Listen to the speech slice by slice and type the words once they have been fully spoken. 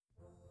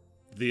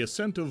The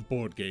Ascent of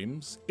Board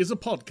Games is a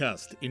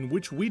podcast in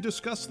which we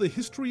discuss the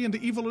history and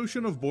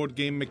evolution of board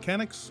game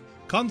mechanics,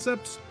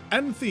 concepts,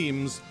 and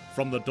themes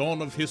from the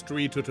dawn of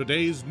history to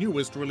today's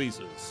newest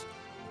releases.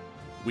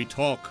 We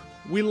talk,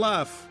 we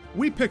laugh,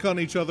 we pick on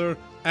each other,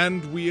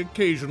 and we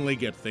occasionally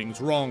get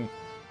things wrong.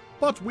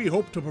 But we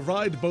hope to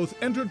provide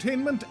both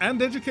entertainment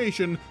and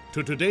education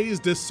to today's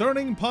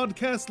discerning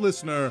podcast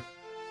listener,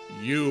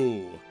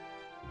 you.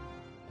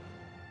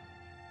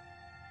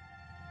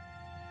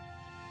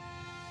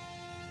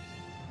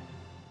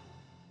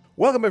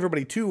 Welcome,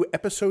 everybody, to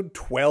episode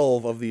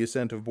 12 of The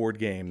Ascent of Board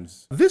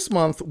Games. This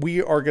month,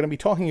 we are going to be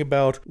talking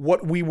about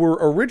what we were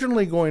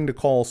originally going to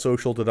call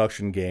social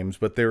deduction games,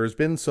 but there has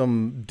been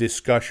some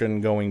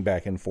discussion going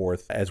back and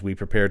forth as we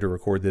prepare to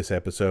record this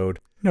episode.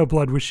 No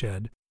blood was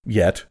shed.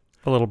 Yet.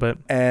 A little bit.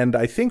 And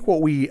I think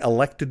what we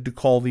elected to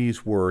call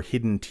these were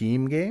hidden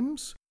team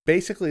games.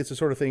 Basically, it's the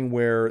sort of thing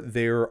where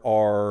there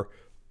are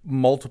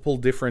multiple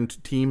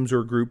different teams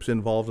or groups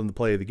involved in the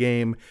play of the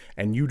game,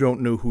 and you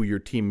don't know who your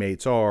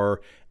teammates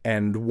are.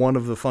 And one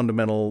of the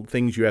fundamental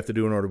things you have to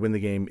do in order to win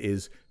the game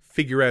is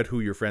figure out who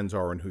your friends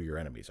are and who your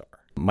enemies are.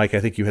 Mike, I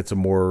think you had some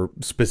more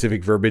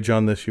specific verbiage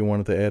on this you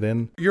wanted to add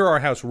in. You're our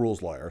house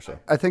rules lawyer, so.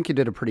 I think you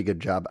did a pretty good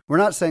job. We're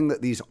not saying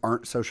that these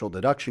aren't social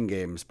deduction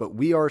games, but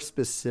we are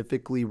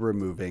specifically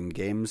removing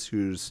games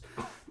whose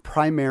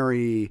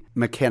primary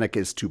mechanic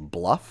is to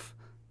bluff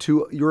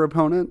to your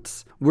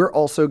opponents. We're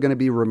also going to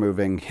be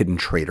removing hidden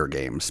traitor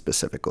games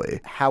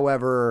specifically.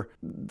 However,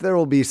 there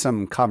will be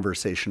some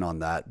conversation on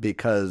that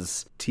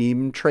because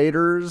team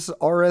traitors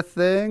are a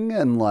thing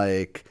and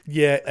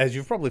Yeah, as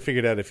you've probably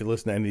figured out if you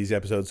listen to any of these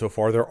episodes so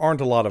far, there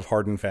aren't a lot of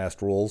hard and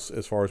fast rules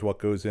as far as what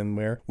goes in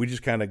where. We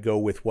just kind of go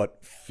with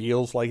what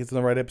feels like it's in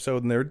the right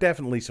episode, and there are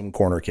definitely some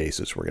corner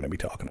cases we're going to be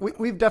talking about.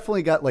 We've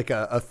definitely got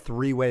a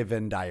three-way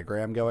Venn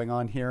diagram going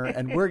on here,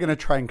 and we're going to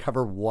try and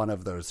cover one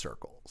of those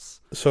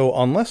circles. So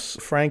unless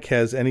Frank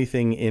has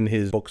anything in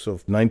his books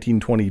of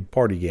 1920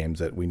 party games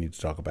that we need to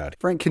talk about.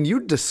 Frank, can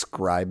you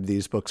describe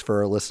these books for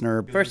our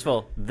listener? First of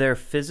all, they're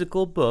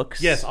physical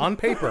books. Yes, on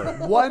paper.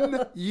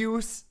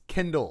 One-use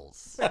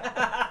Kindles.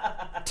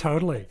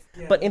 Totally.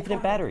 But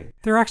infinite battery.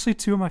 They're actually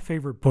two of my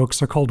favorite books.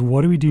 They're called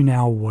What Do We Do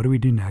Now? What Do We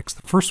Do Next?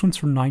 The first one's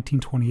from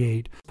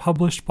 1928,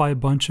 published by a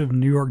bunch of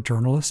New York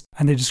journalists,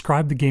 and they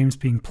describe the games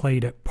being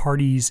played at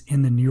parties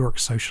in the New York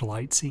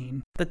socialite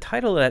scene. The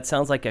title of that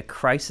sounds like a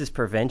crisis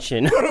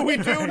prevention. What do we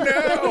do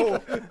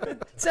now?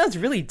 It sounds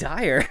really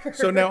dire.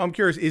 So now I'm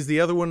curious, is the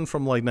other one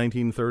from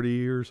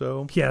 1930 or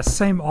so? Yes,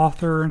 same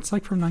author. It's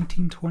from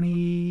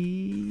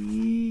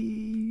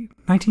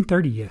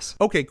 1930, yes.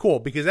 Okay, cool,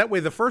 because that way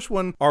the first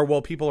one are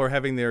while people are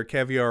having their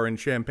caviar and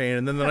champagne,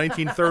 and then the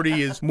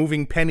 1930 is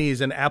moving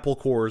pennies and apple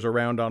cores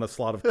around on a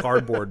slot of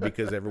cardboard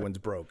because everyone's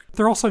broke.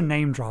 They're also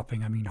name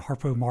dropping. I mean,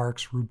 Harpo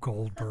Marx, Rube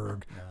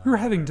Goldberg. We were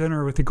having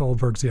dinner with the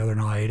Goldbergs the other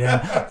night,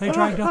 and they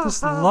dragged out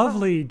this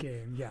lovely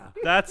game. Yeah.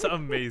 That's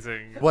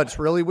amazing. What's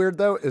really weird,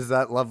 though, is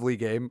that lovely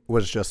game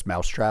was just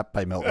Mousetrap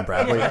by Milton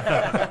Bradley.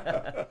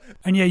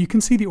 And yeah, you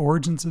can see the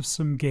origins of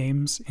some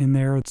games in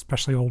there,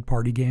 especially old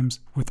party games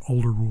with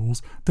older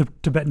rules. The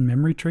Tibetan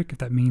memory trick, if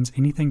that means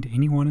anything to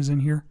anyone, is in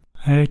here.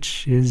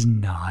 Which is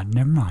not.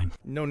 Never mind.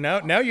 No,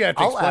 now you have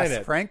to I'll explain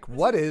ask it. Frank,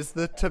 what is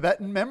the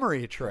Tibetan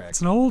memory trick?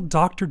 It's an old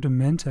Dr.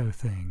 Demento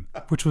thing,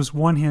 which was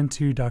 1 hen,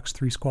 2 ducks,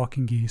 3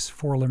 squawking geese,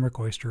 4 limerick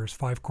oysters,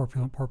 5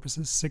 corpulent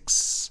porpoises,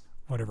 6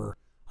 whatever.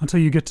 Until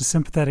you get to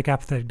sympathetic,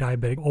 apathetic,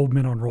 diabetic, old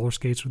men on roller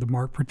skates with a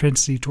marked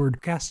propensity toward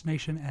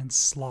procrastination and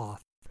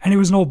sloth. And it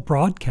was an old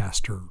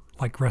broadcaster,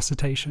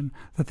 recitation,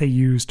 that they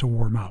used to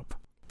warm up.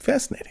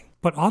 Fascinating.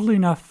 But oddly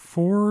enough,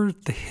 for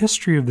the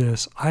history of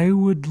this, I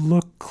would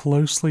look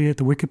closely at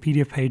the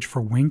Wikipedia page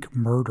for Wink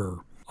Murder.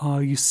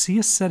 You see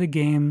a set of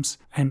games,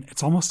 and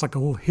it's almost like a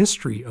little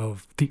history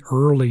of the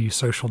early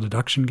social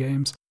deduction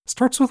games.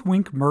 Starts with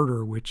Wink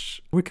Murder,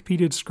 which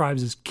Wikipedia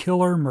describes as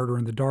killer, murder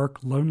in the dark,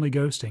 lonely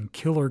ghost, and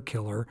killer.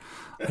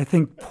 I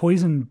think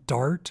Poison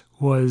Dart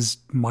was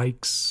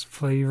Mike's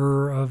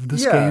flavor of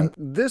this game.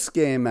 This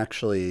game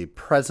actually,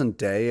 present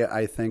day,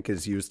 I think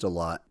is used a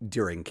lot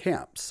during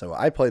camps. So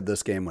I played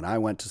this game when I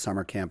went to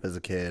summer camp as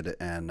a kid,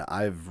 and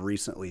I've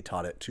recently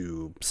taught it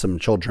to some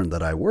children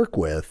that I work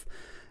with.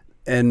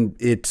 And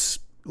it's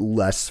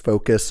less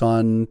focus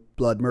on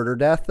blood, murder,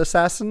 death,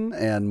 assassin,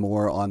 and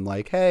more on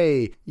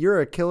hey,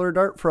 you're a killer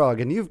dart frog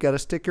and you've got to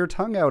stick your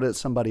tongue out at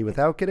somebody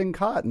without getting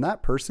caught, and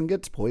that person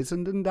gets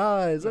poisoned and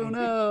dies. Oh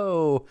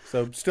no.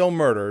 So still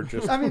murder,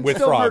 just with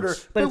still frogs. Murder,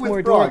 But it's with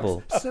more frogs.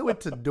 adorable. So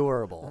it's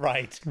adorable.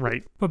 Right.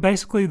 But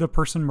basically, the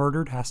person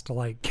murdered has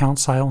to count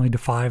silently to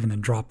 5 and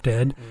then drop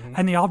dead. Mm-hmm.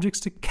 And the object's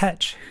to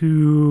catch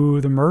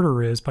who the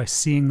murderer is by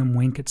seeing them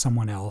wink at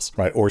someone else.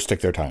 Right, or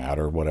stick their tongue out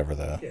or whatever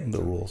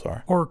the rules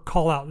are. Or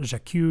call out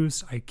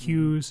j'accuse, I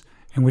accuse,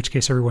 in which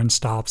case everyone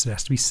stops. It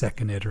has to be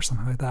seconded or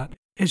something like that.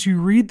 As you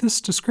read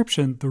this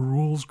description, the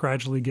rules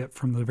gradually get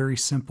from the very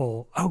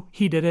simple, oh,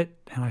 he did it,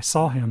 and I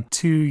saw him,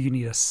 to you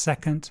need a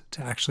second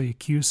to actually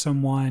accuse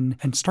someone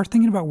and start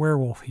thinking about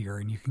werewolf here,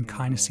 and you can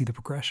kind of see the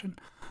progression.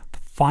 The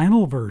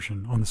final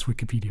version on this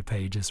Wikipedia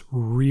page is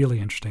really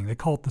interesting. They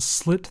call it the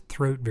slit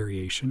throat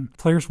variation.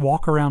 Players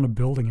walk around a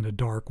building in the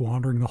dark,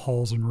 wandering the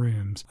halls and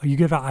rooms. You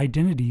give out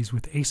identities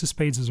with Ace of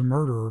Spades as a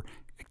murderer,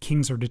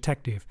 Kings are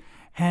detective.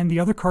 And the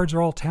other cards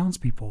are all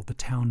townspeople, the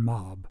town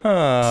mob.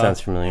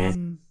 Sounds familiar.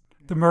 And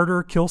the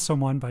murderer kills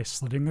someone by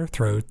slitting their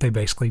throat. They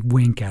basically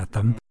wink at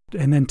them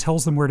and then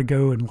tells them where to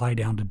go and lie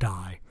down to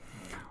die.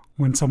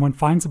 When someone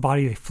finds the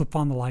body, they flip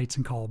on the lights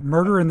and call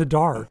murder in the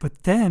dark.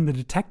 But then the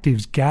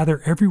detectives gather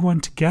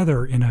everyone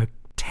together in a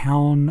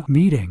town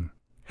meeting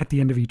at the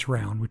end of each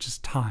round, which is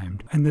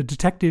timed. And the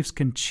detectives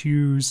can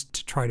choose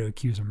to try to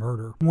accuse a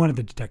murder. One of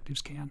the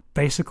detectives can.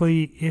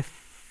 Basically,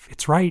 if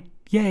it's right,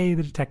 yay,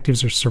 the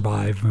detectives are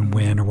survive and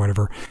win or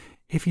whatever.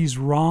 If he's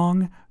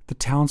wrong, the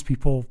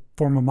townspeople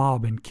form a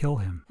mob and kill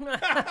him.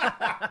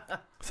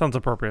 Sounds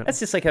appropriate. That's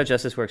just like how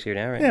justice works here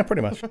now, right? Yeah,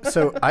 pretty much.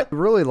 So I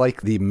really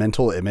like the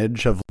mental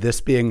image of this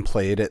being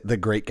played at the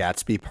Great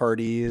Gatsby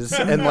parties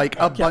and like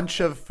a bunch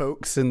of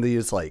folks in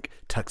these like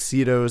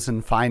tuxedos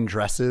and fine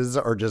dresses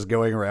are just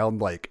going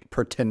around like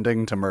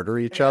pretending to murder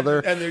each other.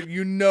 And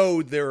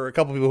there are a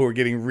couple people who are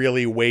getting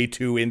really way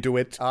too into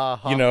it.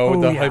 Uh-huh.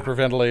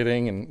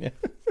 Hyperventilating and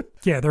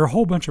Yeah, there are a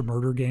whole bunch of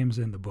murder games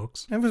in the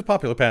books. it was a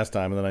popular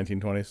pastime in the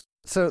 1920s.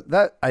 So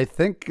that, I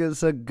think,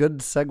 is a good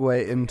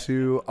segue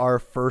into our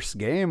first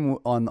game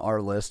on our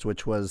list,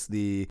 which was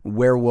the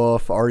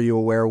Werewolf, Are You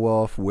a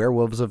Werewolf?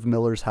 Werewolves of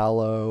Miller's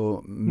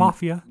Hollow.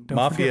 Mafia.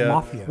 Don't forget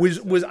Mafia.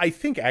 was I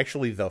think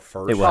actually the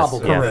first. It was.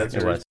 Probably. Yeah, Correct.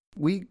 it was.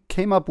 We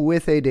came up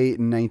with a date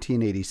in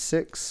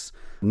 1986,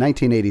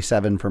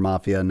 1987 for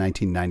Mafia,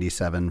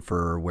 1997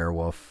 for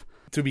Werewolf.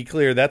 To be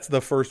clear, that's the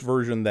first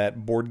version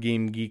that Board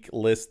Game Geek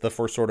lists, the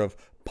first sort of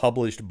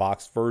published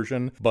box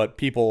version, but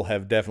people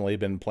have definitely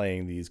been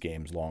playing these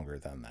games longer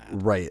than that.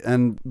 Right.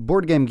 And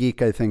Board Game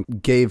Geek, I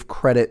think, gave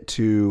credit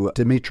to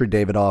Dmitry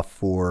Davidoff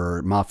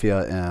for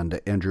Mafia and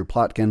Andrew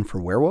Plotkin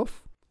for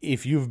Werewolf.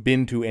 If you've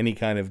been to any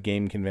kind of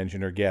game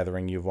convention or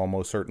gathering, you've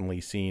almost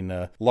certainly seen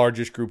a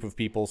largest group of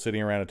people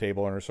sitting around a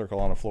table in a circle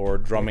on a floor,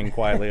 drumming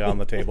quietly on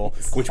the table,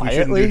 which we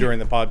shouldn't do during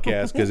the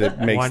podcast because it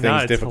makes Why things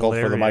not? It's difficult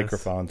for the hilarious.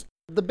 microphones.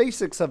 The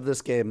basics of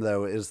this game,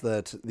 though, is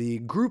that the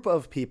group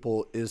of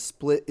people is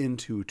split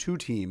into two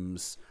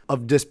teams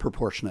of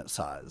disproportionate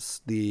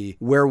size. The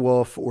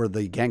werewolf or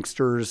the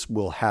gangsters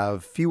will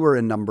have fewer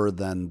in number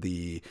than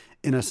the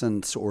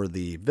innocents or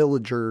the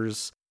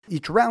villagers.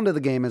 Each round of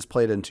the game is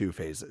played in two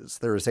phases.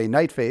 There is a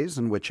night phase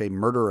in which a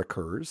murder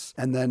occurs,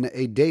 and then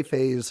a day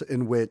phase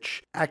in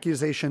which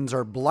accusations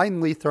are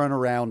blindly thrown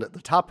around at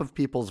the top of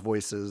people's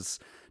voices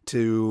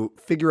to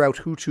figure out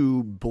who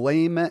to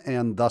blame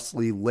and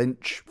thusly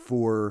lynch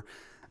for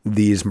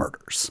these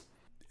murders.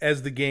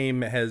 As the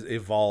game has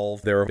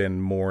evolved, there have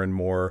been more and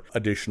more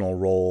additional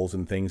roles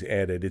and things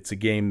added. It's a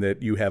game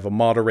that you have a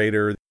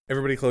moderator.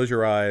 Everybody close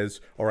your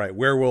eyes. All right,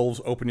 werewolves,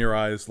 open your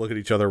eyes, look at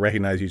each other,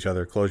 recognize each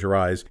other, close your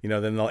eyes.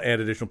 Then they'll add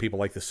additional people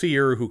like the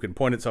seer who can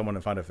point at someone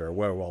and find if they're a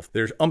werewolf.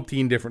 There's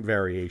umpteen different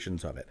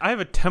variations of it. I have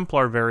a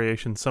Templar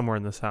variation somewhere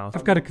in this house.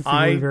 I've got a Cthulhu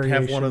I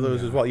variation. have one of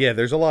those as well. Yeah,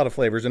 there's a lot of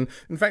flavors. And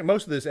in fact,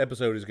 most of this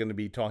episode is going to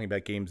be talking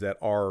about games that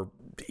are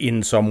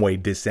in some way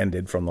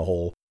descended from the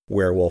whole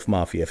werewolf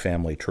mafia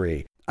family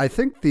tree. I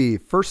think the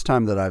first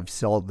time that I've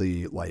saw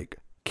the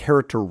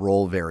character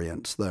role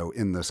variants, though,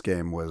 in this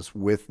game was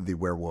with the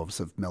Werewolves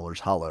of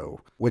Miller's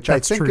Hollow, which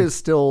That's I think true. is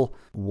still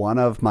one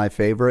of my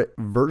favorite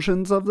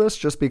versions of this,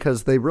 just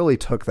because they really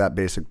took that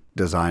basic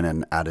design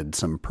and added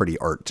some pretty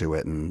art to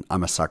it, and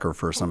I'm a sucker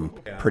for some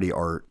pretty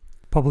art.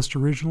 Published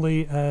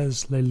originally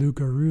as Les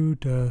Loups-Garous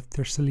de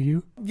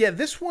Thursillieu. Yeah,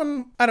 this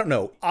one, I don't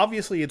know.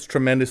 Obviously, it's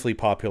tremendously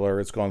popular.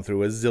 It's gone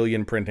through a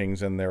zillion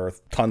printings, and there are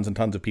tons and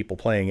tons of people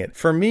playing it.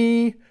 For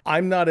me,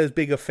 I'm not as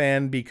big a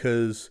fan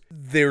because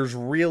there's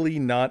really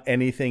not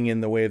anything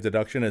in the way of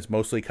deduction. It's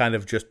mostly kind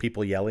of just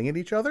people yelling at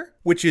each other,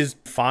 which is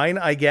fine,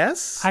 I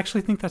guess. I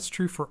actually think that's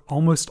true for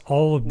almost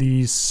all of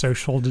these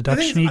social The thing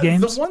is, deduction-y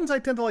games. the ones I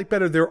tend to like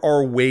better, there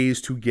are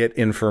ways to get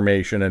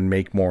information and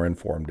make more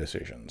informed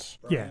decisions.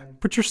 Yeah,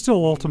 but you're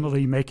still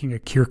ultimately making a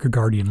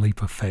Kierkegaardian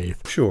leap of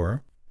faith.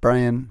 Sure.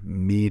 Brian,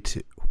 me too.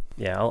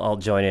 Yeah, I'll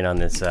join in on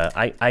this.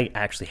 I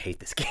actually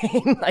hate this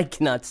game. I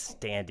cannot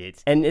stand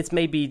it. And it's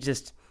maybe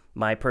just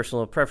my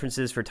personal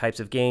preferences for types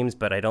of games,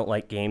 but I don't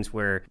like games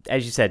where,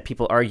 as you said,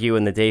 people argue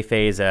in the day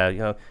phase,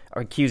 are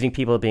accusing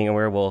people of being a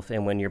werewolf,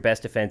 and when your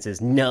best defense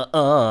is,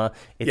 nuh-uh,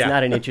 it's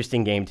not an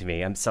interesting game to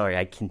me. I'm sorry,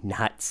 I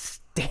cannot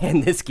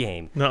stand this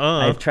game.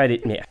 Nuh-uh. I've tried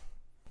it. Yeah.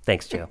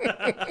 Thanks, Joe.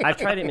 I've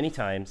tried it many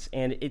times,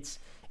 and it's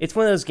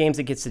one of those games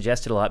that gets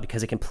suggested a lot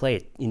because it can play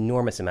an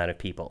enormous amount of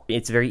people.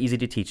 It's very easy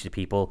to teach to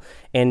people,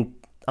 and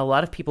a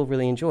lot of people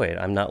really enjoy it.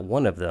 I'm not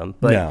one of them,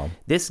 but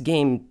this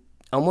game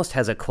almost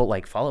has a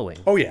cult-like following.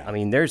 Oh, yeah. I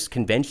mean, there's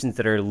conventions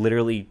that are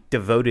literally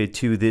devoted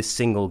to this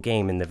single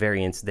game and the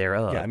variants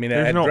thereof. Yeah, I mean,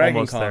 There's at no Dragon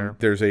almost Con, there.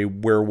 there's a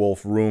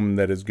werewolf room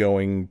that is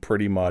going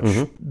pretty much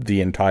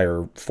the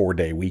entire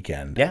 4-day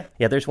weekend.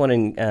 Yeah, there's one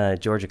in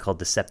Georgia called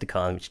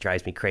Decepticon, which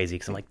drives me crazy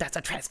because I'm like, that's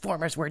a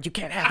Transformers word, you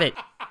can't have it.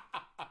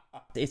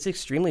 It's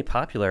extremely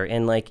popular,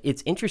 and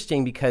it's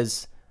interesting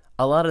because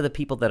a lot of the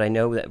people that I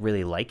know that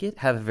really like it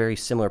have very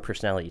similar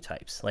personality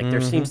types. Like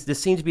this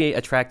seems to be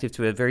attractive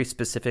to a very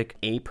specific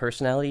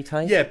personality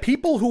type. Yeah,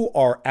 people who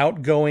are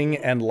outgoing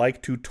and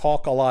like to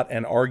talk a lot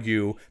and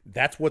argue,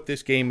 that's what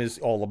this game is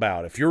all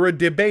about. If you're a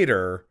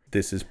debater,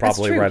 this is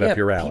probably right up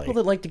your alley. People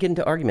that like to get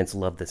into arguments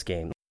love this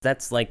game.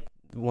 That's like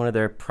one of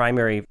their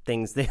primary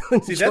things they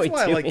enjoy. See, that's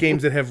why I like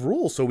games that have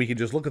rules, so we can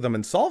just look at them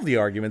and solve the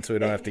argument so we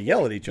don't have to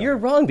yell at each other. You're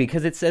wrong,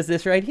 because it says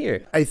this right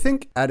here. I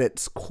think at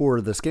its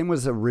core, this game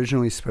was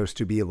originally supposed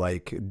to be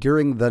like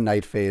during the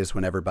night phase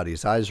when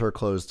everybody's eyes are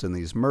closed and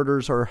these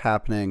murders are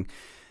happening.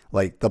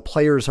 Like the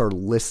players are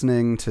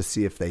listening to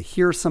see if they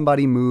hear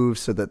somebody move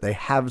so that they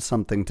have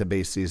something to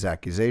base these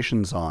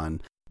accusations on.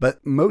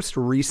 But most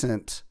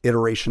recent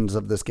iterations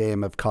of this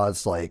game have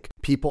caused like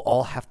people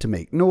all have to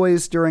make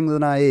noise during the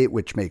night,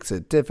 which makes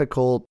it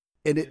difficult.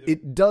 And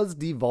it does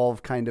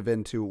devolve kind of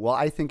into, well,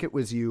 I think it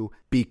was you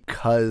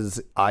because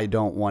I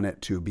don't want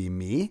it to be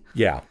me.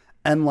 Yeah.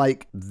 And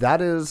like that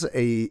is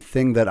a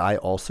thing that I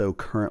also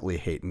currently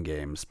hate in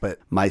games. But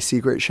my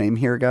secret shame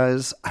here,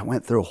 guys, I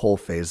went through a whole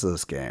phase of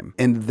this game.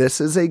 And this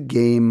is a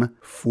game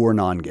for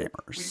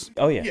non-gamers.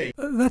 Oh, yeah.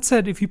 That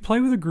said, if you play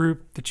with a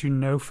group that you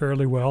know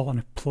fairly well and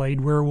have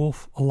played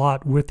Werewolf a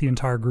lot with the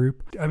entire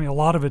group, I mean, a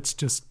lot of it's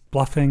just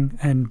bluffing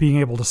and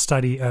being able to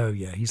study, oh,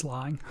 yeah, he's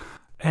lying,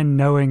 and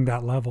knowing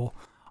that level.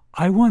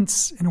 I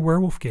once, in a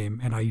Werewolf game,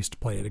 and I used to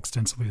play it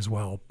extensively as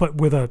well, but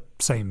with a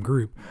same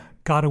group,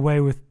 got away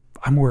with,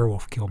 I'm a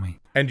werewolf, kill me.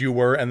 And you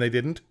were, and they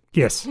didn't?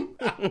 Yes.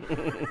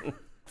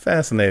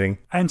 Fascinating.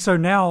 And so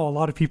now a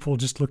lot of people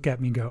just look at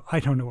me and go,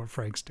 I don't know what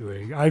Frank's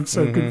doing. I'm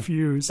so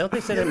confused. Don't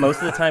they say that most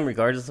of the time,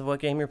 regardless of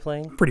what game you're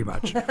playing? Pretty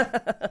much.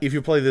 If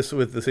you play this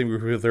with the same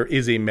group of people, there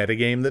is a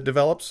metagame that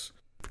develops.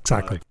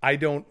 Exactly. I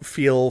don't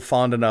feel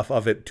fond enough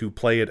of it to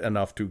play it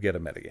enough to get a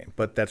metagame,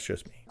 but that's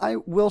just me. I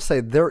will say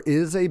there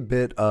is a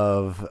bit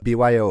of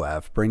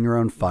BYOF, bring your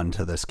own fun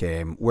to this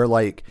game, where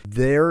like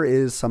there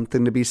is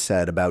something to be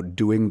said about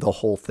doing the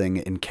whole thing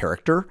in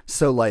character.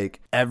 So like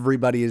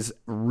everybody is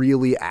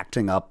really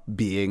acting up,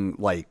 being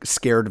like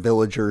scared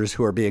villagers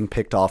who are being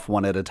picked off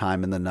one at a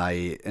time in the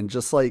night. And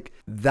just like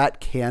that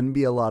can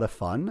be a lot of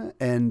fun.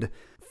 And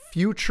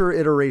future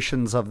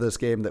iterations of this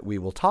game that we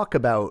will talk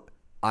about,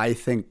 I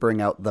think,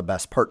 bring out the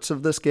best parts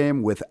of this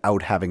game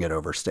without having it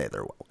overstay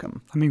their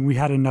welcome. I mean, we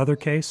had another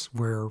case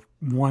where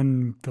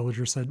one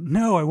villager said,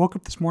 no, I woke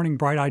up this morning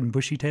bright-eyed and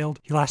bushy-tailed.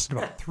 He lasted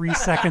about 3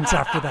 seconds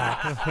after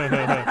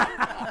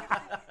that.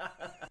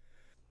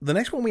 The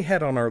next one we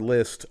had on our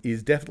list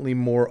is definitely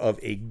more of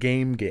a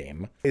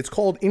game. It's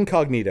called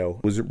Incognito.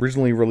 It was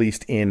originally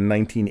released in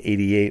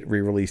 1988,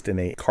 re-released in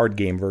a card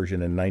game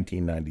version in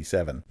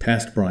 1997.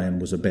 Past Brian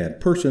was a bad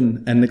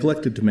person and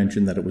neglected to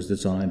mention that it was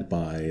designed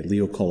by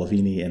Leo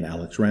Colavini and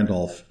Alex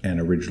Randolph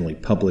and originally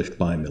published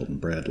by Milton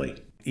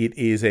Bradley. It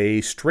is a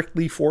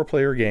strictly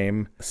 4-player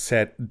game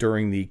set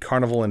during the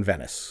Carnival in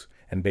Venice.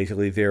 And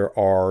basically there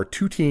are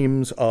 2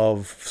 teams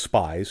of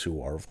spies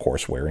who are, of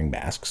course, wearing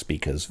masks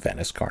because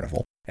Venice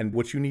Carnival. And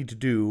what you need to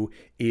do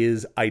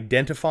is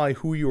identify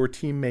who your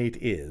teammate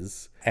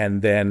is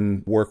and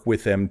then work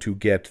with them to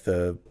get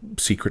the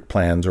secret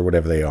plans or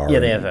whatever they are. Yeah,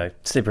 they have a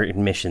separate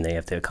mission they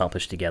have to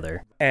accomplish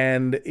together.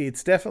 And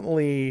it's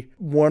definitely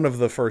one of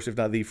the first, if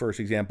not the first,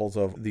 examples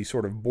of these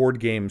sort of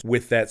board games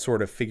with that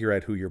sort of figure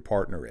out who your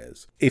partner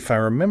is. If I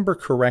remember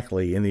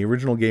correctly, in the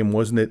original game,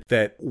 wasn't it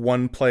that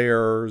one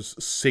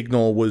player's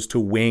signal was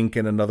to wink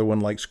and another one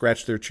like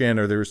scratch their chin,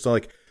 or there was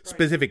like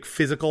specific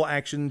physical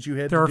actions you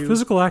had to do? There are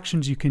physical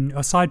actions you can,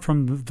 aside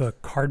from the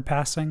card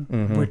passing,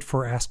 which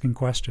for asking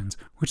questions,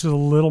 which is a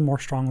little more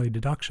strongly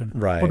deduction.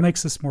 Right. What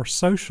makes this more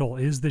social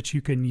is that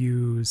you can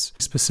use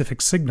specific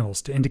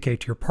signals to indicate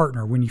to your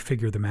partner when you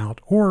figure them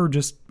out, or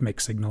just make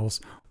signals,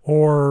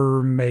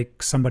 or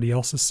make somebody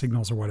else's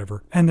signals or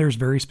whatever. And there's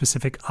very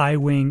specific eye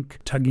wink,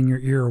 tugging your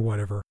ear or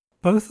whatever.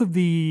 Both of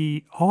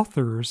the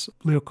authors,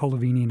 Leo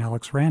Colavini and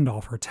Alex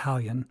Randolph, are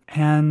Italian.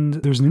 And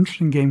there's an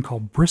interesting game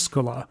called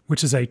Briscola,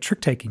 which is a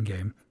trick-taking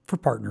game for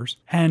partners.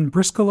 And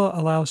Briscola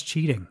allows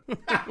cheating.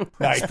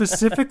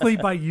 Specifically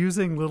by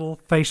using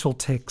little facial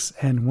tics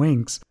and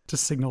winks to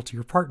signal to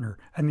your partner.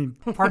 And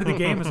the part of the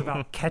game is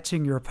about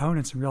catching your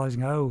opponents and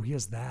realizing, oh, he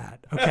has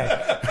that.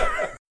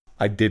 Okay.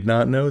 I did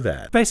not know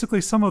that.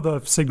 Basically, some of the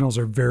signals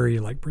are very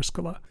like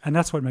Briscola, and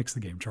that's what makes the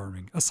game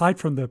charming. Aside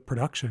from the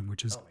production,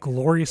 which is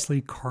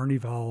gloriously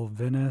Carnival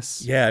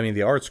Venice. Yeah, I mean,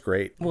 the art's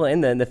great. Well,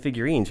 and then the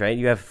figurines, right?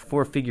 You have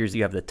 4 figures.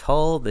 You have the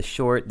tall, the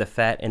short, the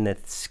fat, and the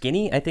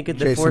skinny. I think it's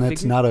the Jason, 4 figures.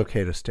 it's not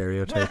okay to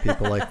stereotype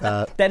people like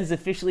that. That is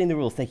officially in the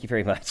rules. Thank you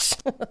very much.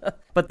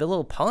 But the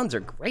little pawns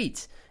are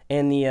great.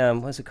 And the,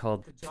 what's it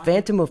called?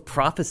 Phantom of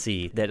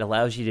Prophecy that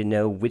allows you to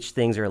know which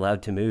things are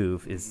allowed to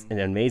move is an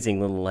amazing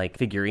little, like,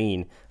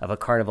 figurine of a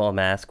carnival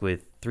mask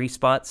with 3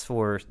 spots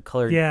for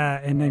colored... Yeah,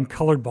 and then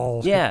colored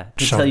balls. Yeah,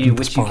 to tell you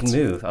which you can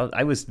move.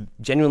 I was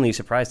genuinely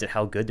surprised at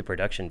how good the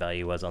production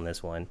value was on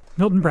this one.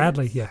 Milton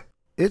Bradley, yeah.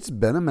 It's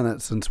been a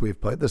minute since we've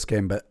played this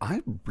game, but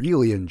I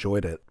really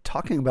enjoyed it.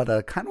 Talking about it,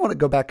 I kind of want to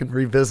go back and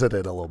revisit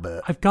it a little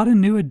bit. I've got a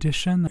new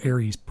edition.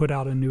 Ares put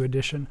out a new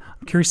edition.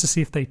 I'm curious to see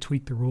if they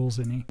tweak the rules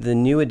any. The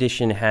new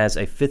edition has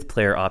a 5th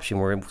player option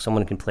where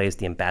someone can play as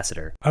the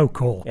ambassador. Oh,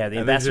 cool. Yeah, the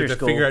And they just ambassador's have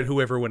to goal. figure out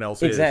who everyone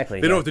else Exactly,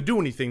 is. They yeah. don't have to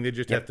do anything. They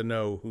just have to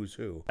know who's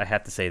who. I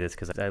have to say this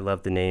because I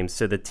love the names.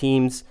 So the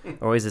teams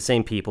are always the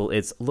same people.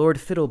 It's Lord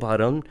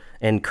Fiddlebottom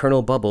and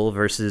Colonel Bubble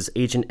versus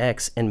Agent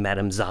X and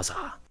Madame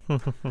Zaza.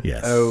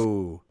 Yes.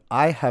 Oh,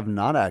 I have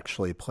not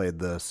actually played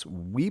this.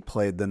 We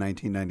played the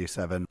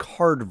 1997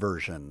 card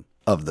version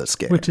of this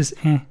game. Which is,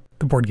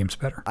 the board game's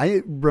better.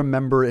 I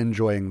remember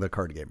enjoying the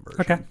card game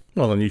version. Okay.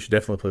 Well, then you should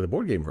definitely play the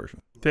board game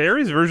version. The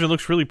Ares version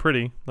looks really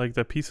pretty. Like,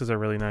 the pieces are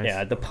really nice.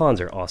 Yeah, the pawns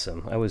are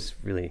awesome. I was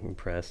really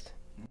impressed.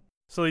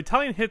 So the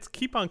Italian hits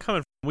keep on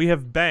coming. We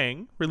have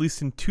Bang,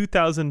 released in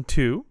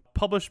 2002,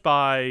 published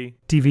by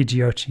DV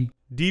Giochi.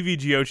 DV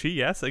Giochi.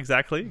 Yes,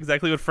 exactly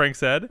what Frank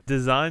said.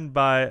 Designed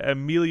by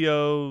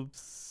Emilio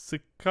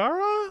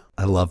Sciarra?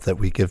 I love that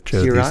we give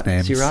Joe these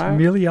names.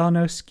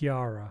 Emiliano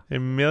Sciarra.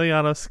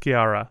 Emiliano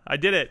Sciarra. I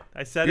did it.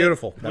 I said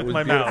Beautiful. it That with was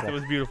my beautiful. mouth. It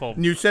was beautiful.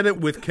 You said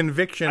it with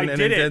conviction I and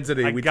did it.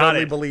 intensity. I We got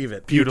totally it. believe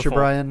it. Future Beautiful.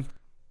 Brian,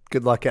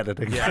 good luck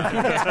editing.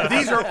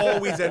 These are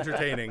always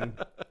entertaining.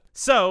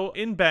 So,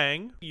 in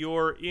Bang,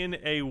 you're in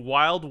a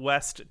Wild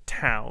West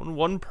town.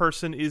 One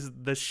person is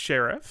the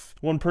sheriff.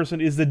 One person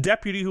is the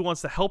deputy who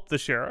wants to help the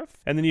sheriff.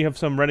 And then you have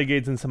some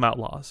renegades and some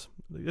outlaws.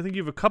 I think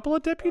you have a couple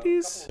of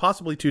deputies.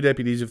 Possibly 2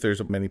 deputies if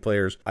there's many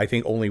players. I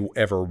think only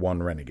ever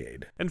 1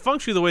 renegade. And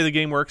functionally, the way the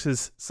game works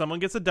is someone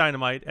gets a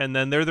dynamite, and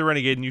then they're the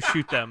renegade, and you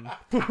shoot them.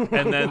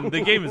 And then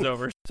the game is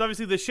over. So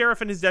obviously, the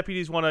sheriff and his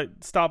deputies want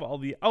to stop all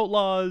the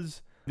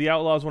outlaws. The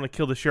outlaws want to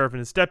kill the sheriff and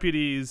his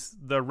deputies.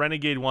 The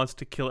renegade wants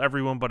to kill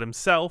everyone but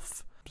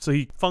himself. So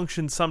he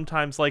functions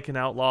sometimes like an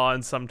outlaw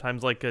and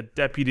sometimes like a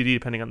deputy,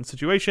 depending on the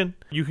situation.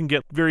 You can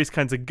get various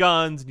kinds of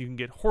guns, and you can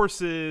get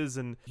horses,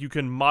 and you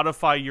can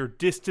modify your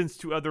distance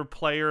to other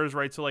players,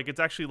 right? So like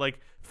it's actually like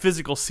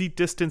physical seat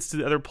distance to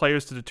the other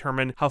players to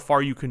determine how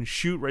far you can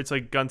shoot, right? So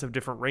like guns have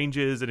different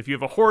ranges, and if you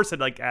have a horse, it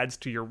like adds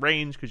to your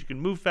range because you can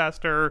move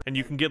faster, and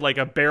you can get like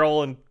a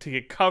barrel and to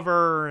get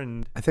cover.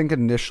 And I think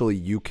initially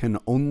you can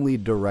only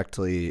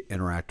directly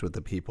interact with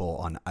the people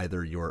on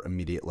either your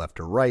immediate left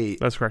or right.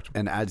 that's correct.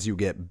 And as you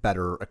get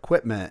better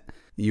equipment,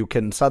 you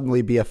can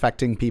suddenly be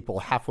affecting people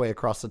halfway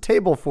across the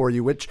table for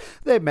you, which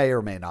they may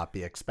or may not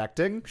be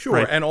expecting. Sure.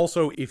 Right. And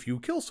also, if you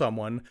kill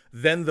someone,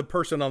 then the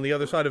person on the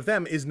other side of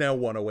them is now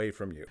 1 away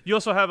from you. You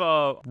also have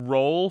a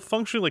role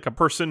function, like a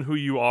person who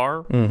you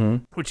are,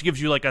 which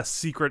gives you like a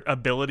secret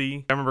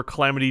ability. I remember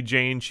Calamity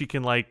Jane, she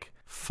can like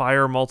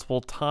fire multiple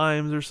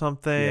times or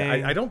something.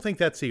 Yeah, I don't think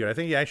that's secret. I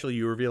think actually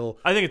you reveal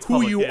I think it's who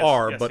public, you yes,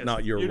 are, yes, but yes.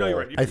 not your You know role.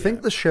 you're right. I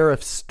think the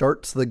sheriff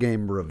starts the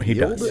game revealed. He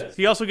does.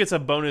 He also gets a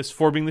bonus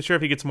for being the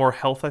sheriff. He gets more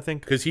health, I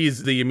think. Because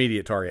he's the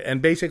immediate target.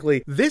 And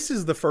basically, this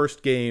is the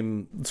first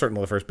game,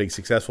 certainly the first big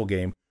successful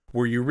game,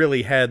 where you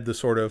really had the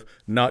sort of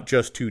not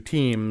just 2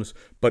 teams,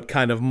 but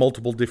kind of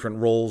multiple different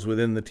roles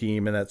within the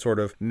team and that sort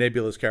of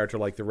nebulous character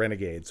like the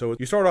renegade. So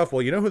you start off,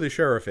 well, you know who the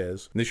sheriff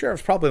is. And the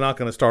sheriff's probably not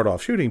going to start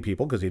off shooting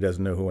people because he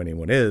doesn't know who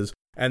anyone is.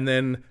 And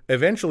then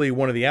eventually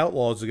one of the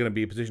outlaws is going to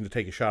be in a position to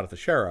take a shot at the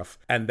sheriff.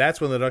 And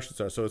that's when the deduction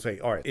starts. So it's like,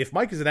 all right, if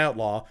Mike is an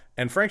outlaw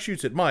and Frank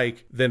shoots at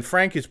Mike, then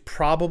Frank is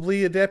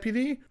probably a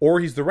deputy or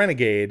he's the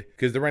renegade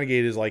because the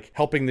renegade is like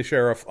helping the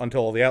sheriff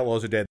until all the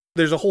outlaws are dead.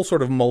 There's a whole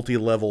sort of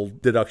multi-level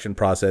deduction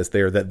process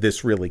there that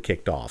this really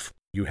kicked off.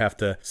 You have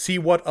to see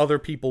what other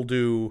people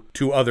do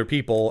to other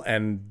people,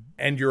 and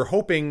you're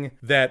hoping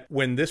that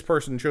when this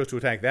person chose to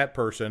attack that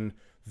person,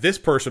 this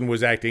person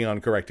was acting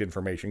on correct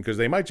information because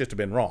they might just have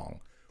been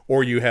wrong.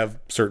 Or you have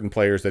certain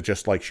players that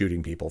just like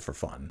shooting people for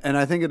fun. And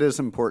I think it is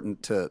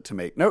important to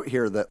make note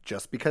here that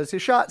just because you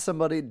shot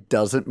somebody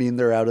doesn't mean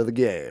they're out of the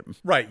game.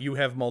 Right, you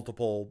have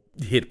multiple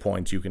hit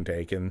points you can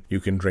take, and you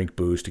can drink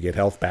booze to get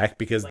health back,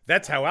 because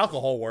that's how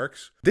alcohol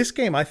works. This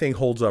game, I think,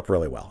 holds up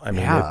really well. I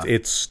mean,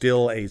 it's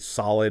still a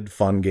solid,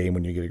 fun game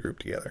when you get a group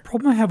together. The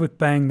problem I have with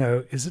Bang,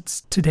 though, is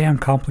it's too damn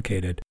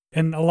complicated.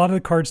 And a lot of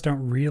the cards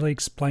don't really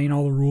explain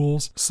all the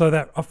rules, so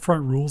that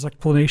upfront rules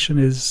explanation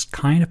is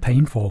kind of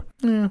painful.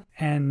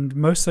 And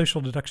most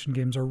social deduction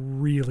games are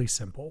really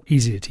simple,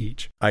 easy to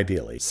teach.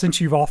 Ideally.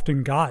 Since you've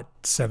often got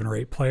 7 or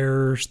 8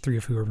 players, 3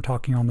 of whom are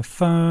talking on the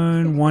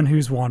phone, 1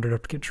 who's wandered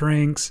up to get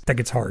drinks, that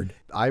gets hard.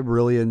 I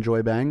really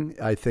enjoy Bang.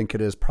 I think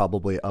it is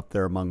probably up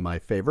there among my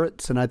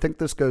favorites. And I think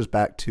this goes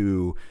back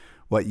to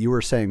what you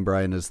were saying,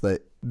 Brian, is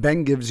that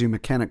Bang gives you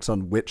mechanics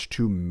on which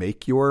to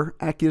make your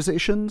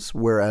accusations,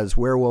 whereas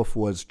Werewolf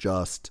was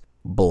just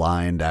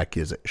blind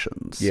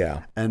accusations.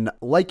 Yeah. And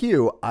like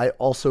you, I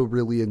also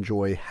really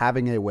enjoy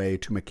having a way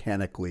to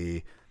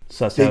mechanically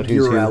Suss out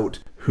who's figure who. out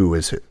who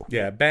is who.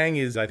 Yeah, Bang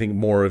is, I think,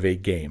 more of a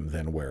game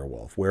than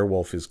Werewolf.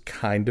 Werewolf is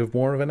kind of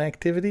more of an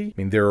activity. I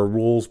mean, there are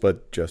rules,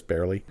 but just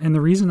barely. And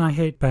the reason I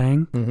hate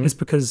Bang is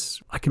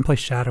because I can play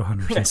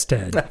Shadowhunters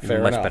instead.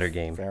 Fair Much enough. better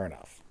game. Fair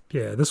enough.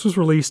 Yeah, this was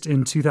released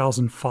in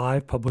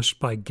 2005, published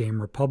by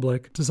Game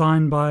Republic,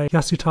 designed by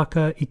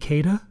Yasutaka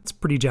Ikeda. It's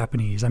pretty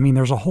Japanese. I mean,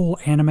 there's a whole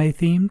anime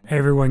theme.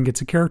 Everyone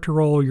gets a character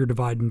role. You're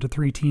divided into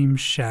 3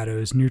 teams: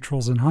 shadows,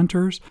 neutrals, and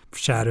hunters.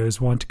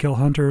 Shadows want to kill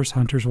hunters.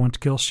 Hunters want to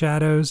kill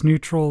shadows.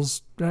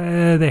 Neutrals,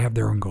 they have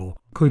their own goal,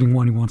 including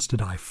one who wants to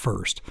die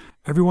first.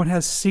 Everyone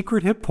has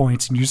secret hit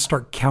points, and you just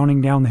start counting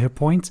down the hit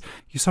points.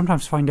 You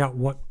sometimes find out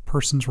what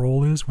person's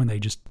role is when they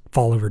just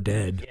fall over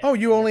dead. Oh,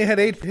 you only had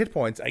 8 hit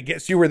points. I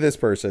guess you were this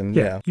person.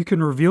 Yeah. You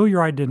can reveal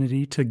your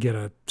identity to get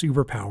a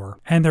superpower,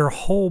 and there are a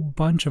whole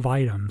bunch of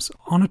items.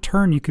 On a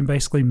turn, you can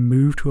basically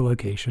move to a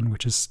location,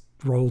 which is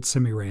rolled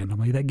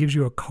semi-randomly. That gives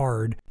you a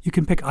card. You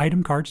can pick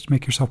item cards to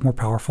make yourself more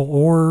powerful,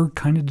 or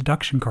kind of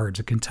deduction cards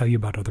that can tell you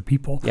about other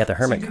people. Yeah, the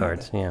hermit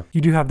cards, yeah. You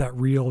do have that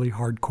really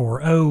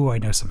hardcore, oh, I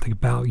know something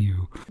about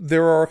you.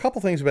 There are a couple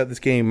things about this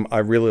game I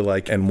really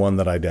like, and one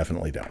that I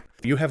definitely don't.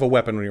 You have a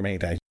weapon when you're making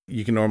attacks.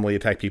 You can normally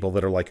attack people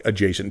that are like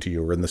adjacent to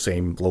you or in the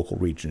same local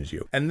region as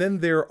you. And then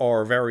there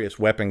are various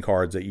weapon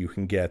cards that you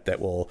can get that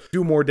will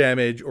do more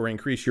damage or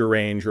increase your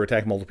range or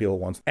attack multiple people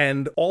at once.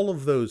 And all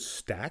of those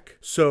stack.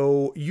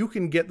 So you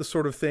can get the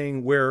sort of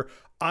thing where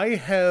I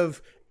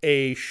have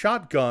a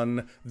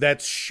shotgun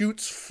that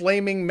shoots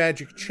flaming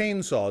magic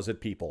chainsaws at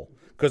people,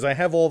 because I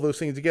have all those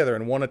things together,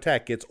 and one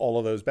attack gets all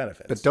of those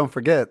benefits. But don't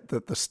forget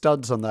that the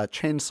studs on that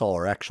chainsaw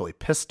are actually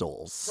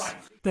pistols. Right.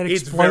 That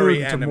It's explode very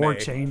into anime. more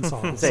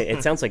chainsaws.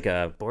 It sounds like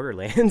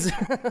Borderlands.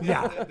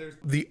 Yeah.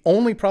 The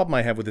only problem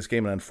I have with this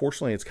game, and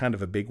unfortunately it's kind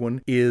of a big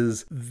one,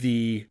 is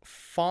the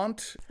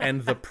font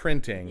and the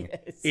printing.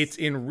 Yes. It's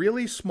in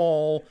really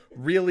small,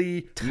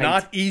 really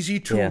not easy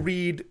to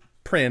read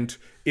print.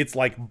 It's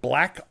like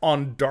black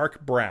on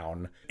dark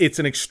brown. It's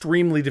an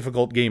extremely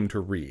difficult game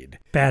to read.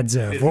 Bad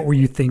Zev, what were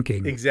you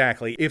thinking?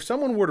 Exactly. If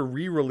someone were to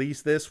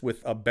re-release this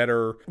with a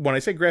better, when I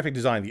say graphic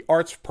design, the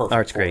art's perfect.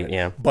 Art's for great, it,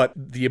 yeah. But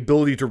the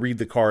ability to read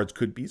the cards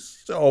could be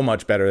so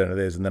much better than it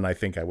is, and then I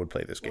think I would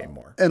play this game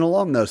more. And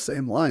along those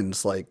same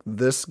lines, like,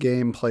 this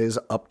game plays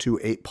up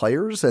to 8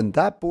 players, and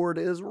that board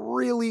is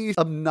really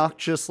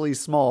obnoxiously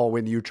small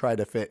when you try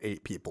to fit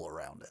 8 people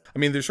around it. I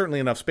mean, there's certainly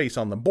enough space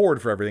on the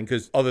board for everything,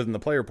 because other than the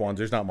player pawns,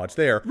 there's not much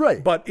there.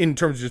 Right. But in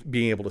terms of just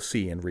being able to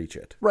see and reach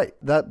it. Right.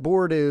 That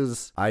board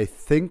is, I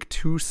think,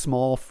 too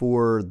small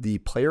for the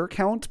player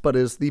count, but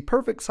is the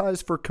perfect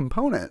size for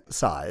component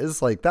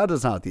size. Like, that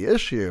is not the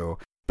issue.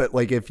 But,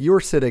 like, if you're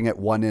sitting at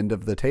one end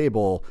of the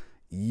table,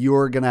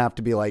 you're going to have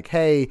to be like,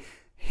 hey,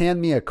 hand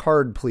me a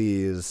card,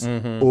 please.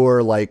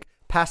 Or, like,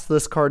 pass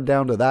this card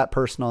down to that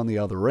person on the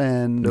other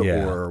end,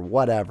 or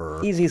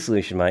whatever. Easy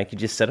solution, Mike. You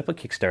just set up a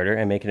Kickstarter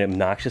and make an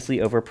obnoxiously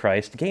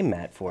overpriced game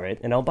mat for it,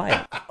 and I'll buy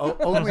it.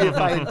 Only if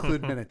I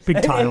include minutes.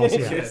 Big tiles,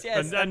 yeah.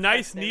 Yes, A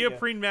nice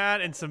neoprene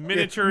mat and some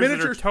miniatures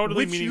that are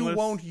totally which meaningless. you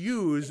won't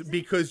use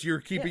because you're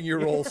keeping your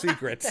role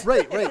secret.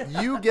 Right.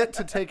 You get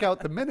to take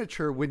out the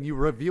miniature when you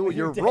reveal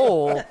your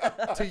role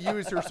to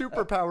use your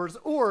superpowers,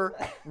 or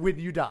when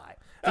you die.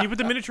 And you put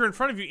the miniature in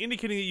front of you,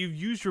 indicating that you've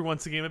used your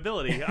once a game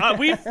ability.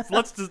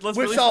 Let's We've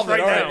release solved this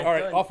it. right All now.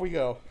 right, off we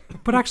go.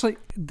 But actually,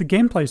 the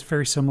gameplay is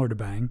very similar to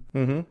Bang.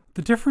 Mm-hmm.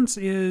 The difference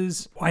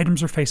is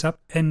items are face up,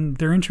 and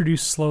they're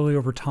introduced slowly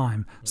over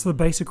time. So the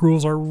basic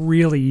rules are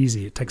really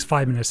easy. It takes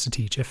 5 minutes to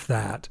teach, if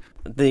that.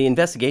 The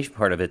investigation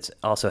part of it's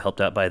also helped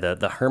out by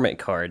the hermit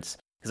cards.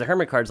 Because the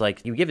hermit cards,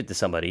 like, you give it to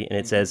somebody, and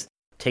it says,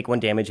 take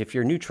 1 damage if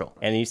you're neutral.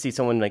 And you see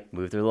someone like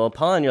move their little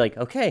pawn, you're like,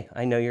 okay,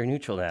 I know you're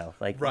neutral now.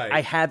 Like, Right. I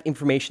have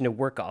information to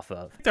work off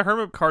of. The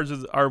hermit cards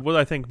are what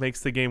I think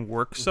makes the game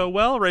work so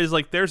well, right? Is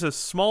like there's a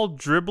small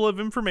dribble of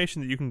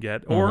information that you can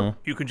get, or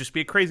you can just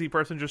be a crazy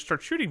person, just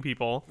start shooting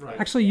people. Right.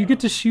 Actually, you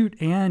get to shoot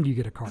and you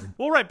get a card.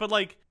 Well, right, but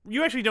like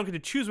you actually don't get to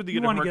choose whether you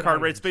get a wanna hermit get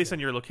card, right? items, It's based on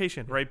your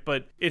location, right?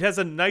 But it has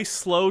a nice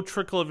slow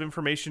trickle of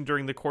information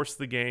during the course of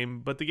the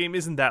game, but the game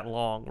isn't that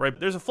long, right?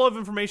 There's a flow of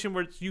information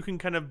where you can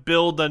kind of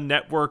build a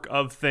network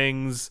of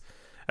things,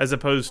 as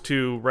opposed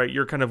to, right,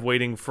 you're kind of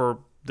waiting for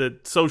the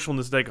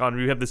socialness to take on.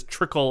 You have this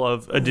trickle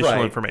of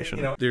additional information.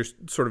 You know, there's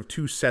sort of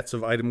 2 sets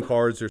of item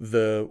cards. There's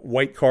the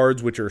white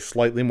cards, which are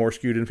slightly more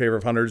skewed in favor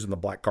of hunters, and the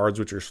black cards,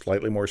 which are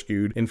slightly more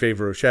skewed in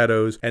favor of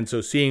shadows. And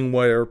so seeing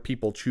where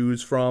people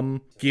choose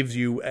from gives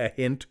you a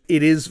hint.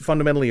 It is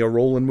fundamentally a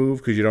roll and move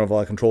because you don't have a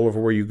lot of control over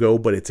where you go,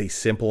 but it's a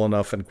simple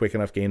enough and quick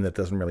enough game that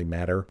doesn't really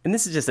matter. And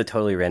this is just a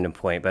totally random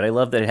point, but I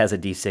love that it has a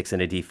D6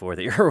 and a D4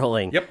 that you're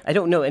rolling. Yep. I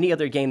don't know any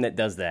other game that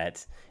does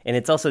that. And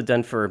it's also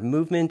done for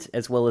movement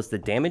as well as the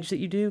damage that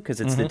you do,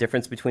 because it's the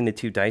difference between the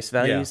 2 dice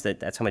values,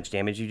 that's how much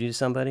damage you do to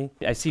somebody.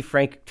 I see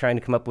Frank trying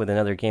to come up with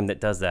another game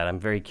that does that. I'm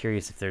very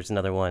curious if there's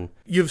another one.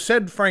 You've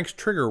said Frank's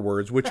trigger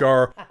words, which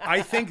are,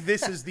 I think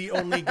this is the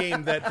only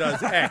game that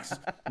does X.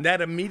 And that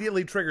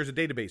immediately triggers a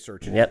database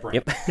search in his brain.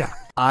 Yep. Yeah.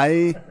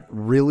 I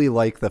really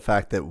like the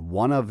fact that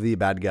one of the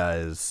bad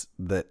guys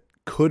that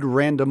could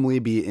randomly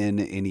be in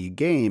any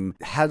game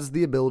has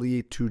the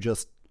ability to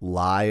just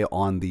lie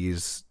on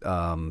these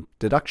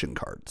deduction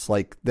cards.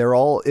 Like, they're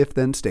all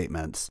if-then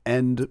statements,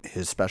 and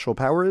his special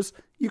power is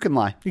you can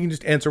lie. You can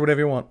just answer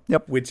whatever you want.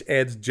 Yep. Which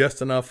adds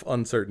just enough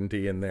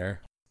uncertainty in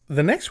there.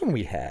 The next one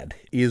we had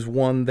is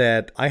one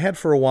that I had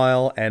for a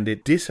while, and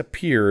it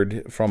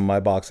disappeared from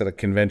my box at a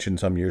convention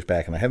some years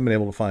back, and I haven't been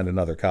able to find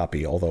another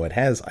copy, although it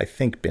has, I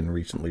think, been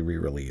recently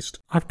re-released.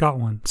 I've got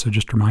one, so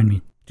just remind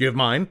me. Do you have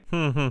mine?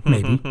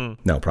 Maybe.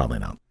 No, probably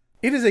not.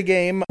 It is a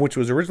game which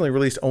was originally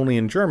released only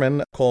in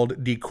German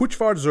called Die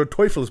Kutsfahrt zur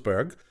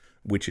Teufelsberg,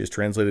 which is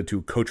translated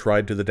to Coach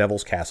Ride to the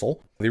Devil's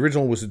Castle. The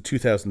original was in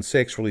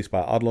 2006, released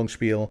by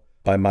Odlungsspiel,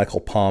 by Michael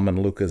Palm and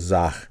Lukas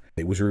Zach.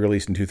 It was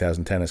released in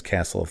 2010 as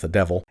Castle of the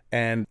Devil.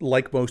 And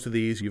like most of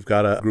these, you've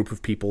got a group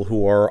of people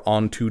who are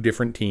on two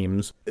different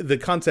teams. The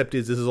concept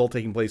is this is all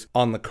taking place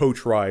on the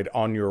coach ride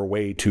on your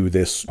way to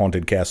this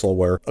haunted castle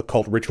where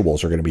occult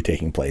rituals are going to be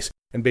taking place.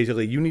 And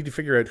basically, you need to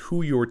figure out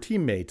who your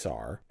teammates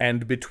are.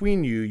 And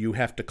between you, you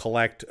have to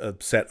collect a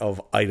set of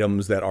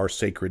items that are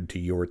sacred to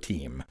your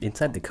team.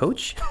 Inside the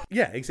coach?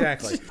 Yeah,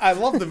 exactly. I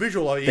love the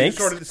visual of it. Thanks.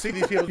 You sort of see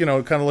these people,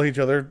 kind of look at each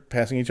other,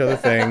 passing each other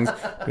things,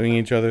 doing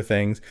each other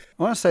things.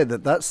 I want to say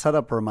that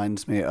setup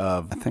reminds me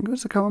of, I think it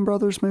was a Coen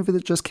Brothers movie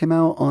that just came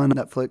out on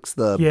Netflix,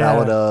 The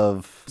Ballad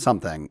of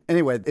something.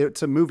 Anyway,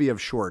 it's a movie of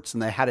shorts,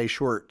 and they had a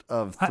short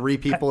of three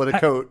people and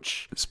a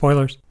coach.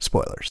 Spoilers.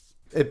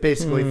 It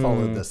basically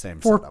followed the same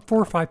Four setup.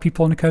 or five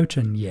people in a coach,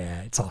 and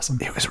yeah, it's awesome.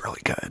 It was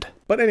really good.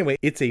 But anyway,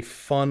 it's a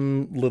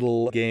fun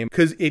little game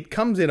because it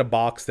comes in a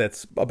box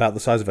that's about the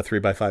size of a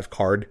 3x5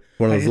 card.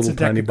 One of those It's little a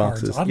deck tiny of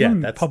cards. boxes.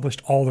 Odlum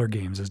published all their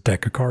games as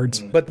deck of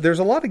cards. But there's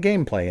a lot of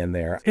gameplay in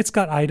there. It's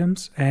got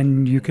items,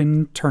 and you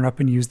can turn up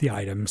and use the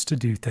items to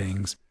do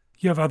things.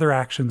 You have other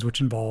actions which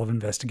involve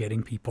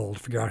investigating people to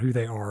figure out who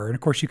they are. And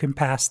of course, you can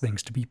pass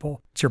things to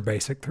people. It's your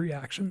basic 3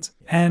 actions.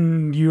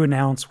 And you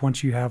announce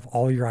once you have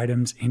all your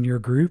items in your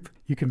group,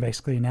 you can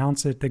basically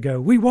announce it. They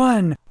go, "We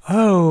won."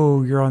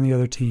 Oh, you're on the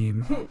other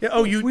team.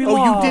 Yeah, you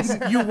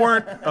didn't. You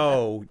weren't.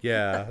 Oh,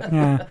 yeah.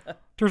 Yeah.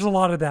 There's a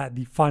lot of that,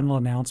 the final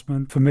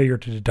announcement, familiar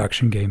to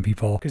deduction game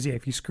people. Because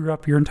if you screw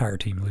up, your entire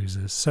team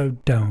loses. So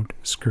don't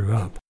screw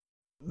up.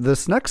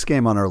 This next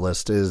game on our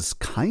list is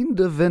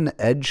kind of an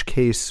edge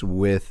case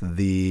with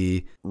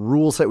the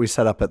rules that we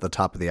set up at the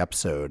top of the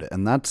episode.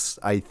 And that's,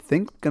 I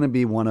think, going to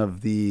be one of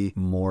the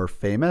more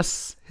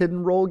famous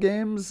hidden role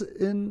games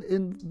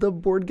in the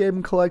board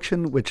game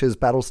collection, which is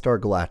Battlestar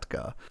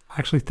Galactica. I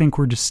actually think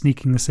we're just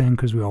sneaking this in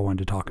because we all wanted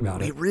to talk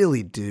about it. We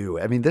really do.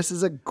 I mean, this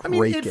is a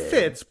great game. It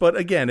fits, but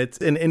again, it's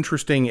an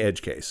interesting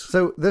edge case.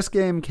 So this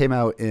game came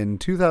out in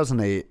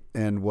 2008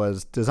 and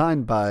was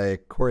designed by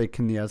Corey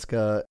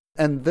Knieska.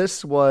 And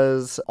this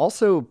was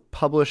also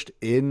published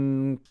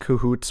in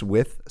cahoots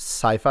with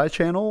Sci-Fi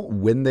Channel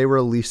when they were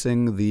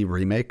releasing the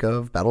remake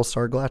of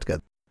Battlestar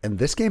Galactica. And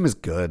this game is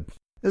good.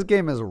 This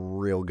game is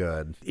real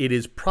good. It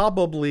is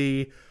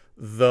probably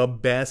the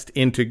best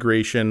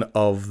integration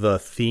of the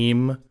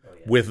theme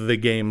with the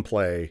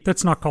gameplay.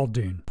 That's not called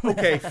Dune.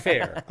 Okay,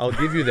 fair. I'll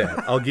give you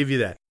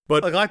that.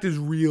 But Galacta's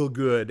real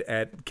good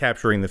at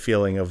capturing the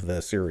feeling of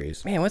the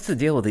series. Man, what's the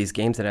deal with these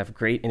games that have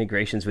great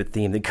integrations with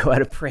theme that go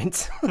out of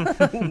print?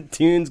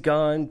 Dune's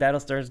gone,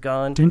 Battlestar's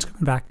gone. Dune's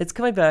coming back. It's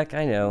coming back,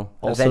 I know.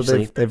 Also,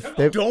 Eventually.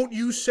 they've Don't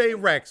you say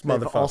Rex, they've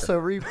motherfucker. also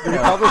republished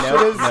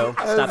it No,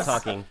 stop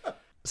talking.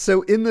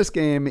 So in this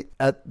game,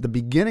 at the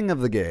beginning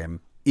of the game,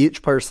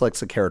 each player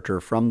selects a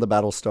character from the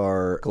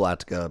Battlestar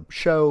Galactica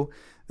show.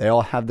 They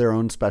all have their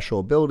own special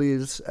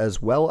abilities as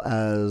well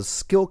as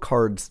skill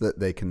cards that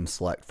they can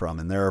select from.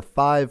 And there are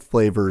 5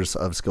 flavors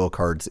of skill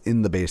cards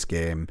in the base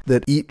game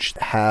that each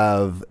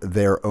have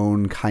their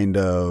own kind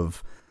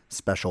of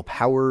special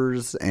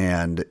powers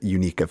and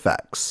unique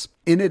effects.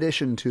 In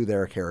addition to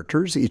their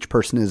characters, each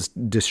person is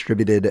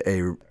distributed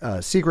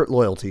a secret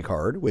loyalty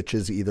card, which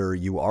is either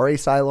you are a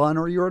Cylon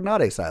or you are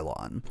not a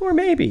Cylon. Or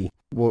maybe.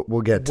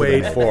 We'll get to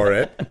Wait that. for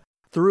it.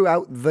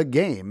 Throughout the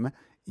game,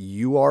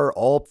 you are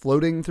all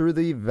floating through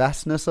the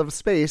vastness of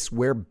space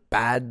where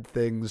bad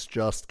things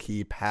just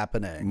keep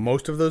happening.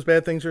 Most of those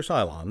bad things are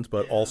Cylons,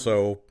 but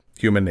also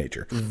human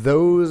nature.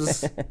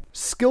 Those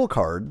skill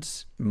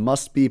cards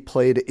must be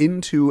played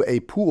into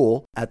a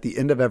pool at the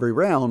end of every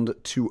round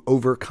to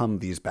overcome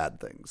these bad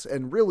things.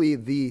 And really,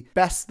 the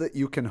best that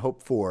you can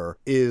hope for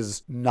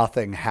is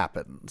nothing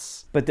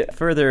happens. But to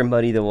further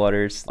muddy the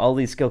waters, all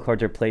these skill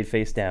cards are played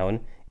face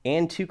down,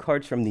 and 2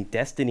 cards from the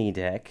Destiny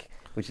deck,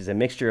 which is a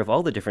mixture of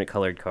all the different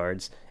colored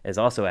cards, is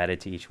also added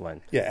to each one.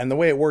 Yeah, and the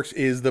way it works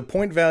is the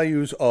point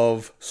values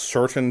of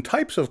certain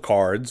types of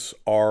cards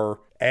are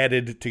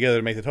added together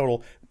to make the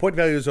total. Point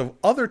values of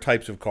other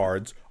types of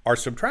cards are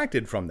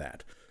subtracted from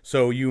that.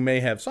 So you may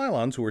have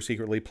Cylons who are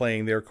secretly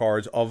playing their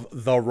cards of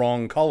the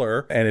wrong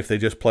color, and if they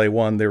just play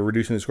one, they're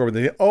reducing the score. But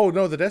they say, oh,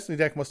 no, the Destiny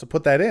deck must have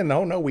put that in.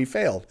 Oh, no, we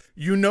failed.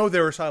 You know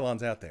there are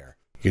Cylons out there.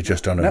 You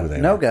just don't know who they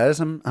are. No,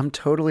 guys, I'm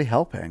totally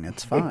helping.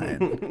 It's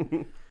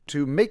fine.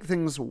 To make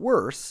things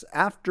worse,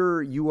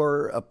 after you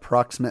are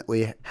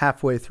approximately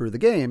halfway through the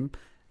game,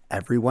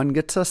 everyone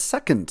gets a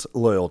second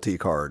loyalty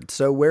card.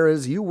 So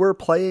whereas you were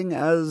playing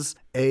as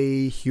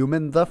a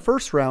human the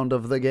first round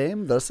of the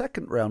game, the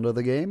second round of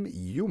the game,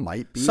 you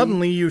might be...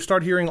 Suddenly you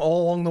start hearing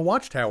all along the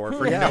watchtower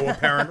for no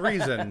apparent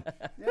reason.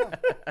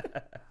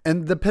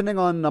 And depending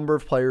on number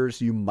of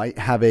players, you might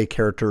have a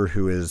character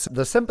who is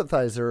the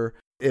sympathizer.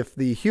 If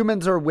the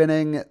humans are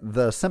winning,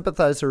 the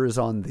sympathizer is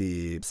on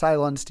the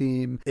Cylons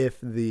team. If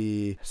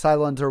the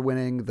Cylons are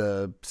winning,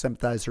 the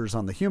sympathizer is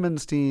on the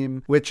humans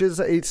team, which is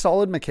a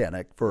solid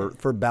mechanic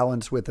for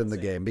balance within the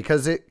game,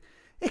 because it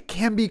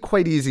can be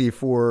quite easy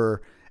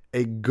for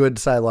a good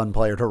Cylon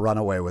player to run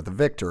away with a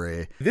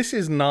victory. This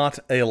is not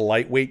a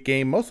lightweight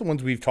game. Most of the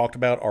ones we've talked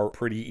about are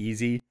pretty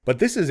easy, but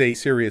this is a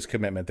serious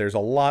commitment. There's a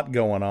lot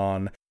going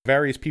on.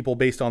 Various people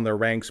based on their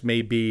ranks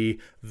may be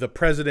the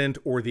president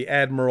or the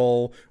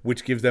admiral,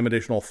 which gives them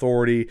additional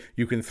authority.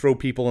 You can throw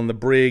people in the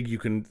brig. You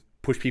can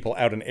push people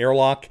out an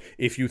airlock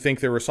if you think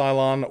they're a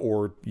Cylon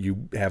or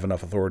you have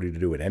enough authority to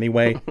do it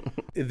anyway.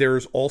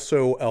 There's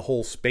also a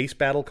whole space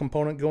battle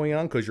component going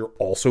on because you're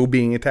also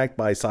being attacked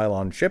by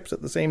Cylon ships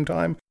at the same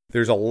time.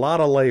 There's a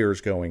lot of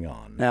layers going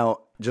on.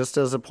 Now, just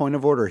as a point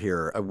of order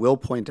here, I will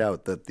point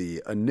out that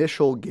the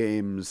initial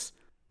game's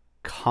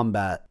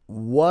combat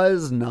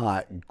was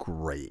not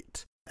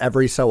great.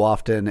 Every so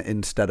often,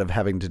 instead of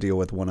having to deal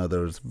with one of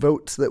those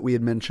votes that we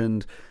had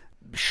mentioned,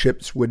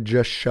 ships would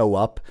just show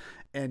up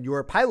and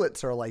your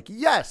pilots are like,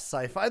 yes,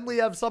 I finally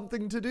have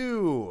something to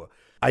do.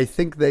 I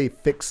think they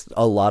fixed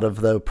a lot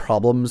of the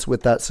problems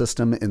with that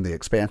system in the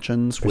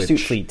expansions. Pursuit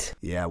Fleet.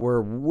 Yeah,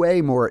 were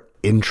way more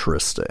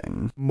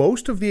interesting.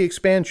 Most of the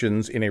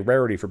expansions, in a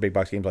rarity for big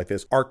box games like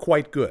this, are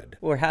quite good.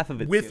 Or half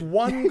of it. With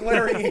one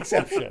glaring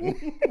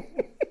exception.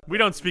 We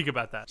don't speak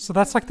about that. So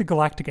that's like the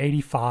Galactic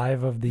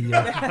 85 of the...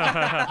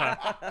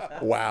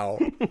 Wow.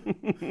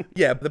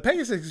 Yeah, the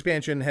Pegasus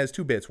expansion has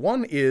two bits.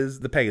 One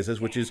is the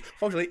Pegasus, which is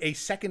functionally a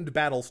second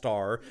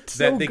Battlestar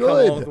that they come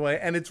along the way,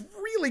 and it's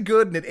really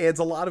good, and it adds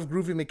a lot of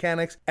groovy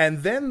mechanics.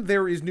 And then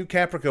there is New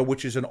Caprica,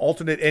 which is an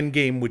alternate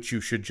endgame, which you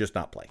should just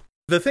not play.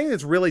 The thing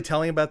that's really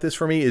telling about this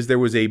for me is there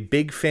was a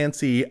big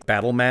fancy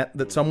battle mat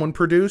that someone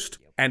produced,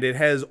 and it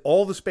has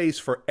all the space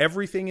for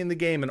everything in the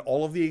game and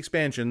all of the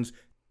expansions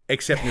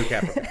except New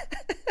Caprica.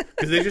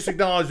 Because they just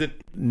acknowledge that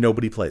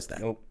nobody plays that.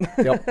 Nope.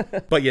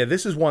 Yep. But yeah,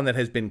 this is one that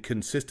has been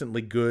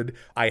consistently good.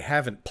 I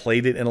haven't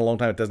played it in a long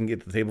time. It doesn't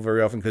get to the table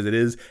very often because it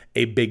is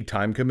a big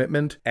time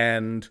commitment.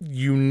 And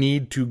you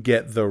need to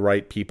get the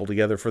right people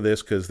together for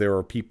this because there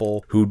are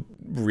people who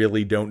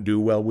really don't do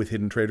well with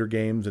Hidden Traitor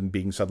games and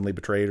being suddenly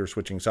betrayed or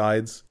switching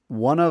sides.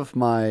 One of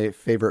my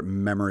favorite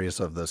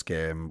memories of this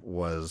game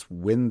was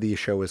when the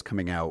show was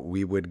coming out,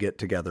 we would get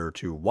together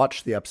to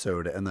watch the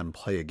episode and then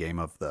play a game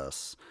of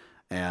this.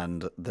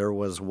 And there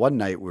was one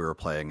night we were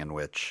playing in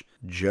which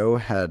Joe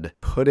had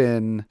put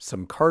in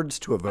some cards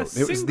to a vote. A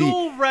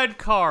single red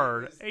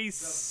card. A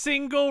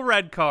single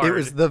red card. It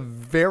was the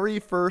very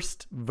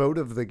first vote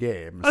of the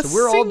game. So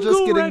we're all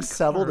just getting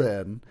settled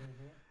in.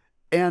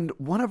 And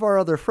one of our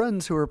other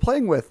friends who we're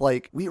playing with,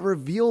 like, we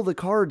reveal the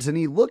cards and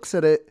he looks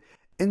at it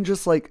and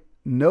just like,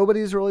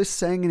 nobody's really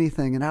saying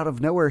anything. And out of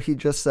nowhere, he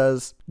just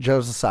says,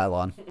 Joe's a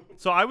Cylon.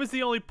 So I was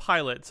the only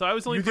pilot. So I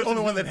was the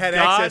only one that had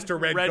access to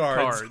red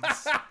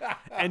cards.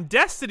 And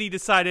Destiny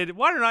decided,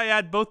 why don't I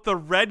add both the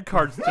red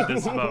cards to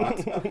this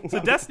vote? So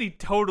Destiny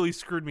totally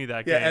screwed me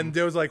that game. Yeah, and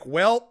Joe was like,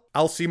 well,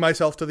 I'll see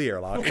myself to the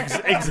airlock.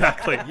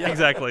 Exactly.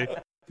 Exactly.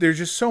 There's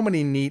just so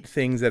many neat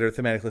things that are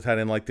thematically tied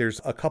in. Like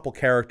there's a couple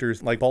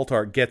characters, like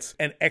Baltar gets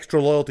an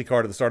extra loyalty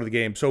card at the start of the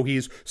game, so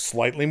he's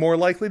slightly more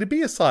likely to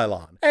be a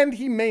Cylon. And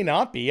he may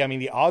not be. I mean,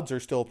 the odds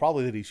are still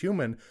probably that he's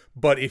human,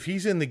 but if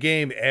he's in the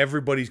game,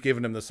 everybody's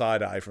giving him the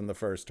side eye from the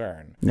first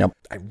turn. Yep.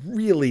 I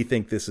really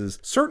think this is,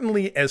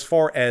 certainly as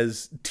far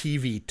as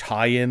TV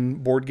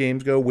tie-in board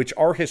games go, which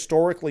are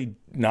historically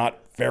not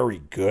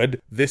very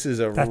good, this is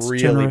That's really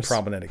generous.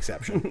 prominent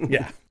exception.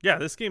 Yeah. Yeah,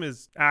 this game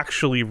is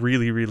actually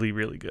really, really,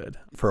 really good.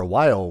 For a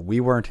while, we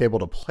weren't able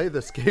to play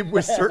this game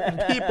with certain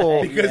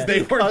people Because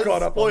they weren't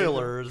caught up on it.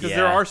 spoilers. Because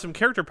there are some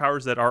character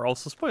powers that are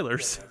also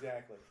spoilers.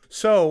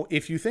 So,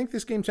 if you think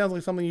this game sounds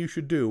like something you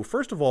should do,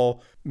 first of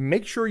all,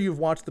 make sure you've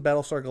watched the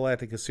Battlestar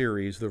Galactica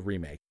series, the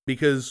remake.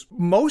 Because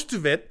most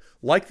of it,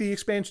 like the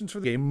expansions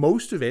for the game,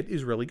 most of it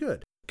is really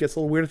good. Gets a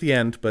little weird at the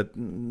end, but,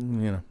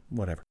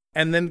 whatever.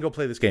 And then go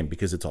play this game,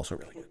 because it's also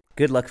really good.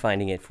 Good luck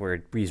finding it for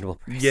a reasonable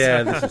price.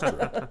 Yeah, this is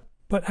true.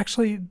 But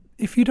actually,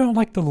 if you don't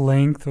like the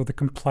length or the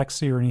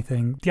complexity or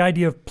anything, the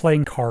idea of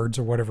playing cards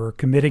or whatever,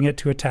 committing it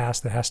to a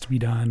task that has to be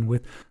done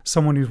with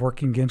someone who's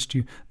working against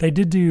you. They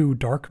did do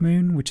Dark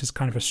Moon, which is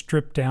kind of a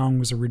stripped down,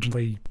 was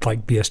originally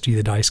like BSG,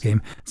 the dice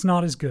game. It's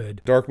not as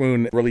good. Dark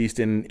Moon, released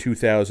in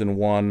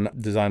 2001,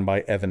 designed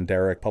by Evan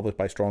Derrick, published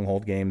by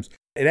Stronghold Games.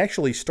 It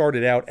actually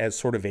started out as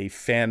sort of a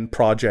fan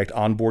project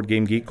on Board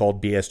Game Geek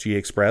called BSG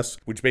Express,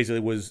 which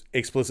basically was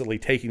explicitly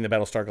taking the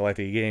Battlestar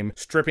Galactica game,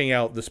 stripping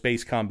out the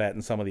space combat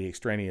and some of the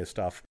extraneous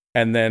stuff.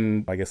 And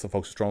then I guess the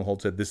folks at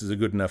Stronghold said, this is a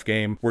good enough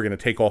game. We're going to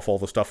take off all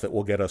the stuff that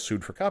will get us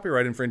sued for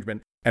copyright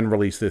infringement and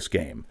release this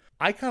game.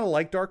 I kind of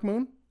like Dark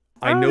Moon.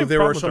 I know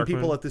there are some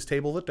people at this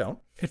table that don't.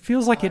 It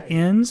feels like it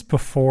ends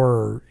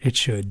before it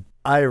should.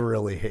 I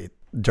really hate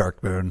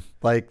Dark Moon.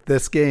 Like,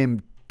 this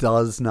game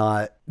does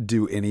not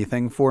do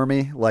anything for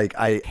me. Like,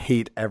 I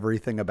hate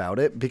everything about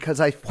it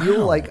because I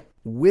feel like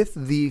with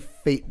the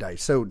fate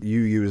dice. So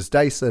you use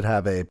dice that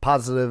have a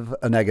positive,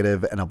 a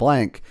negative, and a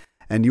blank,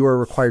 and you are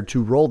required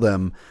to roll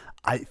them.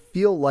 I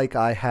feel like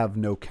I have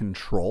no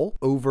control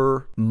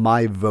over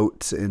my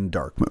votes in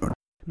Darkmoon.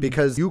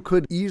 Because you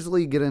could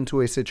easily get into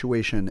a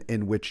situation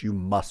in which you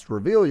must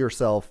reveal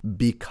yourself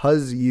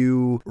because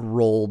you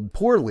rolled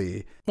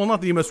poorly. Well,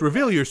 not that you must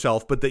reveal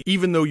yourself, but that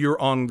even though you're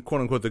on,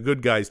 quote-unquote, the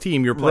good guys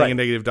team, you're playing a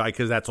negative die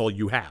because that's all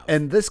you have.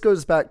 And this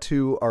goes back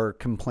to our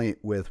complaint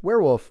with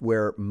Werewolf,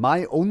 where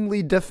my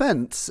only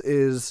defense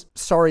is,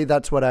 sorry,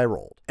 that's what I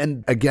rolled.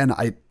 And again,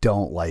 I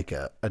don't like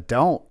it. I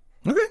don't.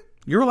 Okay.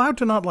 You're allowed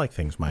to not like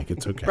things, Mike.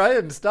 It's okay.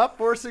 Brian, stop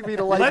forcing me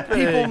to like Let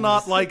things. people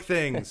not like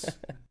things.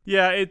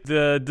 Yeah,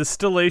 the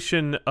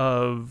distillation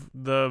of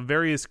the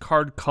various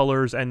card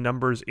colors and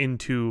numbers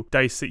into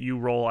dice that you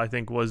roll, I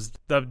think, was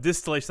the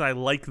distillation I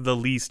like the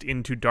least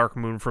into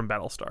Darkmoon from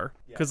Battlestar.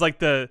 Because, like,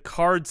 the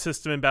card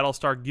system in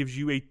Battlestar gives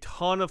you a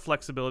ton of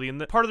flexibility.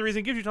 And part of the reason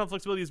it gives you a ton of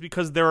flexibility is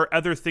because there are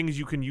other things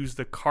you can use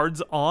the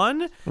cards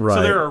on. Right.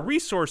 So they're a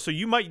resource. So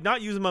you might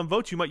not use them on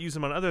votes. You might use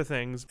them on other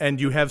things.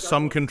 And you have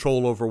some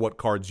control over what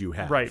cards you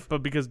have. Right.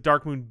 But because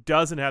Darkmoon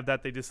doesn't have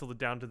that, they distilled it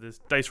down to this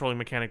dice rolling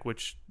mechanic,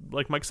 which,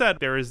 like Mike said,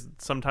 there is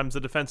sometimes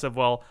the defense of,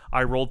 well,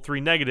 I rolled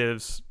 3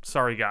 negatives.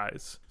 Sorry,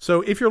 guys.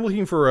 So if you're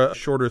looking for a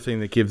shorter thing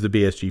that gives the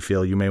BSG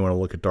feel, you may want to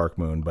look at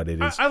Darkmoon, but it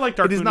is I like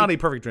Darkmoon. It is not a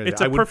perfect transition.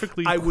 It's a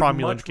perfectly I would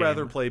cromulent much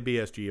rather game. play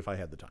BSG if I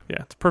had the time.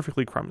 Yeah, it's a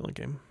perfectly cromulent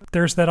game.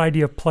 There's that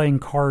idea of playing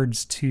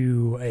cards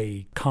to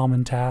a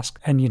common task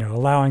and,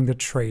 allowing the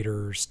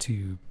traders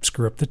to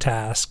screw up the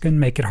task and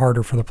make it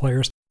harder for the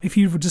players. If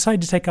you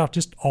decide to take out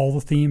just all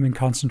the theme and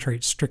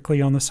concentrate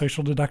strictly on the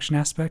social deduction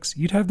aspects,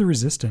 you'd have The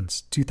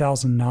Resistance.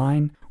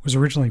 2009 was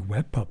originally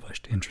web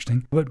published,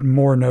 interesting, but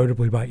more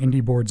notably by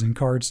Indie Boards and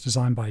Cards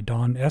designed by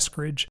Don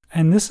Eskridge.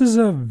 And this is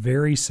a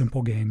very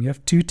simple game. You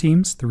have 2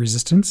 teams, the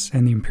Resistance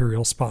and the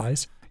Imperial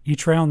Spies.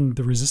 Each round,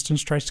 the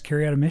Resistance tries to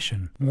carry out a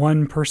mission.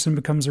 One person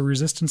becomes a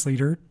Resistance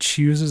leader,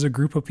 chooses a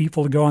group of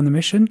people to go on the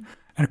mission,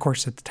 and of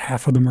course,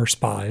 half of them are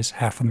spies,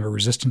 half of them are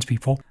Resistance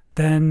people.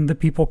 Then the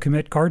people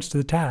commit cards to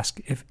the task.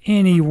 If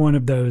any one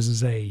of those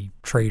is a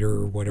traitor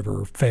or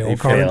whatever fail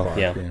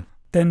card,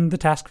 then the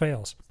task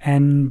fails.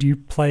 And you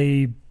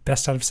play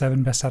best out of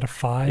 7, best out of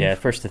 5. Yeah,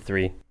 first to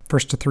 3.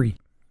 First to 3.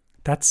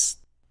 That's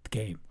the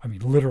game. I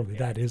mean, literally,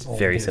 that is all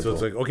Very it is. simple.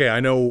 So it's like, okay,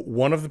 I know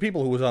one of the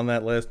people who was on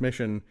that last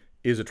mission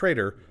is a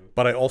traitor,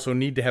 but I also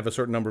need to have a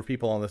certain number of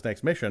people on this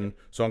next mission,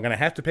 so I'm going to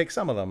have to pick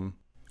some of them.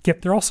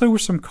 Yep, there also were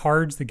some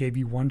cards that gave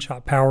you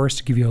one-shot powers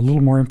to give you a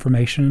little more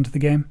information into the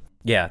game.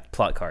 Yeah,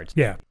 plot cards.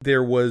 Yeah.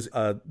 There was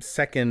a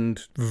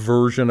second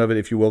version of it,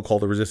 if you will,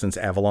 called The Resistance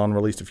Avalon,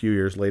 released a few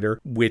years later,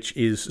 which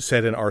is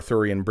set in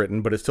Arthurian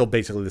Britain, but it's still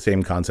basically the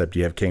same concept.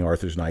 You have King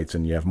Arthur's knights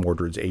and you have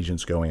Mordred's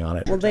agents going on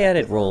it. Well, they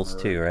added roles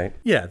too, right?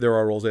 Yeah, there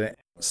are roles in it.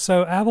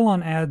 So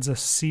Avalon adds a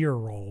seer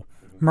role,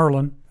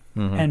 Merlin,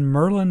 and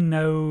Merlin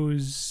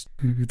knows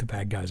who the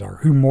bad guys are,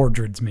 who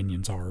Mordred's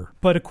minions are.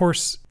 But of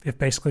course, if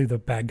basically the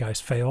bad guys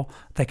fail,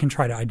 they can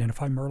try to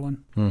identify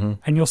Merlin.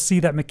 And you'll see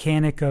that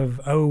mechanic of,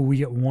 we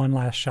get one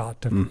last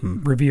shot to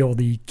reveal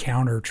the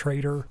counter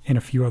traitor in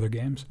a few other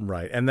games.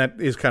 Right, and that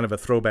is kind of a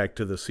throwback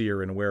to the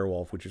seer in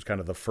Werewolf, which is kind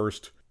of the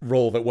first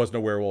role that wasn't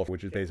a werewolf,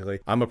 which is basically,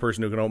 I'm a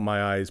person who can open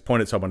my eyes,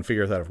 point at someone,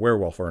 figure out if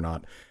werewolf or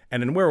not.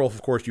 And in Werewolf,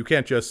 of course, you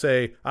can't just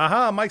say,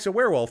 aha, Mike's a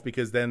werewolf,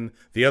 because then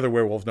the other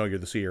werewolves know you're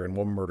the seer and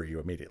will murder you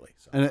immediately.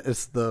 So. And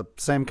it's the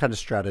same kind of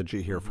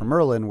strategy here for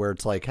Merlin, where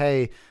it's like,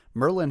 hey,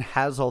 Merlin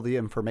has all the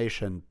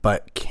information,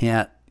 but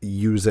can't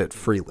use it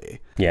freely.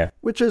 Yeah.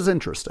 Which is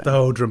interesting.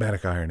 Oh,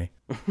 dramatic irony.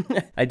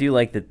 I do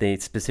like that they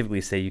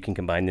specifically say you can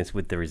combine this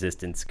with the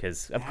Resistance,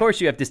 because of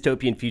course you have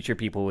dystopian future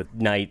people with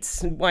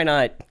knights. Why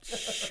not?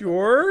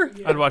 Sure.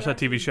 I'd watch that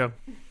TV show.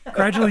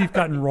 Gradually, you've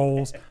gotten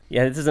roles.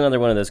 Yeah, this is another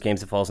one of those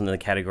games that falls into the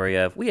category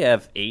of, we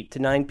have 8 to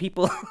 9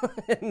 people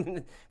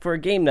for a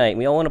game night, and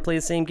we all want to play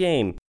the same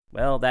game.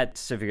 Well, that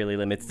severely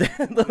limits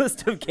the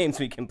list of games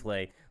we can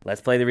play.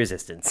 Let's play The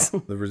Resistance.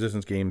 The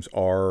Resistance games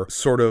are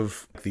sort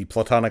of the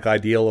platonic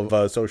ideal of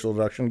a social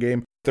deduction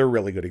game. They're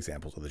really good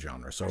examples of the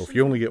genre. So if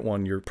you only get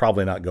one, you're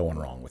probably not going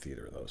wrong with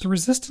either of those. The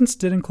Resistance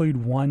did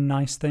include one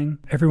nice thing.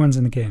 Everyone's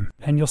in the game.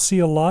 And you'll see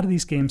a lot of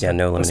these games, Yeah,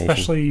 no elimination.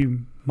 especially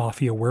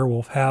Mafia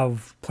Werewolf,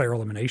 have player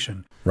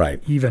elimination.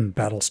 Right. Even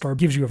Battlestar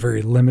gives you a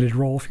very limited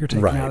role if you're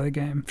taken Right. out of the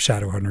game.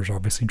 Shadowhunters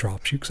obviously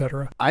drops you,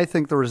 etc. I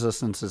think The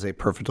Resistance is a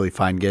perfectly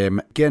fine game.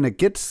 Again, it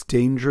gets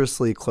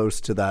dangerously close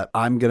to that.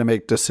 I'm going to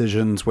make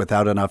decisions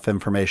without enough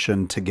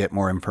information to get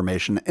more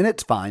information. And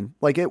it's fine.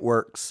 Like, it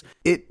works.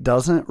 It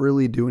doesn't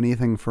really do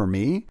anything for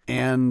me.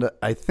 And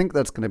I think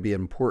that's going to be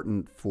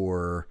important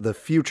for the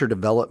future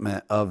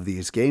development of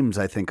these games.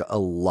 I think a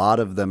lot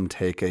of them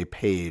take a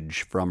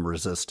page from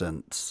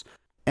Resistance.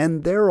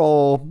 And they're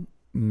all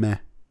meh,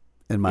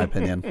 in my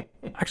opinion.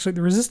 Actually,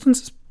 The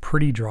Resistance is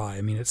pretty dry.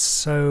 I mean, it's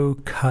so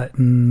cut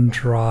and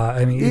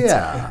dry. I mean,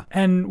 Yeah.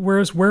 And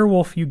whereas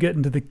Werewolf, you get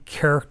into the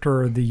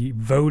character, the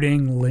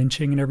voting,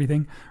 lynching, and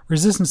everything.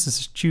 Resistance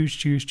is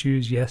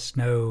choose, yes,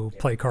 no,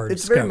 play cards.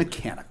 It's very go.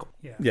 mechanical.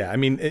 Yeah, I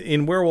mean,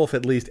 in Werewolf,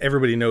 at least,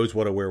 everybody knows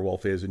what a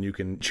werewolf is, and you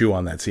can chew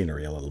on that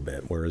scenery a little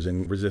bit. Whereas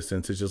in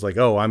Resistance, it's just like,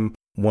 oh, I'm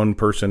one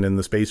person in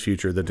the space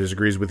future that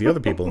disagrees with the other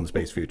people in the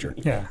space future.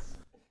 Yeah.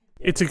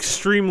 It's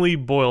extremely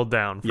boiled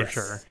down, for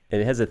sure.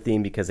 It has a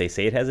theme because they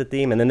say it has a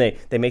theme, and then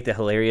they make the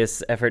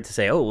hilarious effort to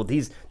say, oh, well,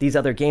 these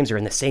other games are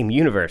in the same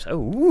universe. Oh,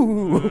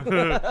 ooh.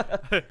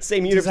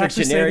 Same universe. Does it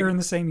actually say generic. they're in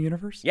the same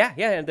universe?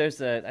 Yeah. There's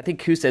I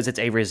think Ku says it's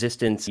a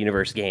Resistance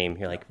universe game.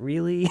 You're like,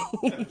 really?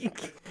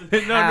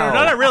 No,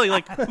 not really.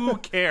 Like, who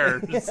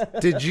cares?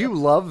 Did you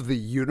love the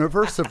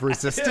universe of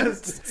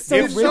Resistance?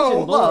 If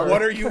so,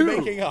 what are you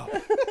making up?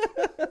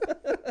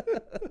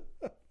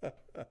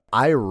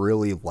 I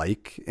really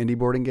like indie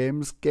boarding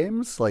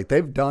games. Like,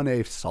 they've done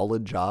a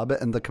solid job,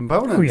 and the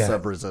components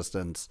of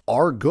Resistance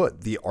are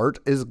good. The art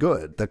is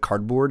good. The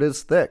cardboard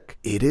is thick.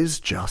 It is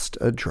just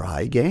a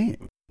dry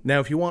game. Now,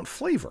 if you want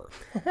flavor,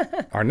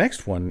 our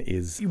next one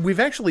is, we've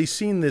actually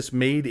seen this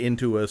made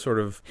into a sort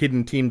of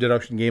hidden team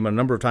deduction game a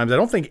number of times. I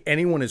don't think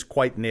anyone has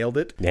quite nailed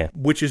it,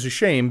 which is a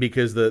shame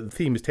because the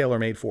theme is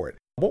tailor-made for it.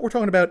 What we're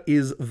talking about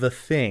is The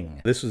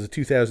Thing. This was a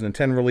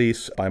 2010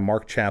 release by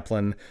Mark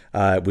Chaplin.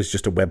 It was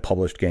just a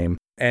web-published game.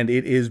 And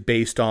it is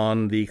based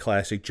on the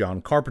classic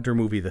John Carpenter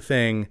movie, The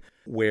Thing,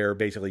 where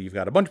basically you've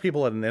got a bunch of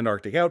people at an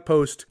Antarctic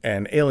outpost,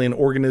 an alien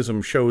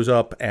organism shows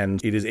up,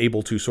 and it is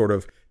able to sort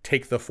of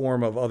take the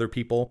form of other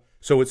people.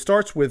 So it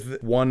starts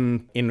with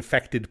one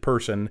infected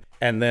person,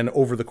 and then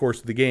over the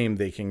course of the game,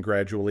 they can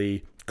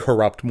gradually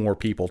corrupt more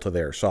people to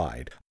their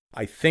side.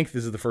 I think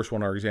this is the first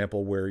one, our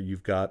example, where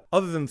you've got,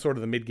 other than sort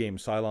of the mid-game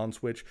Cylon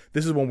switch,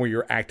 this is one where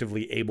you're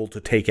actively able to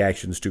take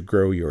actions to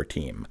grow your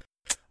team.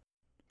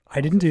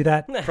 I didn't do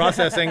that.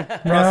 Processing.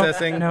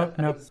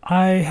 No.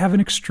 I have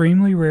an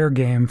extremely rare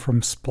game from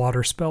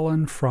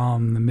Splatterspellen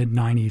from the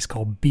mid-90s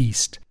called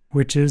Beast,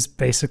 which is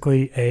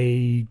basically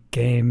a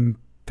game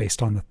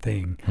based on The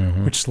Thing,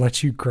 which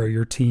lets you grow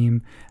your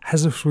team,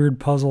 has this weird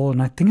puzzle,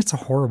 and I think it's a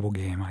horrible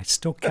game. I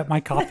still kept my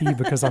copy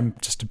because I'm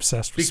just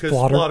obsessed with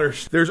Splatter.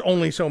 There's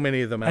only so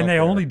many of them out there. And they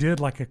only did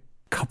like a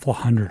couple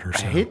hundred or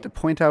so. I hate to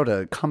point out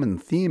a common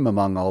theme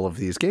among all of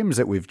these games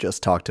that we've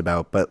just talked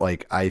about, but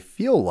like, I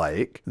feel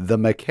like the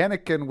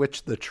mechanic in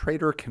which the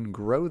trader can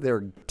grow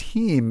their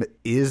team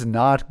is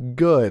not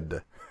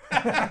good.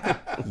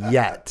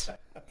 Yet.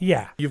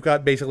 Yeah. You've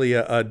got basically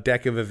a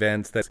deck of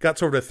events that's got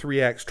sort of a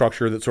 3-act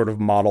structure that sort of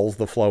models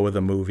the flow of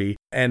the movie.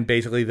 And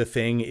basically the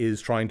Thing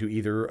is trying to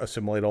either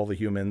assimilate all the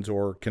humans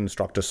or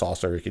construct a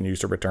saucer it can use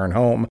to return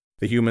home.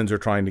 The humans are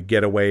trying to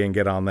get away and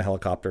get on the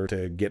helicopter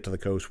to get to the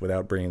coast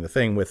without bringing the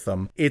Thing with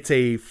them. It's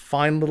a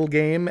fine little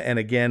game. And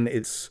again,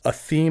 it's a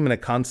theme and a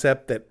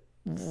concept that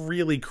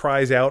really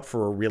cries out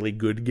for a really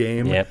good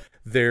game. Yep.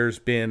 There's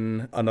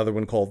been another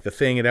one called The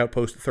Thing at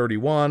Outpost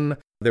 31.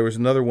 There was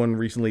another one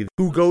recently,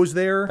 Who Goes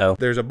There? Oh.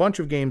 There's a bunch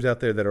of games out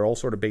there that are all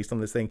sort of based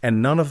on this thing,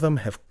 and none of them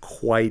have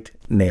quite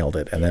nailed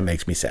it, and that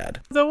makes me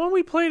sad. The one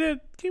we played at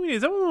Gaming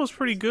Days, that one was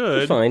pretty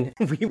good. Fine.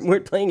 We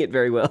weren't playing it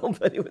very well,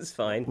 but it was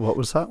fine. What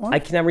was that one? I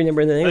cannot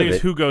remember the name I think of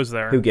it's it. Who Goes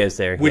There. Who Goes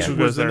There? Which yeah.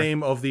 was the There.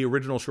 name of the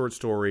original short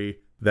story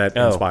that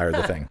inspired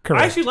The Thing.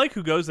 Correct. I actually like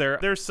Who Goes There.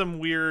 There's some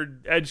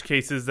weird edge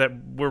cases that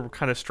were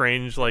kind of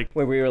strange, like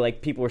Where we were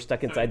like, people were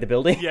stuck inside the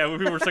building. yeah, when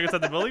people were stuck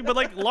inside the building. But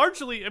like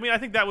largely, I mean, I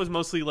think that was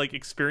mostly like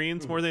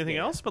experience more than anything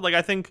else. But like,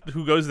 I think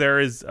Who Goes There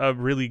is a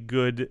really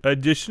good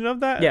addition of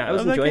that. Yeah, I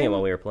was of that enjoying it game.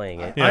 while we were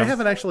playing it. Yeah. I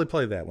haven't actually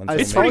played that one. I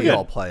so saw maybe-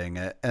 y'all playing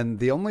it, and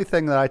the only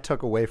thing that I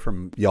took away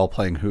from y'all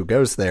playing Who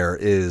Goes There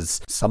is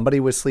somebody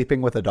was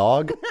sleeping with a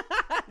dog.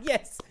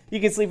 Yes. You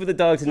can sleep with the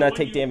dogs and not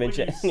take damage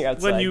when you're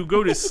outside. When you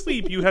go to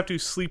sleep, you have to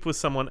sleep with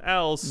someone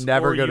else.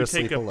 Never or go you to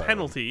take sleep a alone.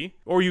 penalty,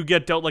 or you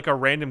get dealt like a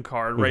random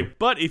card, right?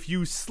 But if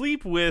you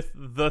sleep with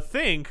the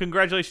Thing,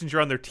 congratulations,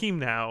 you're on their team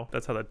now.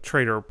 That's how the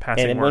trader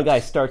passing and then works. one guy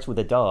starts with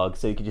a dog,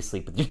 so you can just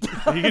sleep with your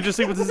dog. You can just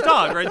sleep with his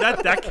dog, right?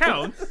 That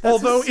counts.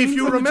 Although, scene if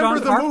you from the remember John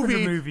the Carpenter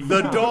movie, movie.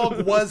 the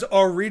dog was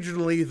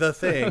originally The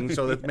Thing,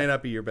 so that may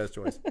not be your best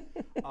choice.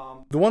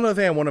 The one other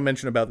thing I want to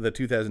mention about the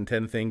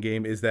 2010 Thing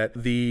game is that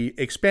the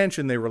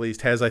expansion they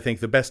released has, I think,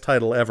 the best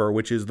title ever,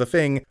 which is The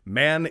Thing,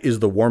 Man is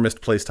the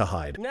Warmest Place to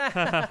Hide,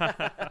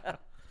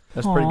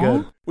 That's pretty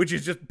good. which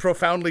is just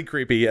profoundly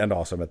creepy and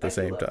awesome at the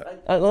same time.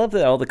 I love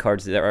that all the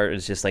cards that are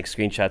is just like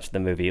screenshots of the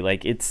movie.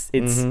 Like it's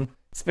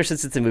especially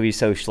since the movie's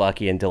so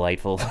schlocky and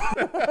delightful.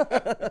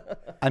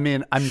 I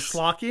mean, I'm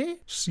Schlocky?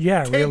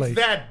 Yeah, Take really.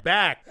 that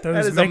back. Those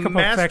That is a makeup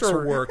effects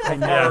were- masterwork of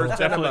Yeah, horror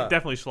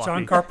definitely cinema. schlocky.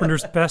 John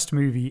Carpenter's best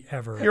movie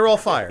ever. You're all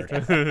fired. I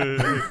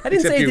didn't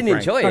Except say I you, didn't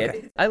Frank. enjoy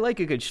it. I like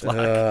a good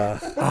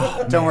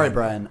schlock. Don't worry,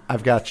 Brian.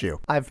 I've got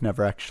you. I've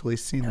never actually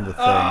seen the thing.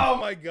 Oh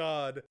my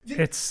god.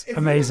 It's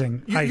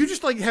amazing. You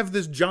just like have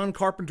this John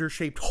Carpenter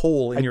shaped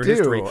hole in I your do,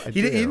 history. I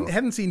He do.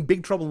 hadn't seen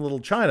Big Trouble in Little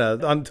China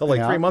until like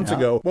Yeah, 3 months yeah.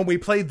 ago when we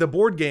played the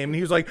board game, and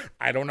he was like,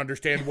 "I don't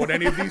understand what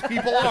any of these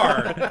people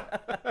are."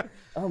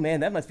 Oh man,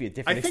 that must be a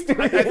different I think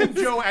experience.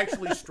 Joe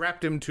actually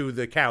strapped him to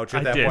the couch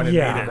at I that did. point and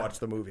Yeah. made him watch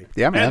the movie.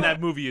 Yeah, man. And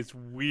that movie is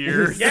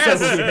weird. Yes,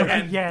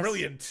 and Yes.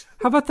 brilliant.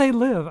 How about They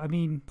Live? I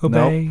mean,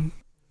 obey.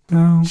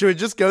 No. Should we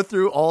just go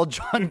through all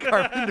John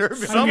Carpenter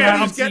movies? I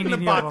haven't Somebody's seen getting a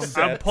any box of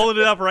them. I'm set. pulling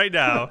it up right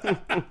now.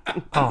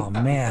 Oh,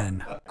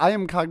 man. I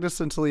am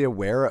cognizantly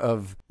aware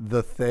of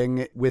the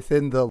thing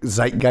within the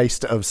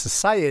zeitgeist of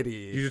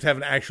society. You just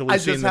haven't actually I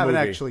seen just the haven't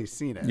movie. actually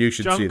seen it. You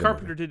should see John the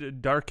Carpenter movie.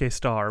 did Dark A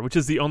Star, which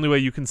is the only way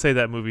you can say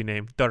that movie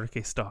name, Dark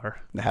A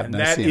Star. Have And not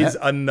that seen is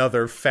it.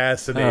 another Oh,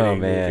 fascinating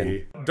man.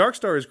 movie. Dark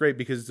Star is great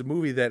because it's a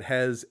movie that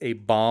has a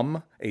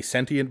bomb, a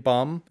sentient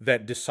bomb,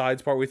 that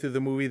decides partway through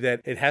the movie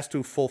that it has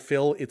to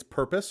fulfill its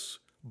purpose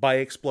by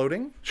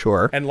exploding.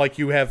 Sure. And like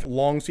you have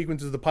long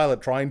sequences of the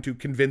pilot trying to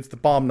convince the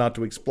bomb not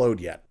to explode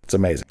yet. It's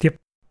amazing. Yep.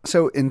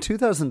 So in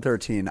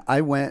 2013, I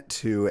went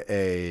to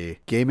a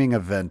gaming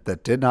event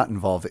that did not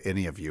involve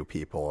any of you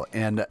people.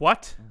 And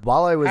What?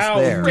 while I was How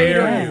there,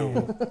 dare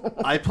you?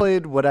 I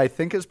played what I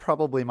think is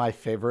probably my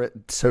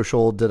favorite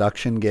social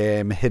deduction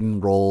game, hidden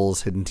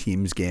roles, hidden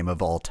teams game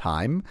of all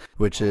time,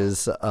 which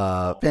is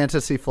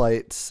Fantasy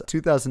Flight's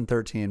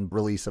 2013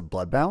 release of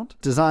Bloodbound,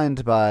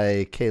 designed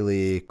by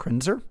Kaylee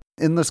Krinzer.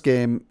 In this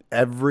game,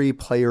 every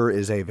player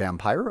is a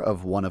vampire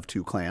of one of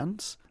two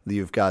clans.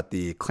 You've got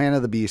the Clan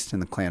of the Beast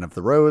and the Clan of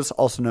the Rose,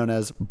 also known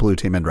as Blue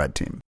Team and Red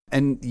Team.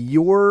 And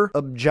your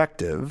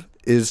objective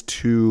is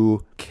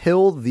to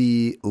kill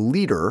the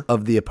leader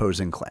of the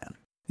opposing clan.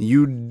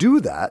 You do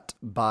that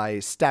by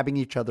stabbing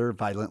each other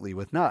violently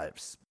with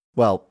knives.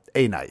 Well,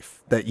 a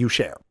knife that you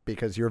share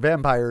because you're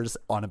vampires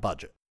on a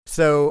budget.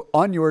 So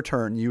on your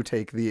turn, you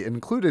take the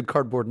included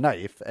cardboard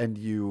knife and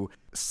you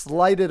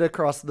slide it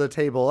across the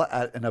table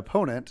at an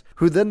opponent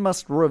who then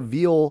must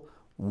reveal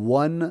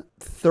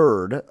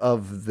 1/3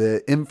 of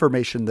the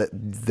information that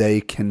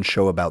they can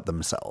show about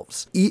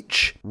themselves.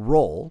 Each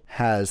role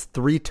has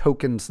 3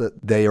 tokens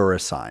that they are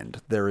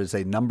assigned. There is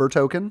a number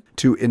token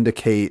to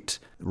indicate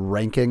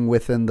ranking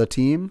within the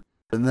team,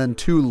 and then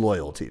 2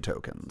 loyalty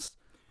tokens,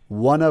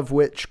 one of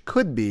which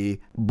could be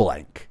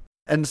blank.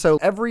 And so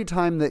every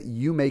time that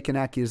you make an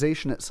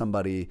accusation at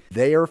somebody,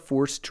 they are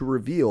forced to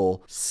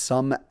reveal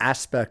some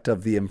aspect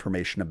of the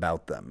information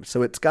about them.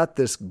 So it's got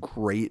this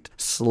great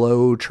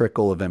slow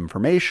trickle of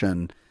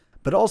information,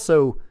 but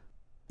also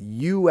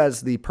you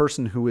as the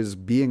person who is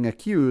being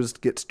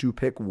accused gets to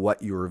pick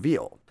what you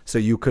reveal. So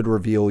you could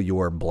reveal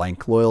your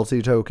blank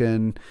loyalty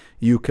token,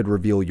 you could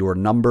reveal your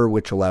number,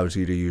 which allows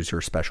you to use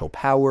your special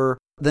power.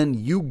 Then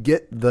you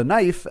get the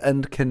knife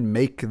and can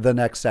make the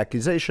next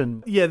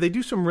accusation. Yeah, they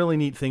do some really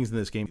neat things in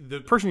this game.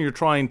 The person you're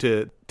trying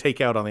to take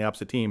out on the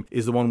opposite team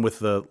is the one with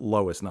the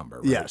lowest number.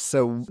 Right? Yes,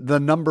 so the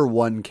number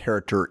 1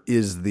 character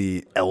is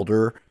the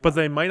elder. But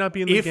they might not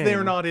be in the If game.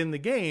 they're not in the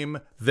game,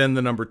 then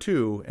the number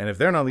 2. And if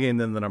they're not in the game,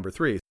 then the number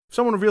 3. If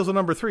someone reveals a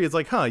number 3, it's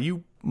like,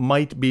 you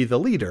might be the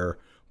leader,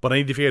 but I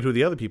need to figure out who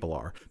the other people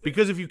are.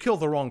 Because if you kill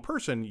the wrong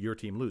person, your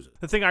team loses.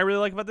 The thing I really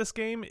like about this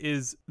game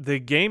is the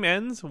game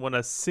ends when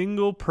a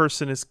single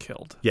person is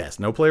killed, Yes,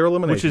 no player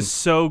elimination. which is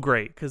so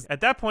great because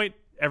at that point,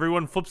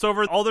 everyone flips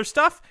over all their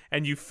stuff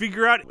and you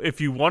figure out if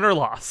you won or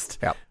lost.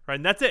 Yep. Right,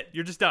 and that's it.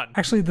 You're just done.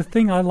 Actually, the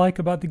thing I like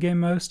about the game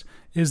most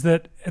is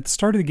that at the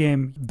start of the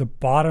game, the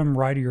bottom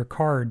right of your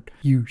card,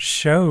 you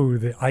show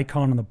the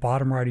icon on the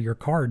bottom right of your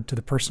card to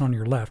the person on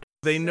your left.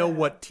 They know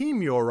what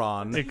team you're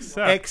on,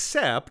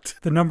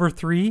 except The number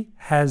 3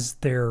 has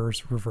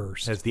theirs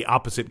reversed. has the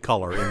opposite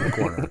color in the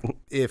corner.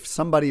 If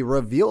somebody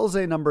reveals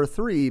a number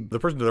 3, The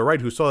person to the right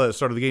who saw that at the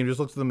start of the game just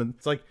looks at them and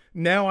it's like,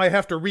 now I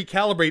have to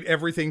recalibrate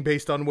everything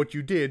based on what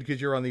you did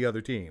because you're on the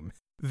other team.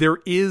 There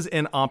is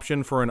an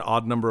option for an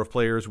odd number of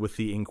players with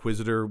the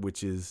Inquisitor,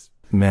 which is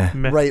meh.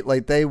 right,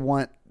 like they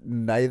want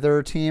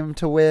neither team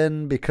to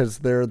win because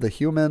they're the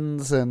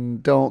humans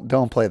and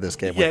don't play this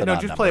game with Yeah, an no, odd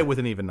just number. play it with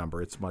an even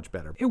number. It's much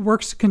better. It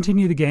works to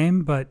continue the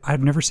game, but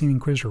I've never seen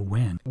Inquisitor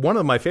win. One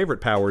of my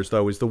favorite powers,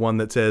 though, is the one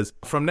that says,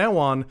 from now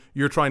on,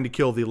 you're trying to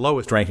kill the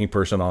lowest ranking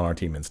person on our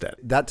team instead.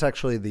 That's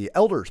actually the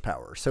elder's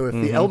power. So if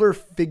the elder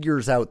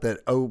figures out that,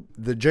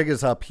 the jig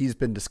is up, he's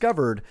been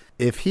discovered,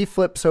 if he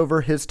flips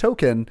over his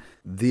token,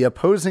 the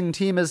opposing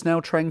team is now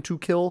trying to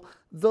kill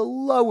the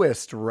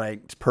lowest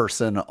ranked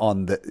person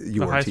on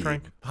your highest team.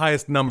 rank.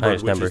 Highest number,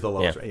 Highest which number, is the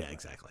lowest. yeah. Yeah,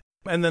 exactly.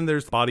 And then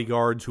there's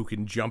bodyguards who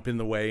can jump in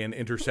the way and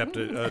intercept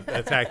an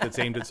attack that's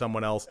aimed at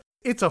someone else.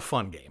 It's a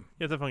fun game.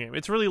 Yeah, it's a fun game.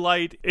 It's really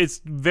light.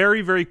 It's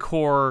very, very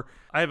core.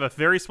 I have a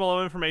very small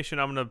amount of information.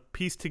 I'm going to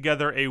piece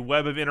together a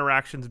web of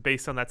interactions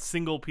based on that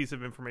single piece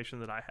of information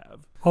that I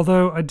have.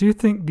 Although I do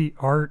think the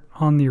art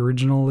on the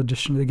original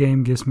edition of the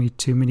game gives me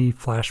too many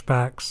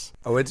flashbacks.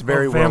 Oh, it's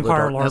very Oh, World of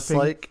Vampire Darkness LARPing?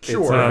 like. It's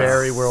Sure.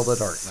 very World of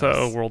Darkness.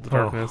 So, World of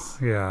Darkness.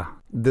 Yeah.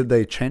 Did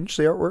they change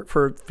the artwork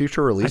for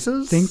future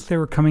releases? I think they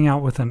were coming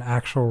out with an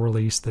actual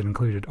release that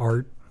included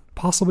art.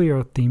 Possibly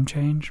a theme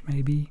change,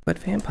 maybe. But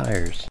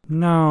vampires.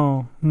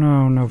 No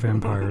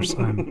vampires.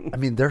 I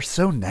mean, they're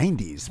so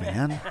 90s,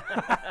 man.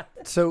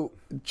 So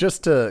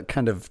just to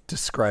kind of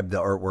describe the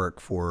artwork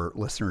for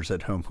listeners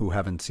at home who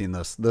haven't seen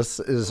this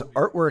is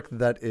artwork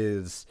that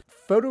is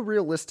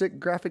photorealistic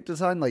graphic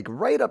design, like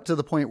right up to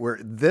the point where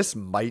this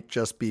might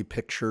just be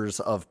pictures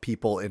of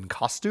people in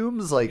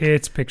costumes. Like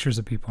It's pictures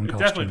of people in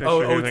costumes.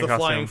 Definitely It's the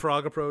flying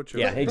frog approach.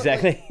 Yeah,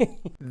 exactly.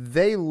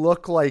 they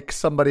look like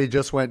somebody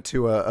just went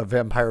to a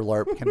Vampire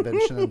LARP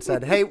convention and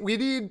said, "Hey, we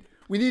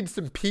need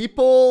some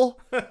people,"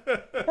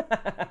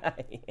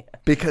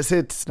 because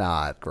it's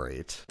not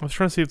great. I was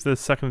trying to see if the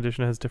second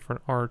edition has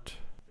different art.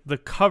 The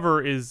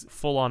cover is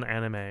full on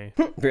anime.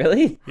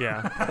 Really?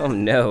 Yeah. Oh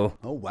no.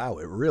 Oh wow,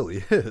 it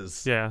really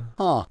is. Yeah.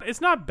 Huh.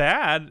 It's not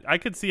bad. I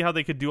could see how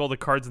they could do all the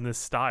cards in this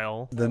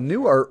style. The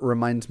new art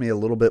reminds me a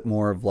little bit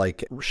more of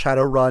like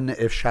Shadowrun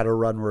if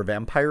Shadowrun were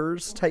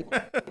vampires type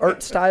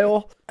art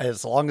style.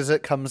 As long as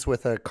it comes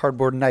with a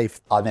cardboard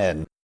knife, I'm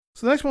in.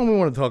 So the next one we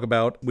want to talk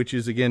about, which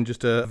is again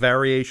just a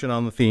variation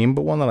on the theme,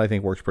 but one that I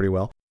think works pretty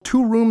well.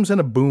 2 Rooms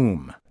and a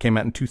Boom came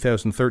out in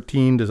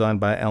 2013, designed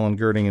by Alan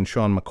Girding and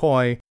Sean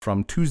McCoy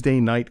from Tuesday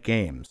Night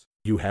Games.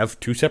 You have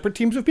 2 separate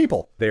teams of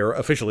people. They are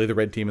officially the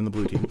red team and the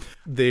blue team.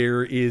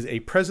 There is a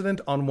president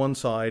on one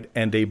side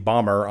and a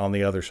bomber on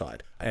the other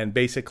side. And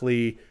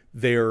basically,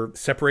 they're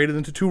separated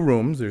into 2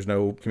 rooms. There's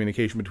no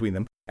communication between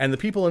them. And the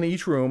people in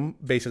each room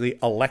basically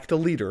elect a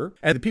leader.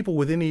 And the people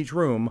within each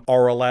room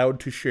are allowed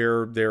to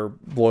share their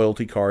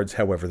loyalty cards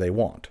however they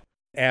want.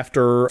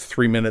 After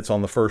 3 minutes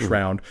on the first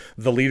round,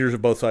 the leaders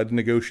of both sides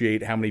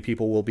negotiate how many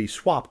people will be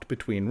swapped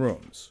between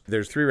rooms.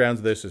 There's 3 rounds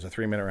of this. There's a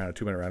 3-minute round, a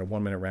 2-minute round, a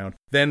 1-minute round.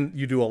 Then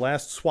you do a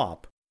last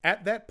swap.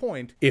 At that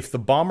point, if the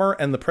bomber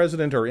and the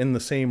president are in the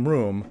same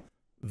room,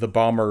 the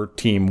bomber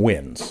team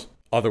wins.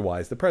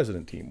 Otherwise, the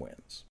president team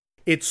wins.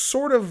 It's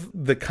sort of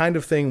the kind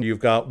of thing you've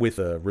got with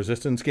the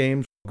Resistance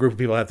games. A group of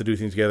people have to do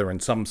things together, and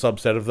some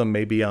subset of them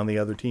may be on the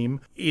other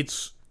team.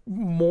 It's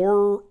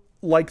more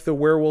like the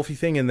werewolfy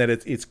thing in that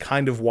it's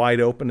kind of wide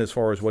open as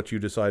far as what you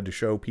decide to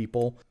show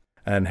people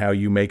and how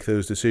you make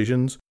those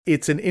decisions.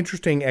 It's an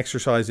interesting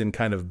exercise in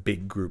kind of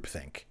big group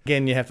think.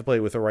 Again, you have to play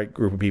with the right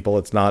group of people.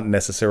 It's not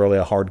necessarily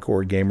a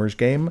hardcore gamers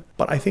game,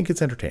 but I think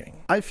it's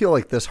entertaining. I feel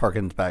like this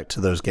harkens back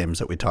to those games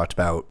that we talked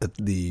about at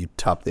the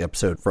top of the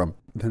episode from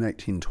the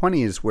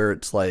 1920s, where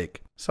it's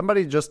like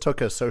somebody just took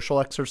a social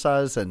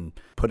exercise and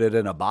put it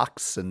in a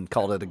box and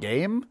called it a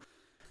game.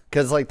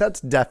 Because, like, that's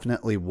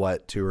definitely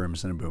what 2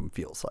 Rooms and a Boom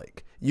feels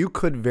like. You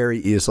could very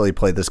easily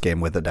play this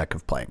game with a deck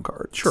of playing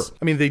cards. Sure.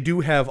 I mean, they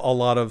do have a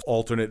lot of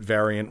alternate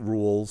variant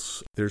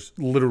rules. There's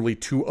literally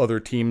 2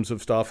 other teams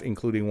of stuff,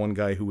 including one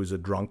guy who is a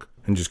drunk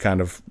and just kind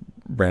of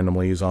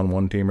randomly is on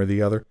one team or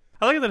the other.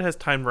 I like that it has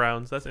timed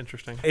rounds. That's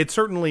interesting. It's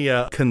certainly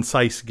a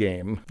concise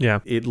game. Yeah.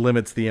 It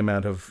limits the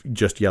amount of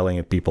just yelling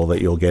at people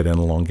that you'll get in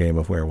a long game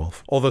of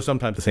Werewolf. Although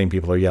sometimes the same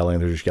people are yelling,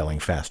 they're just yelling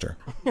faster.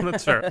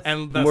 That's fair.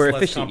 And that's More less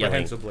efficient yelling.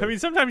 comprehensively. I mean,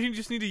 sometimes you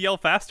just need to yell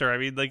faster. I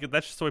mean, like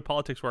that's just the way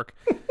politics work.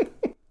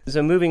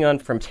 So moving on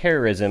from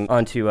terrorism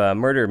onto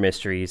murder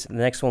mysteries, the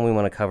next one we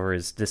want to cover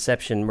is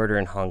Deception Murder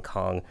in Hong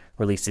Kong,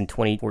 released in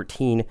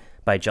 2014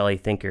 by Jolly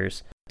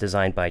Thinkers,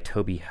 designed by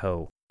Toby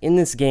Ho. In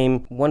this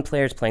game, one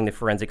player is playing the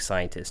forensic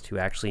scientist who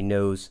actually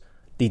knows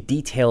the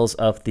details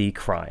of the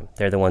crime.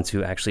 They're the ones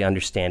who actually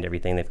understand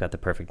everything. They've got the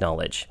perfect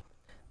knowledge.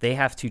 They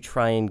have to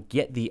try and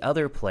get the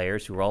other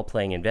players, who are all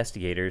playing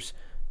investigators,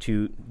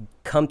 to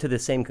come to the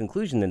same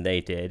conclusion that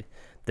they did.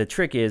 The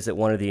trick is that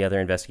one of the other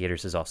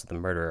investigators is also the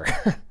murderer.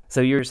 So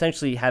you're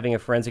essentially having a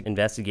forensic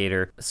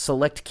investigator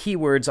select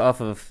keywords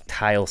off of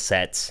tile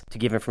sets to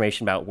give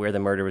information about where the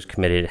murder was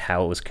committed,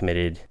 how it was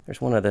committed. There's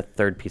one other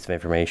third piece of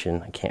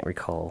information I can't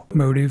recall.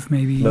 Motive,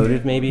 maybe.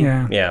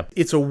 Yeah.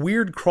 It's a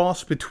weird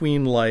cross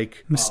between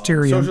like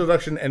Mysterium. social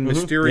deduction and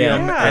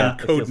Mysterium Yeah.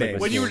 and It feels like Codenames.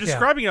 When you were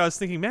describing it, I was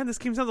thinking, man, this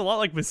game sounds a lot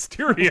like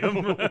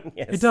Mysterium.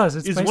 Yes. It does.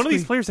 It's Is one of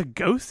these basically- players a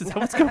ghost? Is that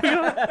what's going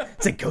on?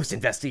 It's a ghost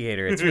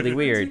investigator. It's really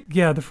weird.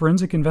 Yeah, the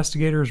forensic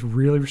investigator is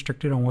really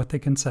restricted on what they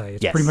can say.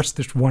 It's Yes. pretty much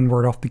just one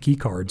word off the key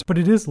cards, but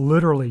it is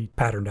literally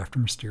patterned after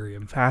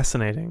Mysterium.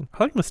 Fascinating.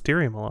 I like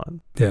Mysterium a lot.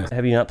 Yeah.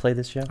 Have you not played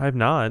this show? I have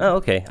not. Oh,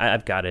 okay.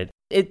 I've got it.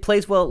 It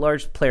plays well at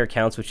large player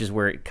counts, which is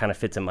where it kind of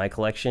fits in my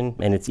collection,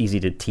 and it's easy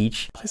to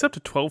teach. Plays up to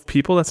 12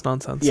 people? That's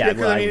nonsense. Yeah, Yeah,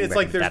 because well, I mean, I it's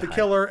like reckon there's that the high.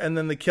 killer, and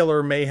then the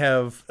killer may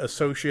have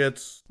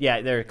associates.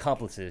 Yeah, they're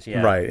accomplices,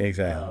 yeah. Right,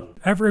 exactly.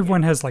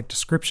 Everyone has like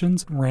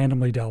descriptions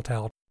randomly dealt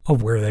out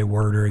of where they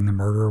were during the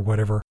murder or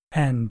whatever.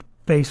 And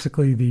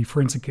basically the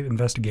forensic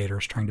investigator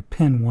is trying to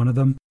pin one of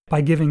them by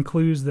giving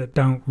clues that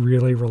don't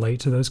really relate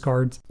to those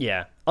cards.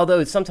 Yeah.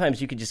 Although sometimes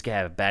you could just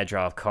have a bad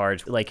draw of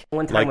cards. Like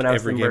one time Like when I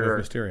was every the game of murderer.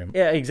 Mysterium.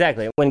 Yeah,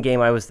 exactly. One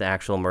game I was the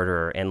actual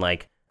murderer, and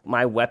like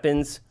my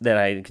weapons that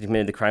I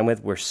committed the crime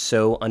with were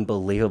so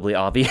unbelievably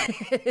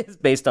obvious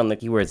based on the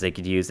keywords they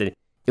could use that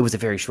it was a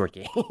very short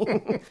game.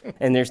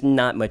 And there's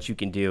not much you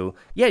can do.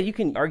 Yeah, you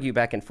can argue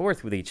back and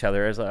forth with each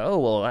other. It's like, oh,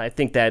 well, I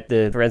think that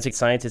the forensic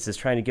scientist is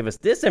trying to give us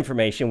this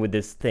information with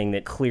this thing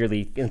that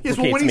clearly implicates Yes,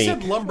 well, when he me.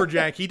 said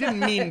lumberjack, he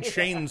didn't mean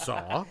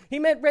chainsaw. He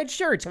meant red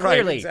shirts, Right,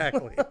 clearly.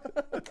 exactly.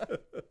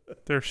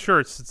 Their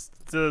shirts, it's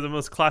the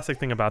most classic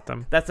thing about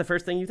them. That's the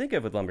first thing you think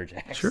of with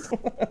Lumberjacks. Sure.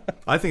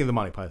 I think of the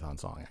Monty Python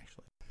song,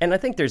 actually. And I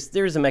think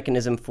there's a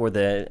mechanism for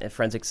the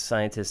forensic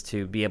scientists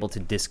to be able to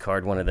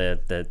discard one of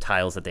the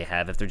tiles that they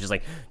have if they're just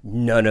like,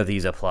 none of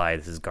these apply,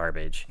 this is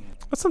garbage.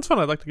 That sounds fun.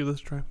 I'd like to give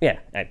this a try. Yeah,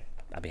 I'd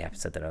be happy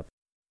to set that up.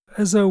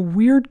 As a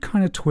weird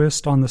kind of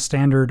twist on the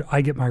standard,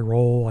 I get my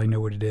role, I know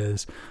what it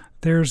is,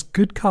 there's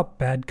Good Cop,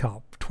 Bad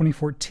Cop,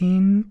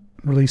 2014,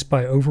 released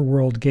by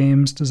Overworld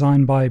Games,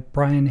 designed by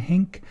Brian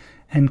Hink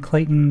and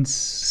Clayton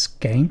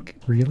Skank.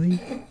 Really?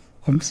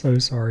 I'm so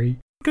sorry.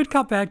 Good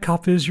Cop, Bad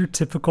Cop is your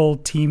typical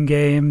team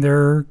game.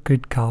 There are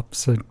good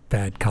cops and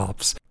bad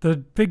cops. The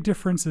big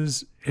difference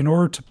is in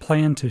order to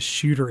plan to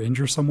shoot or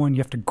injure someone, you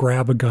have to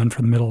grab a gun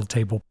from the middle of the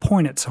table,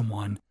 point at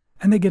someone,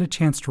 and they get a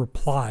chance to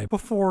reply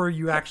before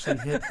you actually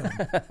hit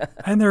them.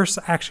 And there's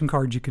action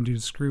cards you can do to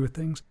screw with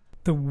things.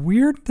 The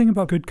weird thing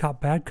about Good Cop,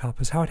 Bad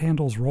Cop is how it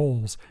handles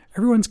roles.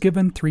 Everyone's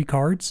given 3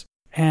 cards,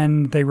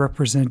 and they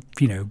represent,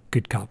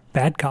 good cop,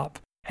 bad cop.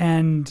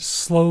 And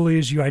slowly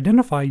as you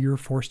identify, you're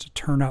forced to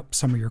turn up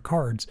some of your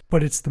cards.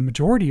 But it's the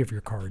majority of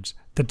your cards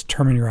that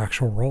determine your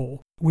actual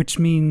role, which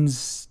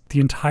means the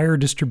entire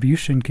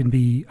distribution can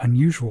be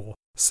unusual.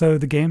 So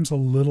the game's a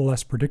little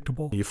less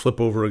predictable. You flip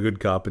over a good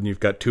cop and you've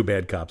got 2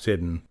 bad cops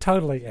hidden.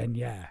 Totally, and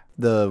yeah.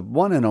 The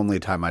one and only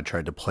time I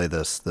tried to play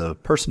this, the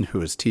person who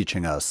was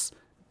teaching us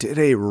did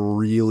a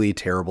really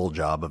terrible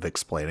job of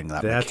explaining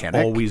that mechanic.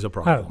 That's always a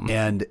problem.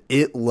 And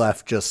it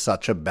left just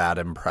such a bad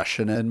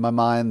impression in my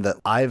mind that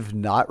I've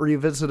not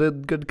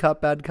revisited Good Cop,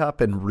 Bad Cop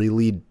and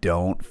really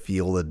don't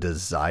feel a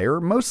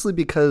desire, mostly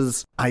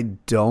because I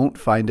don't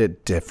find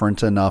it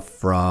different enough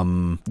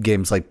from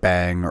games like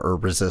Bang or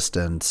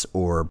Resistance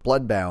or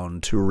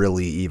Bloodbound to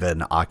really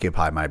even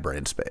occupy my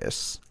brain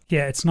space.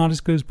 Yeah, it's not as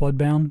good as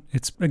Bloodbound.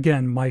 It's,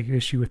 again, my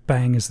issue with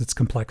Bang is its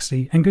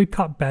complexity. And Good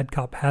Cop, Bad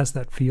Cop has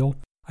that feel.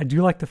 I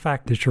do like the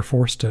fact that you're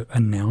forced to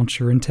announce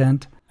your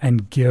intent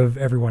and give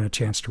everyone a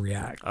chance to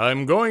react.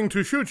 I'm going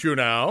to shoot you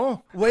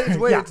now. Wait,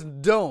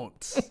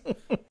 don't.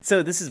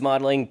 So this is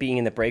modeling being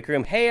in the break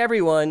room. Hey,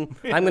 everyone,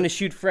 I'm going to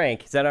shoot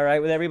Frank. Is that all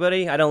right with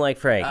everybody? I don't like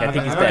Frank. I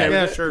think he's bad.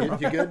 Yeah, sure.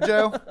 You good,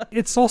 Joe?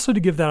 It's also to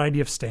give that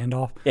idea of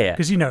standoff. Yeah.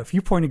 Because, if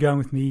you point a gun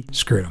with me,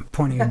 screw it, I'm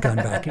pointing a gun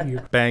back at you.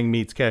 Bang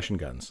meets Cash and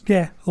Guns.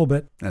 Yeah, a little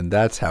bit. And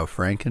that's how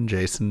Frank and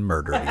Jason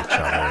murdered each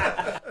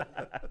other.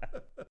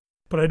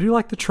 But I do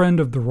like the trend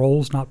of the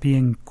roles not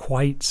being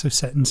quite so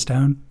set in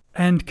stone.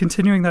 And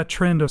continuing that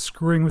trend of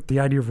screwing with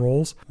the idea of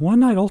roles, One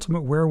Night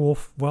Ultimate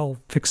Werewolf,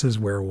 fixes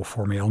werewolf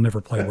for me. I'll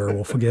never play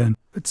werewolf again.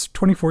 It's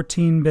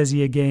 2014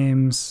 Bezier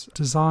Games,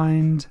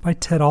 designed by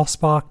Ted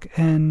Alspach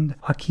and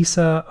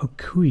Akisa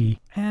Okui.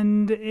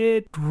 And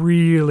it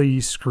really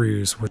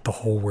screws with the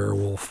whole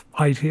werewolf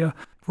idea.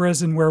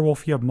 Whereas in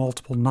Werewolf, you have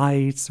multiple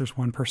nights, there's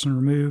one person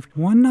removed.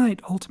 One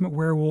Night Ultimate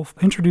Werewolf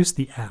introduced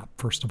the app,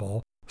 first of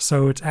all.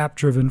 So it's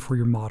app-driven for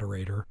your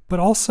moderator. But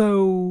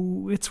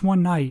also, it's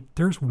one night.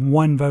 There's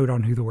one vote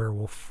on who the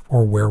werewolf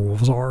or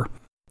werewolves are.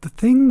 The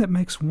thing that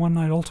makes One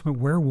Night Ultimate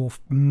Werewolf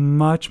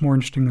much more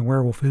interesting than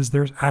Werewolf is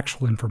there's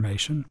actual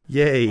information.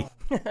 Yay.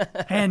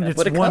 And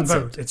it's one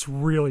vote. It's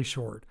really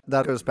short.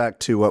 That goes back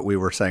to what we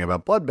were saying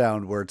about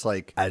Bloodbound, where it's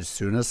like, as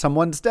soon as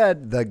someone's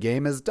dead, the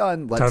game is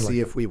done. Let's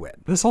see if we win.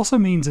 This also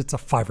means it's a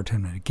 5 or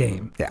 10 minute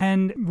game. Yeah.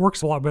 And it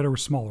works a lot better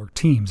with smaller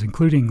teams,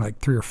 including like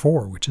 3 or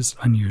 4, which is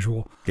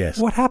unusual. Yes.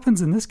 What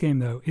happens in this game,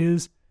 though,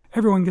 is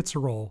everyone gets a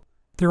role.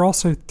 There are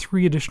also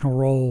 3 additional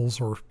roles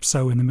or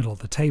so in the middle of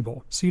the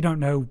table, so you don't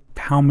know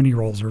how many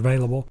roles are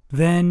available.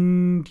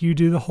 Then you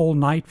do the whole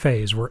night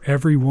phase where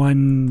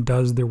everyone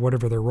does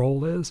whatever their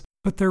role is.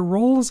 But their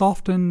role is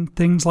often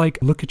things like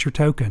look at your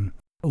token,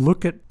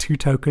 look at 2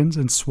 tokens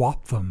and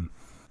swap them.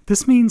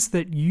 This means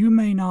that you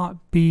may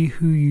not be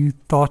who you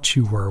thought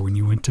you were when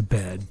you went to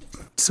bed.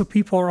 So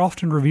people are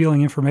often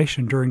revealing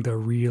information during the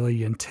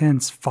really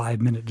intense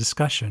 5-minute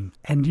discussion.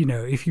 And,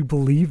 if you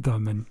believe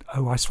them and,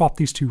 I swapped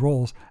these 2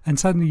 roles, and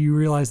suddenly you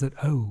realize that,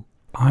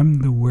 I'm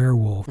the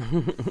werewolf.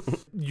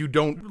 You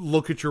don't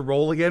look at your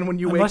roll again when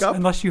you wake up?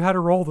 Unless you had a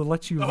roll that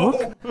lets you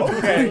look.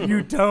 Okay.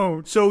 You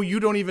don't. So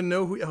you don't even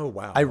know who... Oh,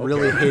 wow. I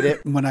really hate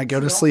it when I go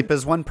to sleep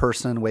as one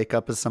person, wake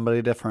up as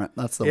somebody different.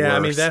 That's the worst. Yeah, I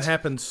mean, that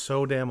happens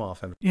so damn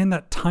often. In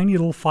that tiny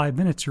little 5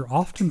 minutes, you're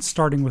often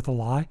starting with a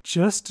lie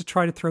just to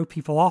try to throw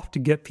people off, to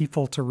get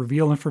people to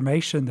reveal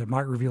information that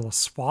might reveal a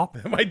swap.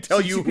 It might tell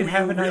you who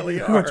you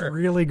really are. What's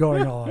really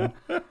going on.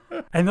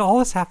 And all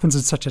this happens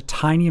in such a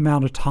tiny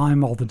amount of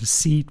time, all the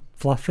deceit,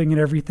 fluffing and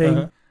everything.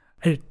 Uh-huh.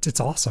 It's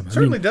awesome. It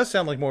certainly does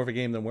sound like more of a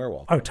game than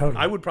Werewolf. Oh,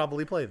 totally. I would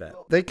probably play that.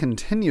 They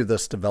continue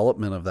this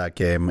development of that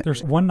game.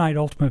 There's One Night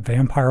Ultimate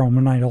Vampire and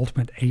One Night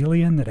Ultimate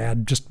Alien that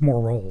add just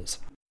more roles.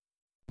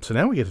 So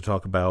now we get to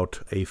talk about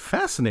a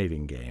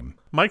fascinating game.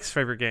 Mike's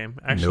favorite game,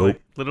 actually.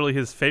 Nope. Literally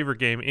his favorite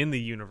game in the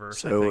universe.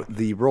 So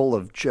the role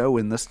of Joe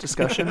in this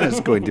discussion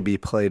is going to be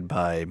played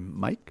by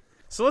Mike.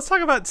 So let's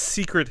talk about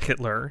Secret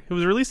Hitler. It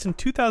was released in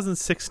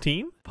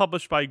 2016,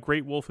 published by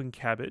Great Wolf and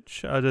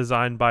Cabbage,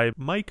 designed by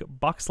Mike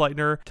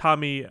Boxleitner,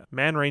 Tommy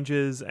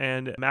Manranges,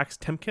 and Max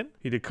Temkin.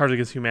 He did Cards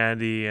Against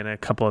Humanity and a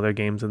couple other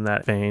games in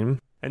that vein.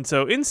 And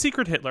so in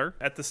Secret Hitler,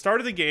 at the start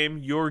of the game,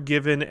 you're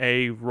given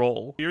a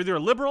role. You're either a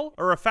liberal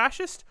or a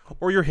fascist,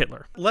 or you're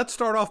Hitler. Let's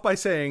start off by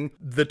saying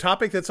the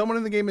topic that someone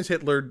in the game is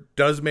Hitler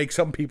does make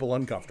some people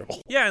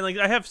uncomfortable. Yeah, and like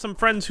I have some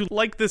friends who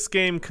like this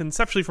game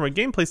conceptually from a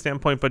gameplay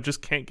standpoint, but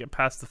just can't get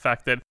past the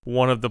fact that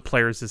one of the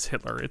players is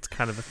Hitler. It's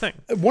kind of a thing.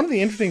 One of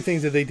the interesting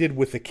things that they did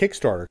with the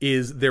Kickstarter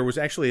is there was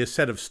actually a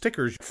set of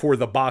stickers for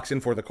the box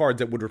and for the cards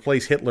that would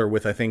replace Hitler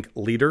with, I think,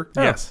 leader.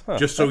 Yes.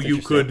 Just so you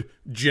could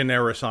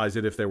genericize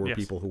it if there were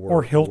people who were...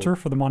 Or Hilter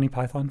for the Monty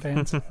Python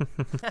fans.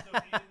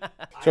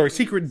 Sorry,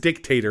 secret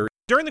dictator.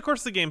 During the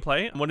course of the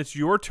gameplay, when it's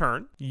your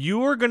turn,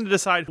 you are going to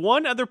decide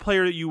one other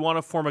player that you want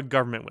to form a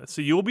government with.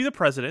 So you will be the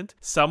president,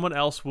 someone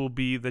else will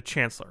be the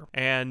chancellor.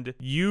 And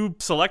you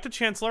select a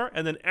chancellor,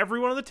 and then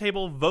everyone on the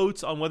table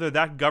votes on whether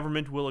that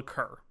government will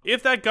occur.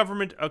 If that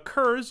government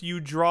occurs, you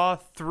draw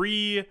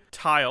 3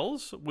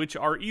 tiles, which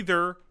are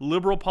either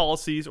liberal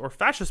policies or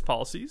fascist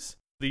policies.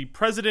 The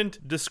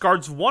president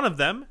discards one of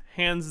them,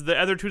 hands the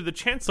other 2 to the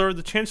chancellor.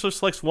 The chancellor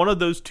selects one of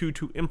those 2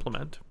 to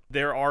implement.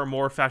 There are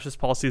more fascist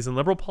policies than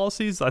liberal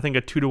policies, I think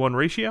a 2-to-1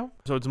 ratio.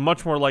 So it's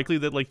much more likely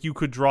that like you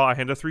could draw a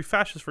hand of 3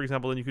 fascists, for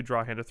example, than you could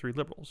draw a hand of 3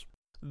 liberals.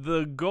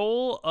 The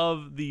goal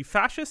of the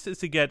fascists is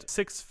to get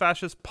 6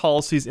 fascist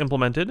policies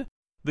implemented.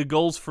 The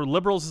goals for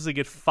liberals is to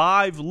get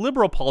 5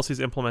 liberal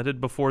policies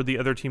implemented before the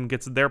other team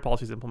gets their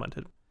policies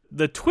implemented.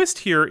 The twist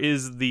here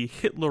is the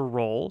Hitler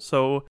role.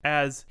 So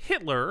as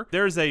Hitler,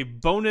 there's a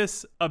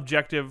bonus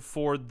objective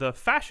for the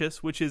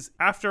fascists, which is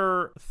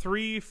after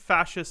 3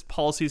 fascist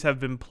policies have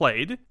been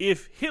played,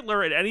 if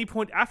Hitler at any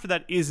point after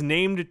that is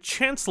named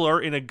chancellor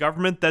in a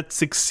government that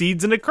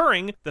succeeds in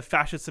occurring, the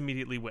fascists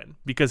immediately win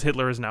because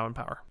Hitler is now in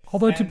power.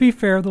 Although, to be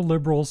fair, the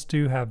liberals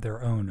do have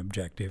their own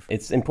objective.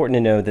 It's important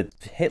to know that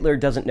Hitler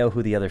doesn't know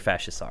who the other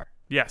fascists are.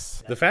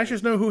 Yes. The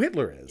fascists know who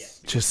Hitler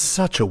is. Just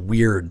such a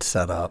weird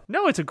setup.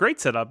 No, it's a great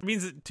setup. It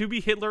means that to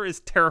be Hitler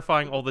is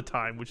terrifying all the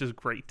time, which is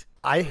great.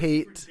 I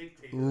hate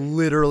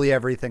literally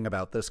everything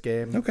about this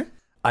game. Okay.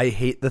 I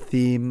hate the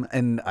theme,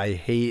 and I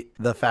hate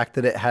the fact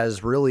that it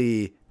has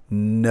really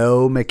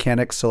no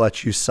mechanics to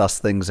let you suss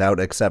things out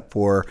except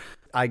for,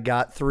 I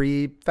got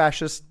 3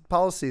 fascist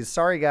policies.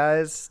 Sorry,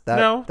 guys.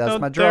 That's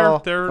my draw.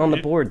 They're, On the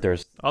board,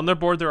 there's... On their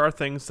board, there are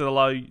things that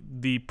allow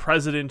the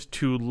president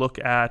to look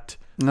at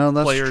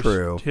players'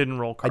 true. hidden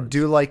role cards. I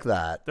do like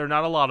that. There are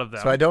not a lot of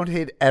them. So I don't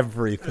hate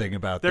everything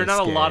about There are this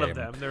not game. a lot of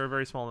them. They're a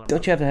very small number.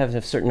 Don't you have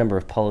a certain number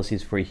of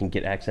policies before you can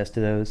get access to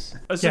those?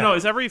 No,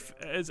 as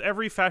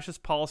every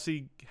fascist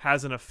policy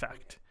has an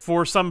effect.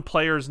 For some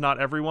players, not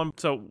everyone.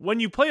 So when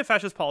you play a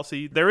fascist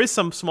policy, there is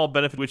some small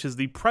benefit, which is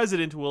the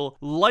president will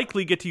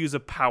likely get to use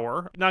a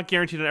power. Not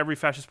guaranteed on every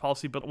fascist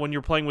policy, but when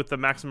you're playing with the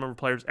maximum number of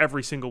players,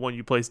 every single one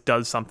you place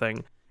does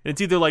something. And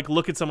it's either like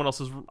look at someone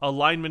else's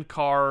alignment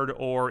card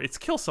or it's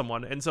kill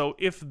someone. And so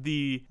if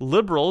the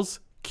liberals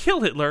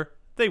kill Hitler,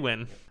 they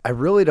win. I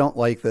really don't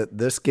like that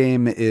this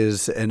game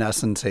is, in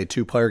essence, a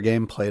 2-player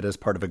game played as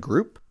part of a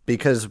group.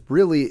 Because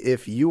really,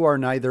 if you are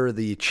neither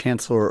the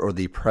chancellor or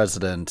the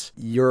president,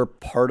 you're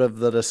part of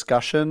the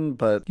discussion,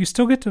 but... You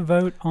still get to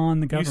vote on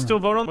the government. You still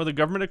vote on whether the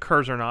government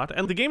occurs or not.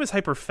 And the game is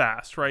hyper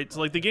fast, right?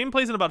 So like the game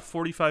plays in about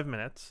 45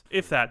 minutes.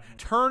 If that.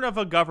 Turn of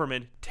a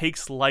government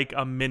takes like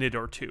a minute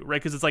or 2,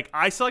 right? Because it's like,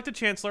 I select a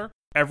chancellor,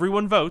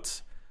 everyone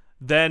votes.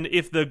 Then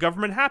if the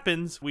government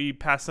happens, we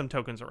pass some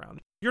tokens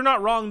around. You're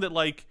not wrong that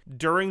like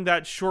during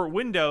that short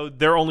window,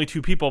 there are only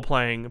 2 people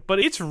playing, but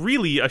it's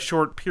really a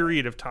short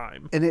period of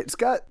time. And it's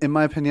got, in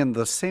my opinion,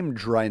 the same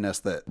dryness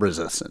that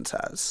Resistance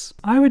has.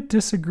 I would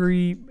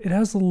disagree. It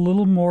has a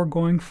little more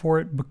going for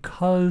it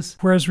because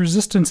whereas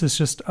Resistance is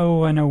just,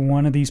 oh, I know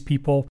one of these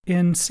people.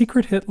 In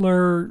Secret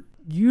Hitler,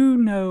 you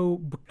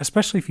know,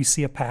 especially if you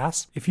see a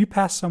pass, if you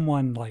pass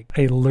someone like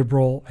a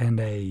liberal and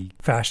a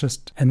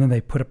fascist, and then they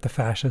put up the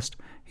fascist,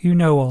 you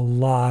know a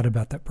lot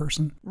about that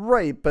person.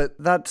 Right, but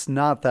that's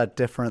not that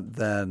different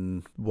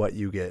than what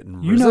you get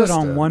in You Resistance. know it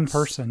on one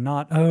person,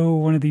 not, oh,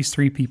 one of these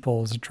 3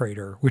 people is a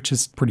traitor, which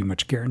is pretty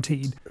much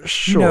guaranteed.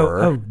 Sure. You know,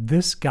 oh,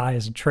 this guy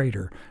is a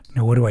traitor.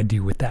 Now, what do I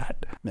do with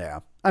that? Yeah.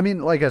 I mean,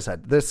 like I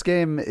said, this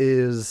game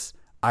is,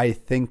 I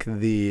think,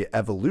 the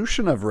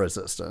evolution of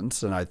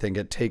Resistance, and I think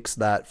it takes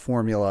that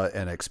formula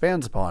and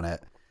expands upon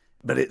it.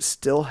 But it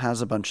still has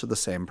a bunch of the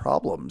same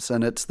problems.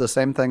 And it's the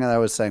same thing that I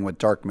was saying with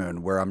Dark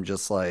Moon, where I'm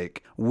just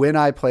like, when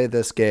I play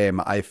this game,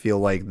 I feel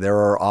like there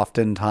are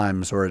often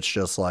times where it's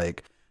just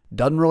like,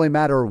 doesn't really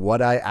matter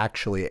what I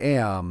actually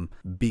am,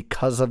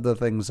 because of the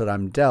things that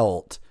I'm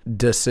dealt,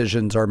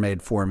 decisions are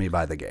made for me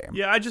by the game.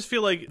 Yeah, I just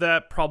feel like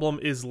that problem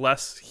is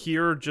less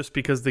here just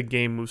because the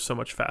game moves so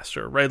much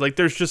faster, right? Like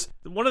there's just,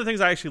 one of the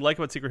things I actually like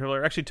about Secret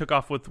Hitler, I actually took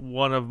off with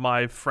one of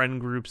my friend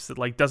groups that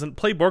like doesn't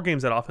play board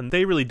games that often.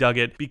 They really dug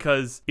it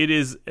because it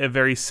is a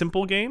very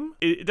simple game.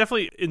 It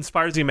definitely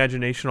inspires the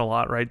imagination a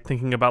lot, right?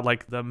 Thinking about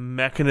like the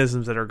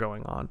mechanisms that are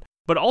going on.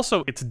 But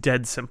also, it's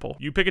dead simple.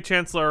 You pick a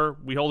chancellor,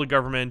 we hold a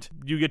government,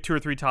 you get 2 or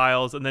 3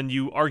 tiles, and then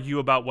you argue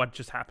about what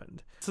just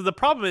happened. So the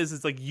problem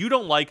is like, you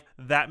don't like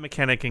that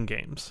mechanic in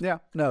games. Yeah,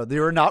 no,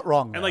 you're not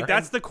wrong there. And like,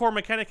 that's the core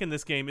mechanic in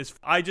this game is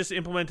I just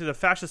implemented a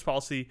fascist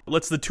policy.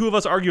 Let's the two of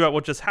us argue about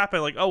what just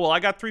happened. Like, oh, well, I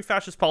got 3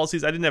 fascist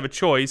policies. I didn't have a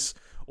choice.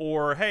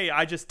 Or, hey,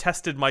 I just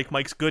tested Mike.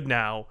 Mike's good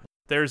now.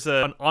 There's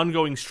an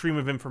ongoing stream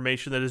of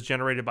information that is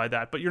generated by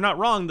that. But you're not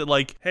wrong that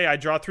like, hey, I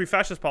draw 3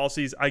 fascist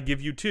policies. I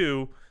give you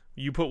 2.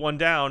 You put 1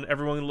 down,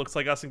 everyone looks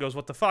like us and goes,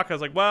 what the fuck? I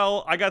was like,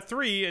 well, I got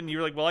 3, and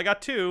you're like, well, I got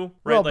 2,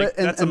 right? Well, like,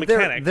 that's a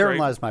mechanic, Therein right?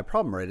 lies my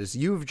problem, right? Is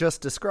you've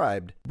just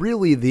described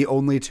really the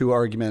only 2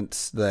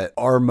 arguments that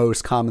are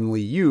most commonly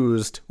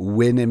used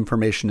when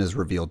information is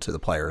revealed to the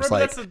players.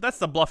 Right, like, that's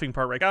the bluffing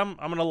part, right? I'm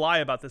going to lie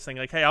about this thing.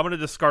 Like, hey, I'm going to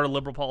discard a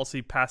liberal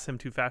policy, pass him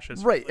 2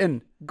 fascists. Right,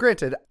 and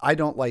granted, I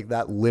don't like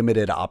that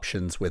limited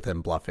options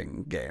within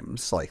bluffing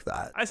games like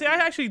that. I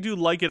actually do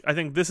like it. I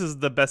think this is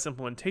the best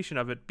implementation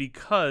of it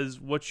because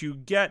what you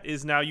get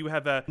is now you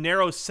have a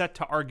narrow set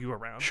to argue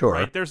around. Sure.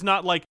 Right? There's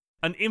not like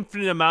an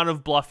infinite amount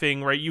of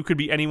bluffing, right? You could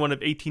be any one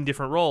of 18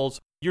 different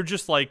roles. You're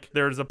just like,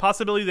 there's a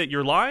possibility that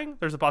you're lying.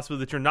 There's a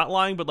possibility that you're not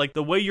lying. But like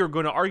the way you're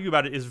going to argue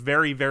about it is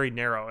very, very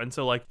narrow. And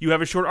so like you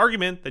have a short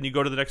argument, then you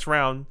go to the next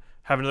round.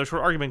 Have another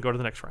short argument, go to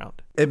the next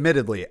round.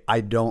 Admittedly, I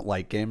don't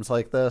like games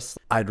like this.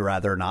 I'd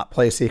rather not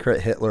play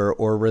Secret Hitler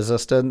or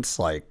Resistance.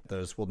 Like,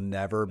 those will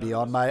never be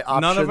on my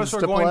options. None of us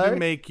are going to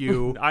make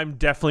you. I'm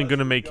definitely going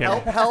to make him.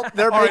 Help,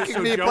 they're All right, making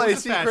so me Joe play is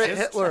a Secret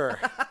fascist. Hitler.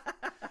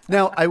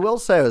 Now, I will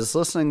say I was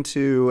listening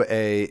to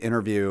a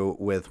interview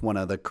with one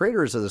of the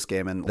creators of this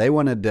game, and they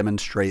want to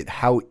demonstrate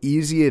how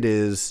easy it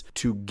is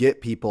to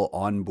get people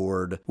on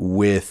board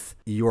with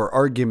your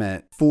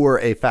argument for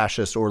a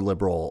fascist or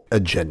liberal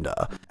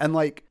agenda. And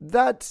like,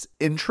 that's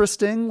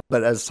interesting,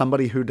 but as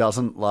somebody who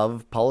doesn't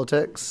love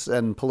politics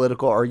and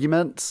political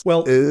arguments,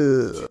 Well,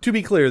 to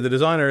be clear, the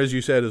designer, as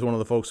you said, is one of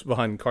the folks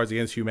behind Cards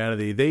Against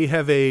Humanity. They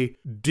have a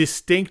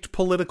distinct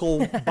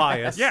political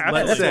bias. Yeah,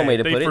 let's that's say. one way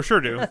to They put it. for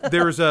sure do.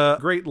 There's a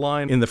great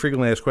line in the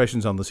frequently asked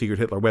questions on the Secret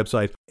Hitler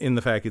website. In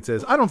the fact, it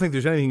says, I don't think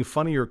there's anything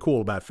funny or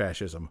cool about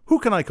fascism. Who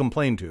can I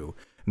complain to?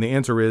 And the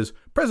answer is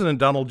President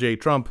Donald J.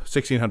 Trump,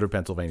 1600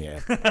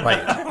 Pennsylvania.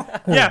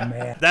 right.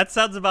 Yeah, that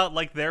sounds about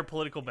like their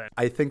political bent.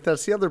 I think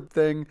that's the other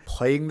thing.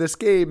 Playing this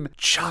game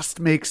just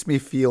makes me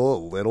feel a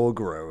little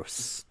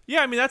gross.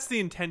 Yeah, I mean, that's the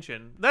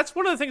intention. That's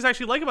one of the things I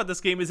actually like about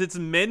this game is it's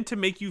meant to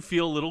make you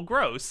feel a little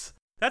gross.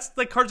 That's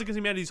like Cards Against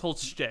Humanity's whole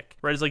shtick,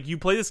 right? It's like you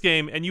play this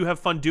game and you have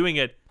fun doing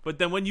it, but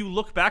then when you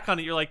look back on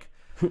it, you're like,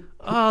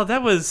 oh,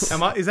 that was...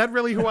 Is that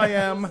really who I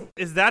am?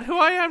 Is that who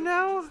I am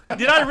now?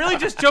 Did I really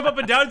just jump up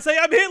and down and say,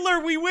 I'm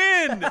Hitler, we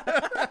win?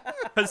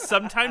 Because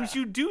sometimes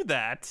you do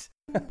that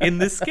in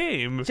this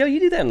game. Joe, you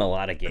do that in a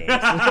lot of games.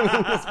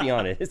 Let's be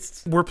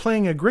honest. We're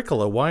playing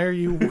Agricola. Why are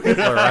you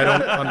Hitler? I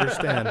don't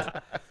understand.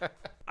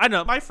 I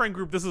know, my friend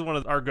group, this is one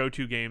of our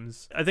go-to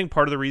games. I think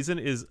part of the reason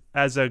is,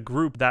 as a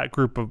group, that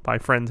group of my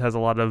friends has a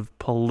lot of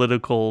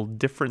political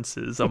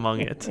differences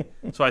among it.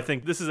 So I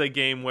think this is a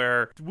game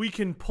where we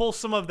can pull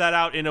some of that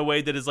out in a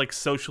way that is, like,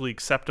 socially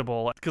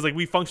acceptable. Because, like,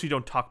 we functionally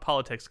don't talk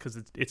politics because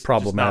it's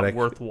Problematic. just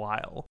not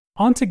worthwhile.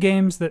 On to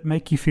games that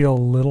make you feel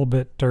a little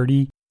bit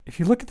dirty. If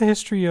you look at the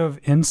history of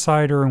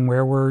Insider and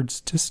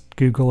Werewords, just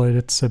Google it.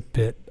 It's a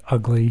bit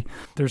ugly.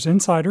 There's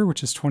Insider,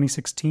 which is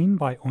 2016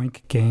 by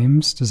Oink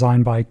Games,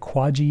 designed by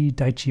Kwaji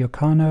Daichi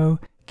Okano,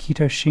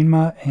 Kito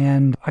Shinma,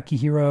 and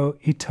Akihiro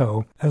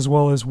Ito, as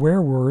well as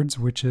Werewords,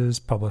 which is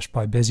published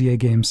by Bezier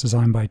Games,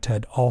 designed by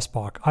Ted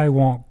Alspach. I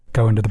won't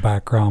go into the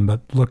background,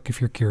 but look if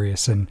you're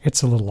curious, and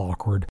it's a little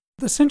awkward.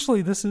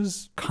 Essentially, this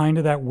is kind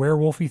of that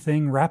werewolfy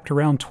thing wrapped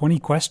around 20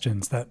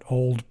 questions, that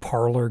old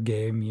parlor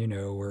game, you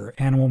know, where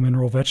animal,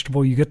 mineral,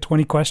 vegetable, you get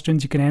 20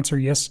 questions, you can answer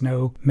yes,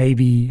 no,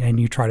 maybe, and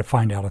you try to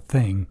find out a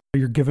thing.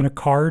 You're given a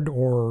card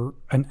or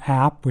an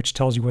app which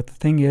tells you what the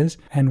thing is,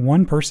 and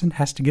one person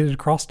has to get it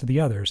across to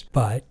the others.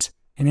 But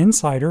an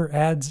insider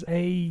adds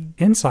a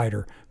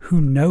insider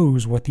who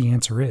knows what the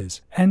answer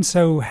is, and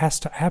so has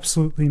to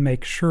absolutely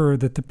make sure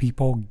that the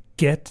people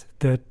get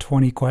the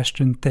 20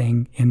 question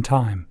thing in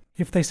time.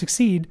 If they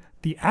succeed,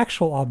 the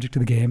actual object of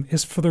the game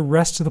is for the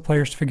rest of the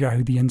players to figure out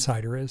who the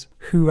insider is,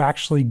 who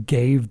actually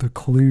gave the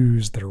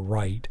clues that are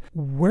right.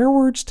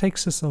 Werewords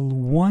takes us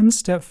one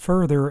step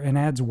further and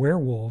adds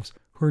werewolves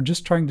who are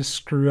just trying to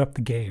screw up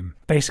the game,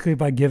 basically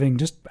by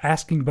just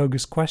asking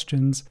bogus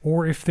questions,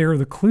 or if they're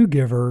the clue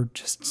giver,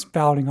 just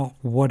spouting off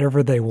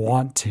whatever they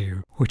want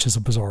to, which is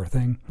a bizarre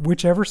thing.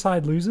 Whichever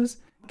side loses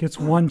gets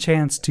one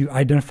chance to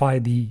identify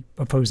the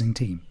opposing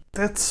team.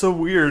 That's so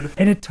weird.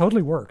 And it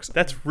totally works.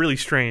 That's really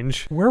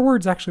strange.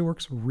 Werewords actually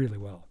works really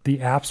well.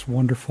 The app's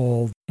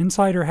wonderful.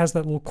 Insider has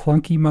that little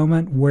clunky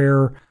moment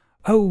where,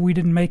 oh, we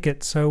didn't make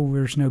it, so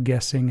there's no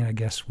guessing, and I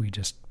guess we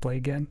just play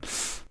again.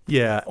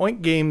 Yeah,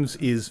 Oink Games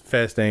is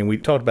fascinating. We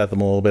talked about them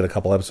a little bit a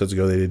couple episodes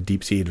ago. They did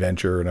Deep Sea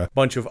Adventure and a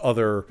bunch of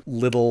other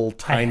little,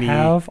 tiny, I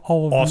have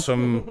all of them.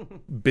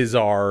 awesome,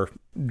 bizarre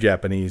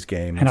Japanese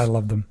games. And I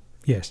love them,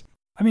 yes.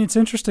 I mean, it's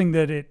interesting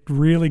that it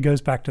really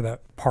goes back to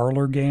that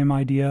parlor game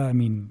idea. I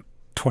mean,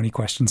 20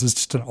 Questions is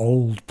just an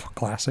old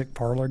classic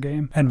parlor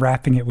game, and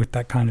wrapping it with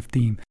that kind of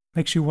theme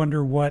makes you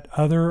wonder what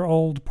other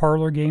old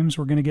parlor games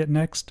we're going to get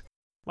next.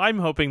 I'm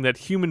hoping that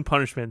Human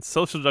Punishment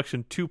Social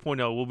Deduction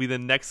 2.0 will be the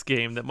next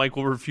game that Mike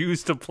will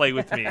refuse to play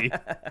with me.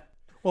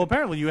 Well,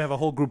 apparently you have a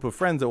whole group of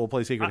friends that will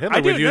play Secret Hitler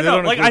I do. with you. No, They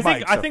don't like include I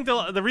Mike, so- think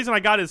the reason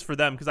I got it is for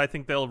them because I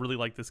think they'll really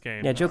like this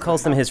game. Yeah, Joe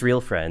calls them his real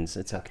friends.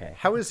 It's okay.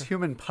 How is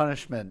Human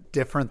Punishment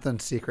different than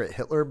Secret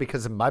Hitler?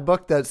 Because in my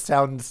book, that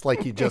sounds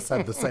like you just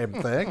said the same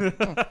thing.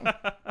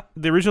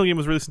 The original game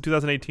was released in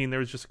 2018. There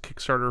was just a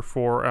Kickstarter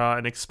for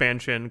an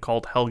expansion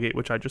called Hellgate,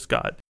 which I just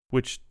got,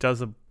 which does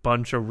a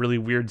bunch of really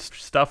weird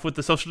stuff with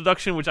the social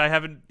deduction, which I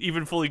haven't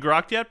even fully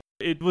grokked yet.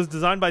 It was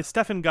designed by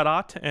Stefan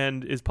Gadat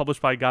and is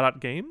published by Gadat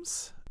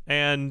Games.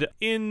 And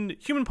in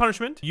Human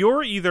Punishment,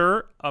 you're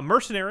either a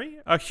mercenary,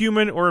 a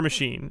human, or a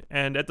machine.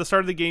 And at the start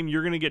of the game,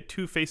 you're going to get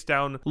 2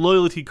 face-down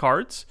loyalty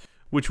cards,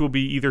 which will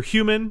be either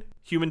human,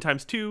 human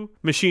times 2,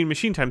 machine,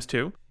 machine times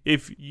 2.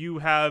 If you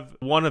have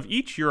one of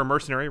each, you're a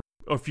mercenary.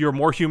 If you're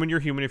more human, you're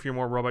human. If you're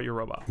more robot, you're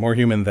robot. More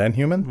human than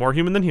human? More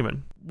human than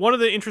human. One of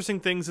the interesting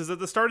things is at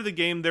the start of the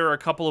game, there are a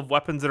couple of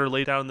weapons that are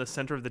laid out in the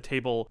center of the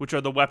table, which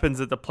are the weapons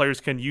that the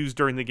players can use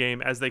during the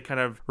game as they kind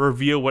of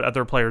reveal what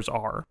other players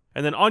are.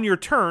 And then on your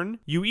turn,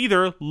 you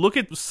either look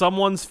at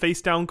someone's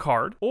face-down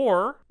card,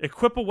 or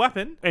equip a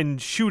weapon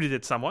and shoot it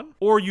at someone,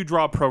 or you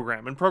draw a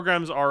program. And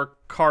programs are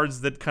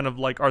cards that kind of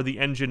like are the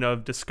engine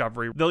of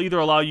discovery. They'll either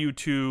allow you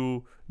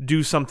to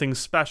do something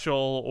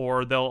special,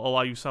 or they'll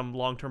allow you some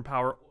long-term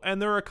power.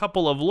 And there are a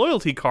couple of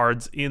loyalty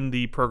cards in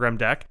the program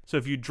deck. So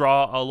if you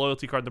draw a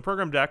loyalty card in the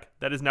program deck,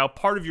 that is now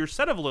part of your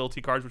set of loyalty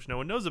cards, which no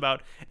one knows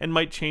about, and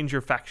might change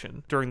your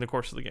faction during the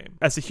course of the game.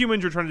 As the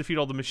humans, you're trying to defeat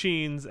all the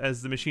machines.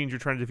 As the machines, you're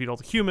trying to defeat all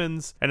the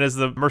humans. And as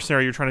the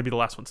mercenary, you're trying to be the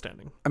last one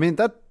standing. I mean,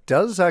 that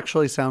does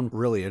actually sound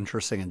really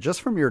interesting. And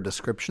just from your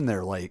description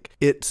there, like,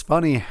 it's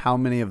funny how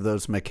many of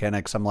those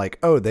mechanics I'm like,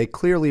 oh, they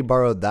clearly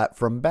borrowed that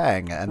from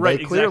Bang, and Right,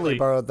 they clearly exactly.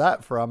 borrowed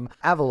that from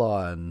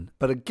Avalon.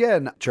 But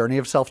again, Journey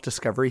of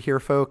Self-Discovery here,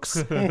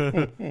 folks,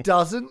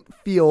 doesn't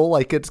feel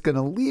like it's going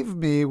to leave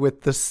me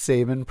with the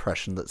same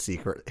impression that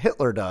Secret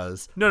Hitler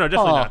does. No,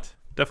 definitely not.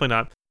 Definitely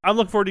not. I'm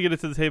looking forward to get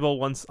it to the table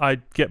once I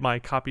get my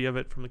copy of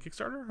it from the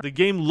Kickstarter. The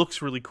game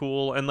looks really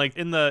cool, and like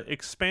in the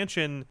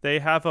expansion, they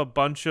have a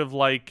bunch of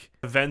like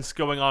events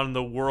going on in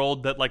the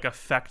world that like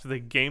affect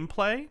the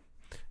gameplay,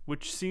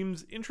 which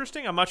seems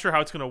interesting. I'm not sure how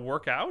it's going to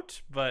work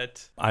out,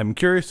 but I'm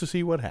curious to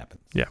see what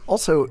happens. yeah.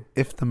 Also,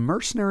 if the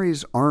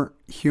mercenaries aren't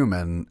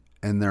human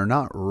and they're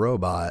not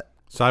robot,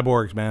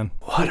 Cyborgs, man.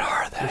 what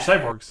are they? They're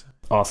cyborgs.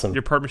 Awesome.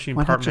 You're part machine,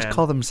 Why part not just man.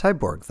 call them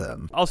cyborg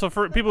then? Also,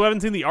 for people who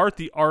haven't seen the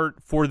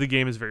art for the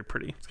game is very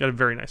pretty. It's got a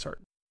very nice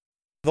art.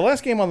 The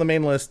last game on the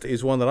main list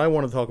is one that I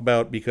want to talk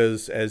about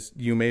because, as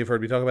you may have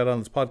heard me talk about on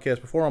this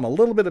podcast before, I'm a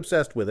little bit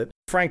obsessed with it.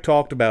 Frank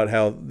talked about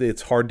how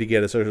it's hard to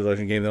get a social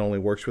deduction game that only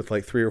works with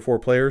like 3 or 4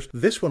 players.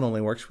 This one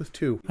only works with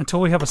 2. Until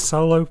we have a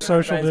solo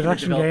social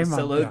deduction game.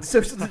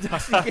 Social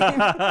deduction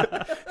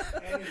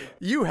game.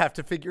 You have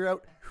to figure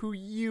out who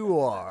you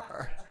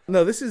are.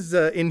 No, this is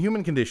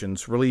Inhuman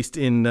Conditions, released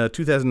in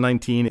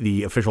 2019.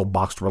 The official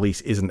boxed release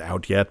isn't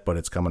out yet, but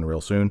it's coming real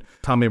soon.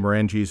 Tommy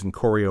Morangis and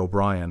Corey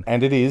O'Brien.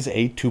 And it is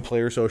a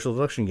 2-player social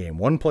deduction game.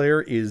 One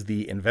player is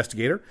the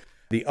investigator.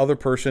 The other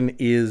person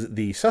is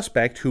the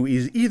suspect, who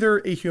is either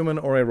a human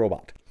or a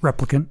robot.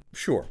 Replicant.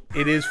 Sure.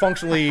 It is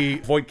functionally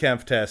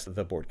Voight-Kampff test,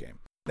 the board game.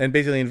 And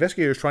basically, the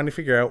investigator is trying to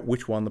figure out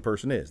which one the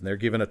person is. And they're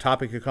given a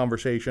topic of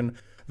conversation.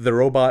 The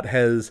robot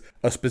has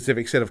a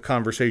specific set of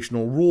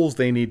conversational rules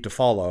they need to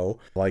follow.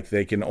 Like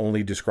they can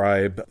only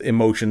describe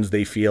emotions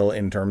they feel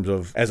in terms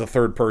of as a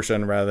third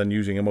person rather than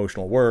using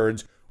emotional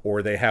words.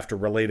 Or they have to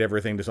relate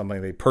everything to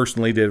something they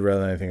personally did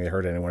rather than anything they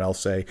heard anyone else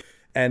say.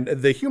 And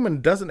the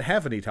human doesn't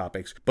have any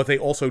topics, but they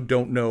also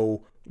don't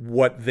know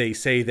what they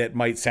say that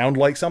might sound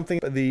like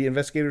something the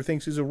investigator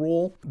thinks is a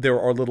rule. There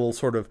are little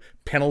sort of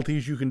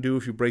penalties you can do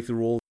if you break the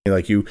rule.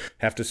 Like you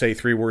have to say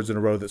 3 words in a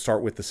row that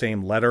start with the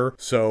same letter.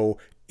 So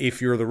if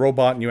you're the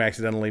robot and you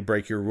accidentally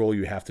break your rule,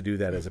 you have to do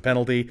that as a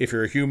penalty. If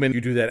you're a human, you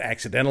do that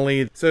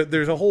accidentally. So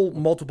there's a whole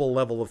multiple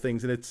level of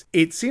things, and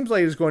it seems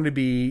like it's going to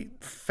be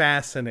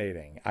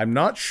fascinating. I'm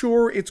not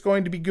sure it's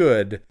going to be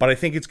good, but I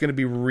think it's going to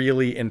be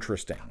really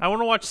interesting. I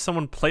want to watch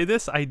someone play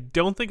this. I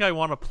don't think I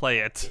want to play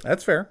it.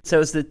 That's fair. So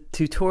is the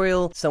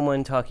tutorial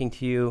someone talking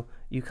to you?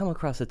 You come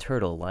across a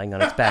turtle lying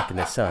on its back in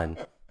the sun.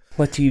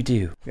 What do you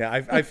do? Yeah,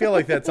 I feel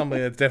like that's something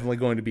that's definitely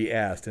going to be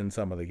asked in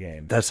some of the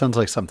games. That sounds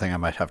like something I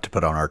might have to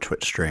put on our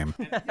Twitch stream.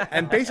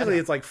 And basically,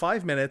 it's like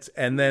 5 minutes,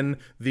 and then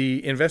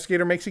the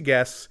investigator makes a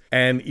guess,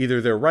 and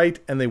either they're right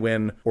and they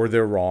win, or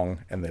they're wrong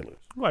and they lose.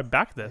 Oh, I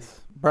back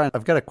this. Brian,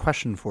 I've got a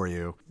question for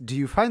you. Do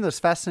you find this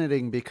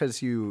fascinating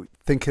because you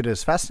think it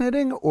is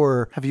fascinating,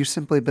 or have you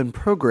simply been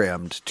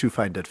programmed to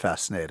find it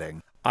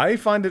fascinating? I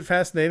find it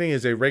fascinating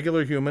as a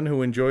regular human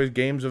who enjoys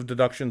games of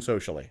deduction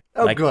socially.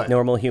 Oh, Like good.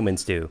 normal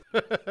humans do.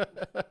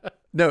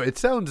 No, it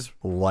sounds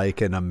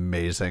like an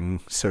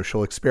amazing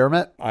social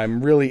experiment.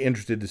 I'm really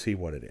interested to see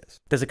what it is.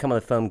 Does it come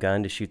with a foam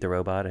gun to shoot the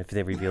robot if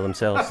they reveal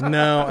themselves?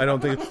 No, I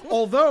don't think.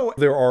 Although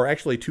there are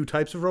actually two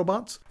types of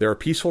robots. There are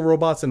peaceful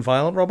robots and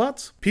violent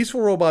robots.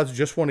 Peaceful robots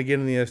just want to get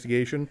in the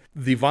investigation.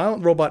 The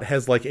violent robot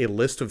has like a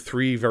list of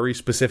 3 very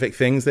specific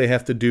things they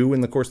have to do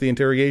in the course of the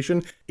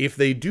interrogation. If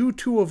they do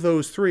 2 of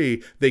those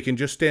 3, they can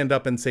just stand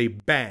up and say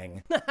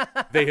bang.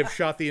 They have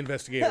shot the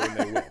investigator and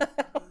they win.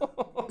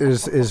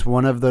 Is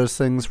one of those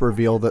things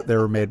reveal that they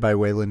were made by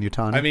Weyland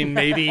Yutani? I mean,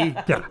 maybe.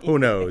 Who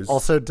knows?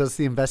 Also, does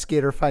the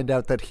investigator find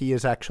out that he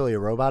is actually a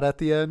robot at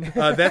the end?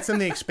 That's in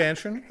the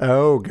expansion.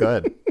 Oh,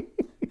 good.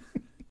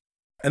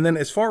 And then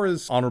as far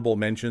as honorable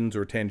mentions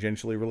or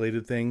tangentially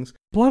related things,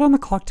 Blood on the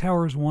Clock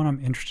Tower is one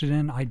I'm interested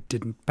in. I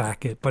didn't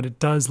back it, but it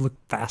does look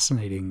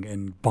fascinating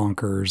and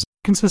bonkers.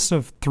 It consists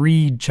of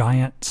 3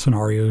 giant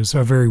scenarios,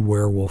 a very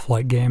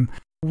werewolf-like game,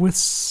 with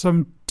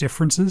some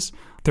differences.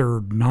 There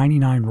are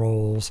 99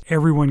 roles.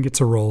 Everyone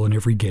gets a role in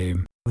every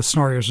game. The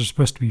scenarios are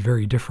supposed to be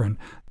very different.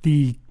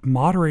 The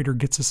moderator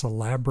gets this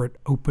elaborate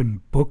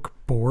open book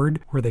board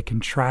where they can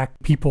track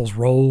people's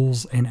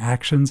roles and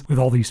actions with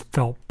all these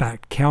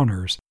felt-back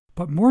counters.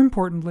 But more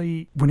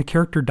importantly, when a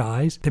character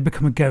dies, they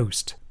become a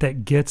ghost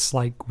that gets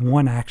like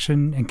one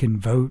action and can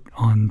vote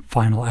on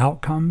final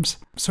outcomes.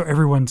 So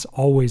everyone's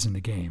always in the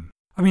game.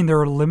 I mean,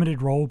 they're a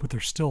limited role, but they're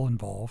still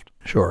involved.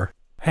 Sure.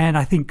 And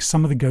I think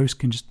some of the ghosts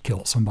can just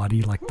kill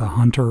somebody, like the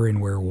hunter in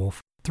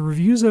Werewolf. The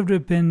reviews of it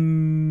have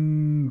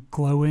been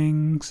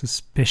glowing,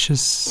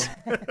 suspicious.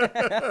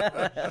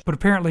 But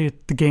apparently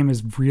the game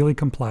is really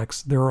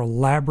complex. There are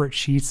elaborate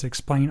sheets that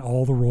explain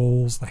all the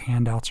roles. The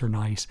handouts are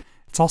nice.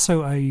 It's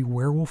also a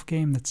werewolf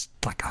game that's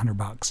like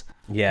 $100.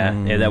 Yeah,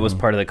 that was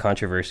part of the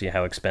controversy,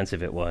 how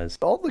expensive it was.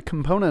 All the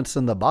components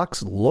in the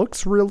box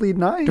looks really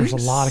nice. There's a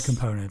lot of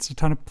components, a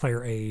ton of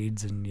player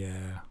aids, and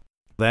yeah.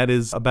 that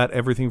is about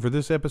everything for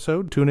this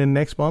episode. Tune in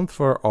next month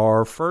for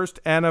our first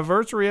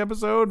anniversary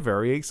episode.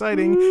 Very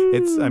exciting.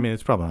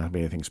 It's probably not going to be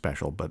anything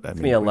special, but I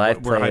mean, a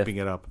live we're play hyping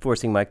it up.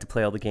 Forcing Mike to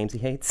play all the games he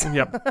hates.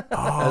 Yep.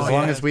 As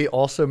long as we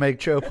also make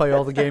Joe play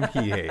all the game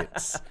he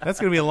hates. That's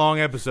going to be a long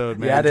episode,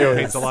 man. Yeah, it Joe is.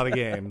 hates a lot of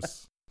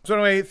games. So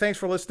anyway, thanks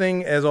for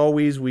listening. As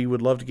always, we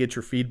would love to get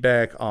your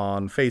feedback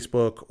on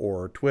Facebook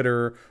or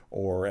Twitter,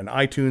 or an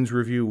iTunes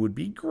review would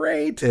be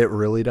great. It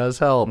really does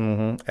help.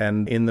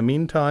 And in the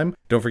meantime,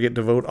 don't forget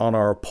to vote on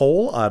our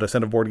poll at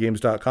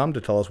ascentofboardgames.com to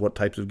tell us what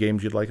types of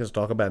games you'd like us to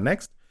talk about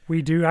next.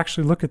 We do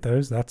actually look at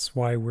those. That's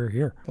why we're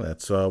here.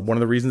 That's one of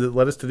the reasons that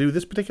led us to do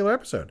this particular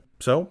episode.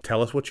 So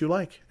tell us what you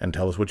like and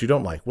tell us what you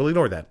don't like. We'll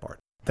ignore that part.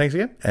 Thanks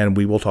again, and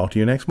we will talk to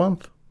you next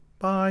month.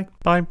 Bye.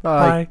 Bye.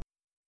 Bye.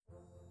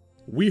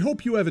 We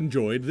hope you have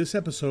enjoyed this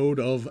episode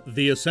of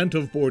The Ascent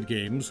of Board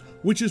Games,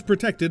 which is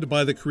protected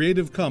by the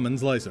Creative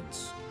Commons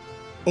license.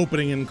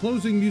 Opening and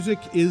closing music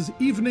is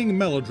Evening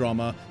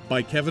Melodrama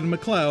by Kevin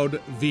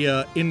MacLeod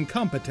via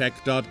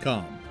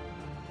Incompetech.com.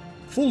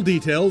 Full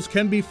details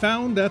can be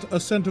found at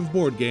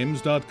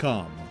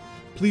ascentofboardgames.com.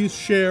 Please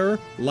share,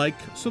 like,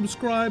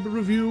 subscribe,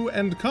 review,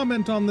 and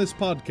comment on this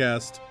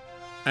podcast.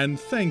 And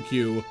thank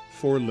you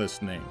for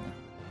listening.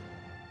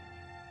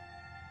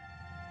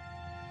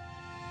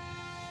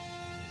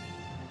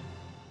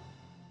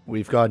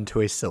 We've gone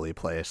to a silly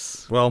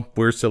place. Well,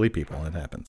 we're silly people. It happens.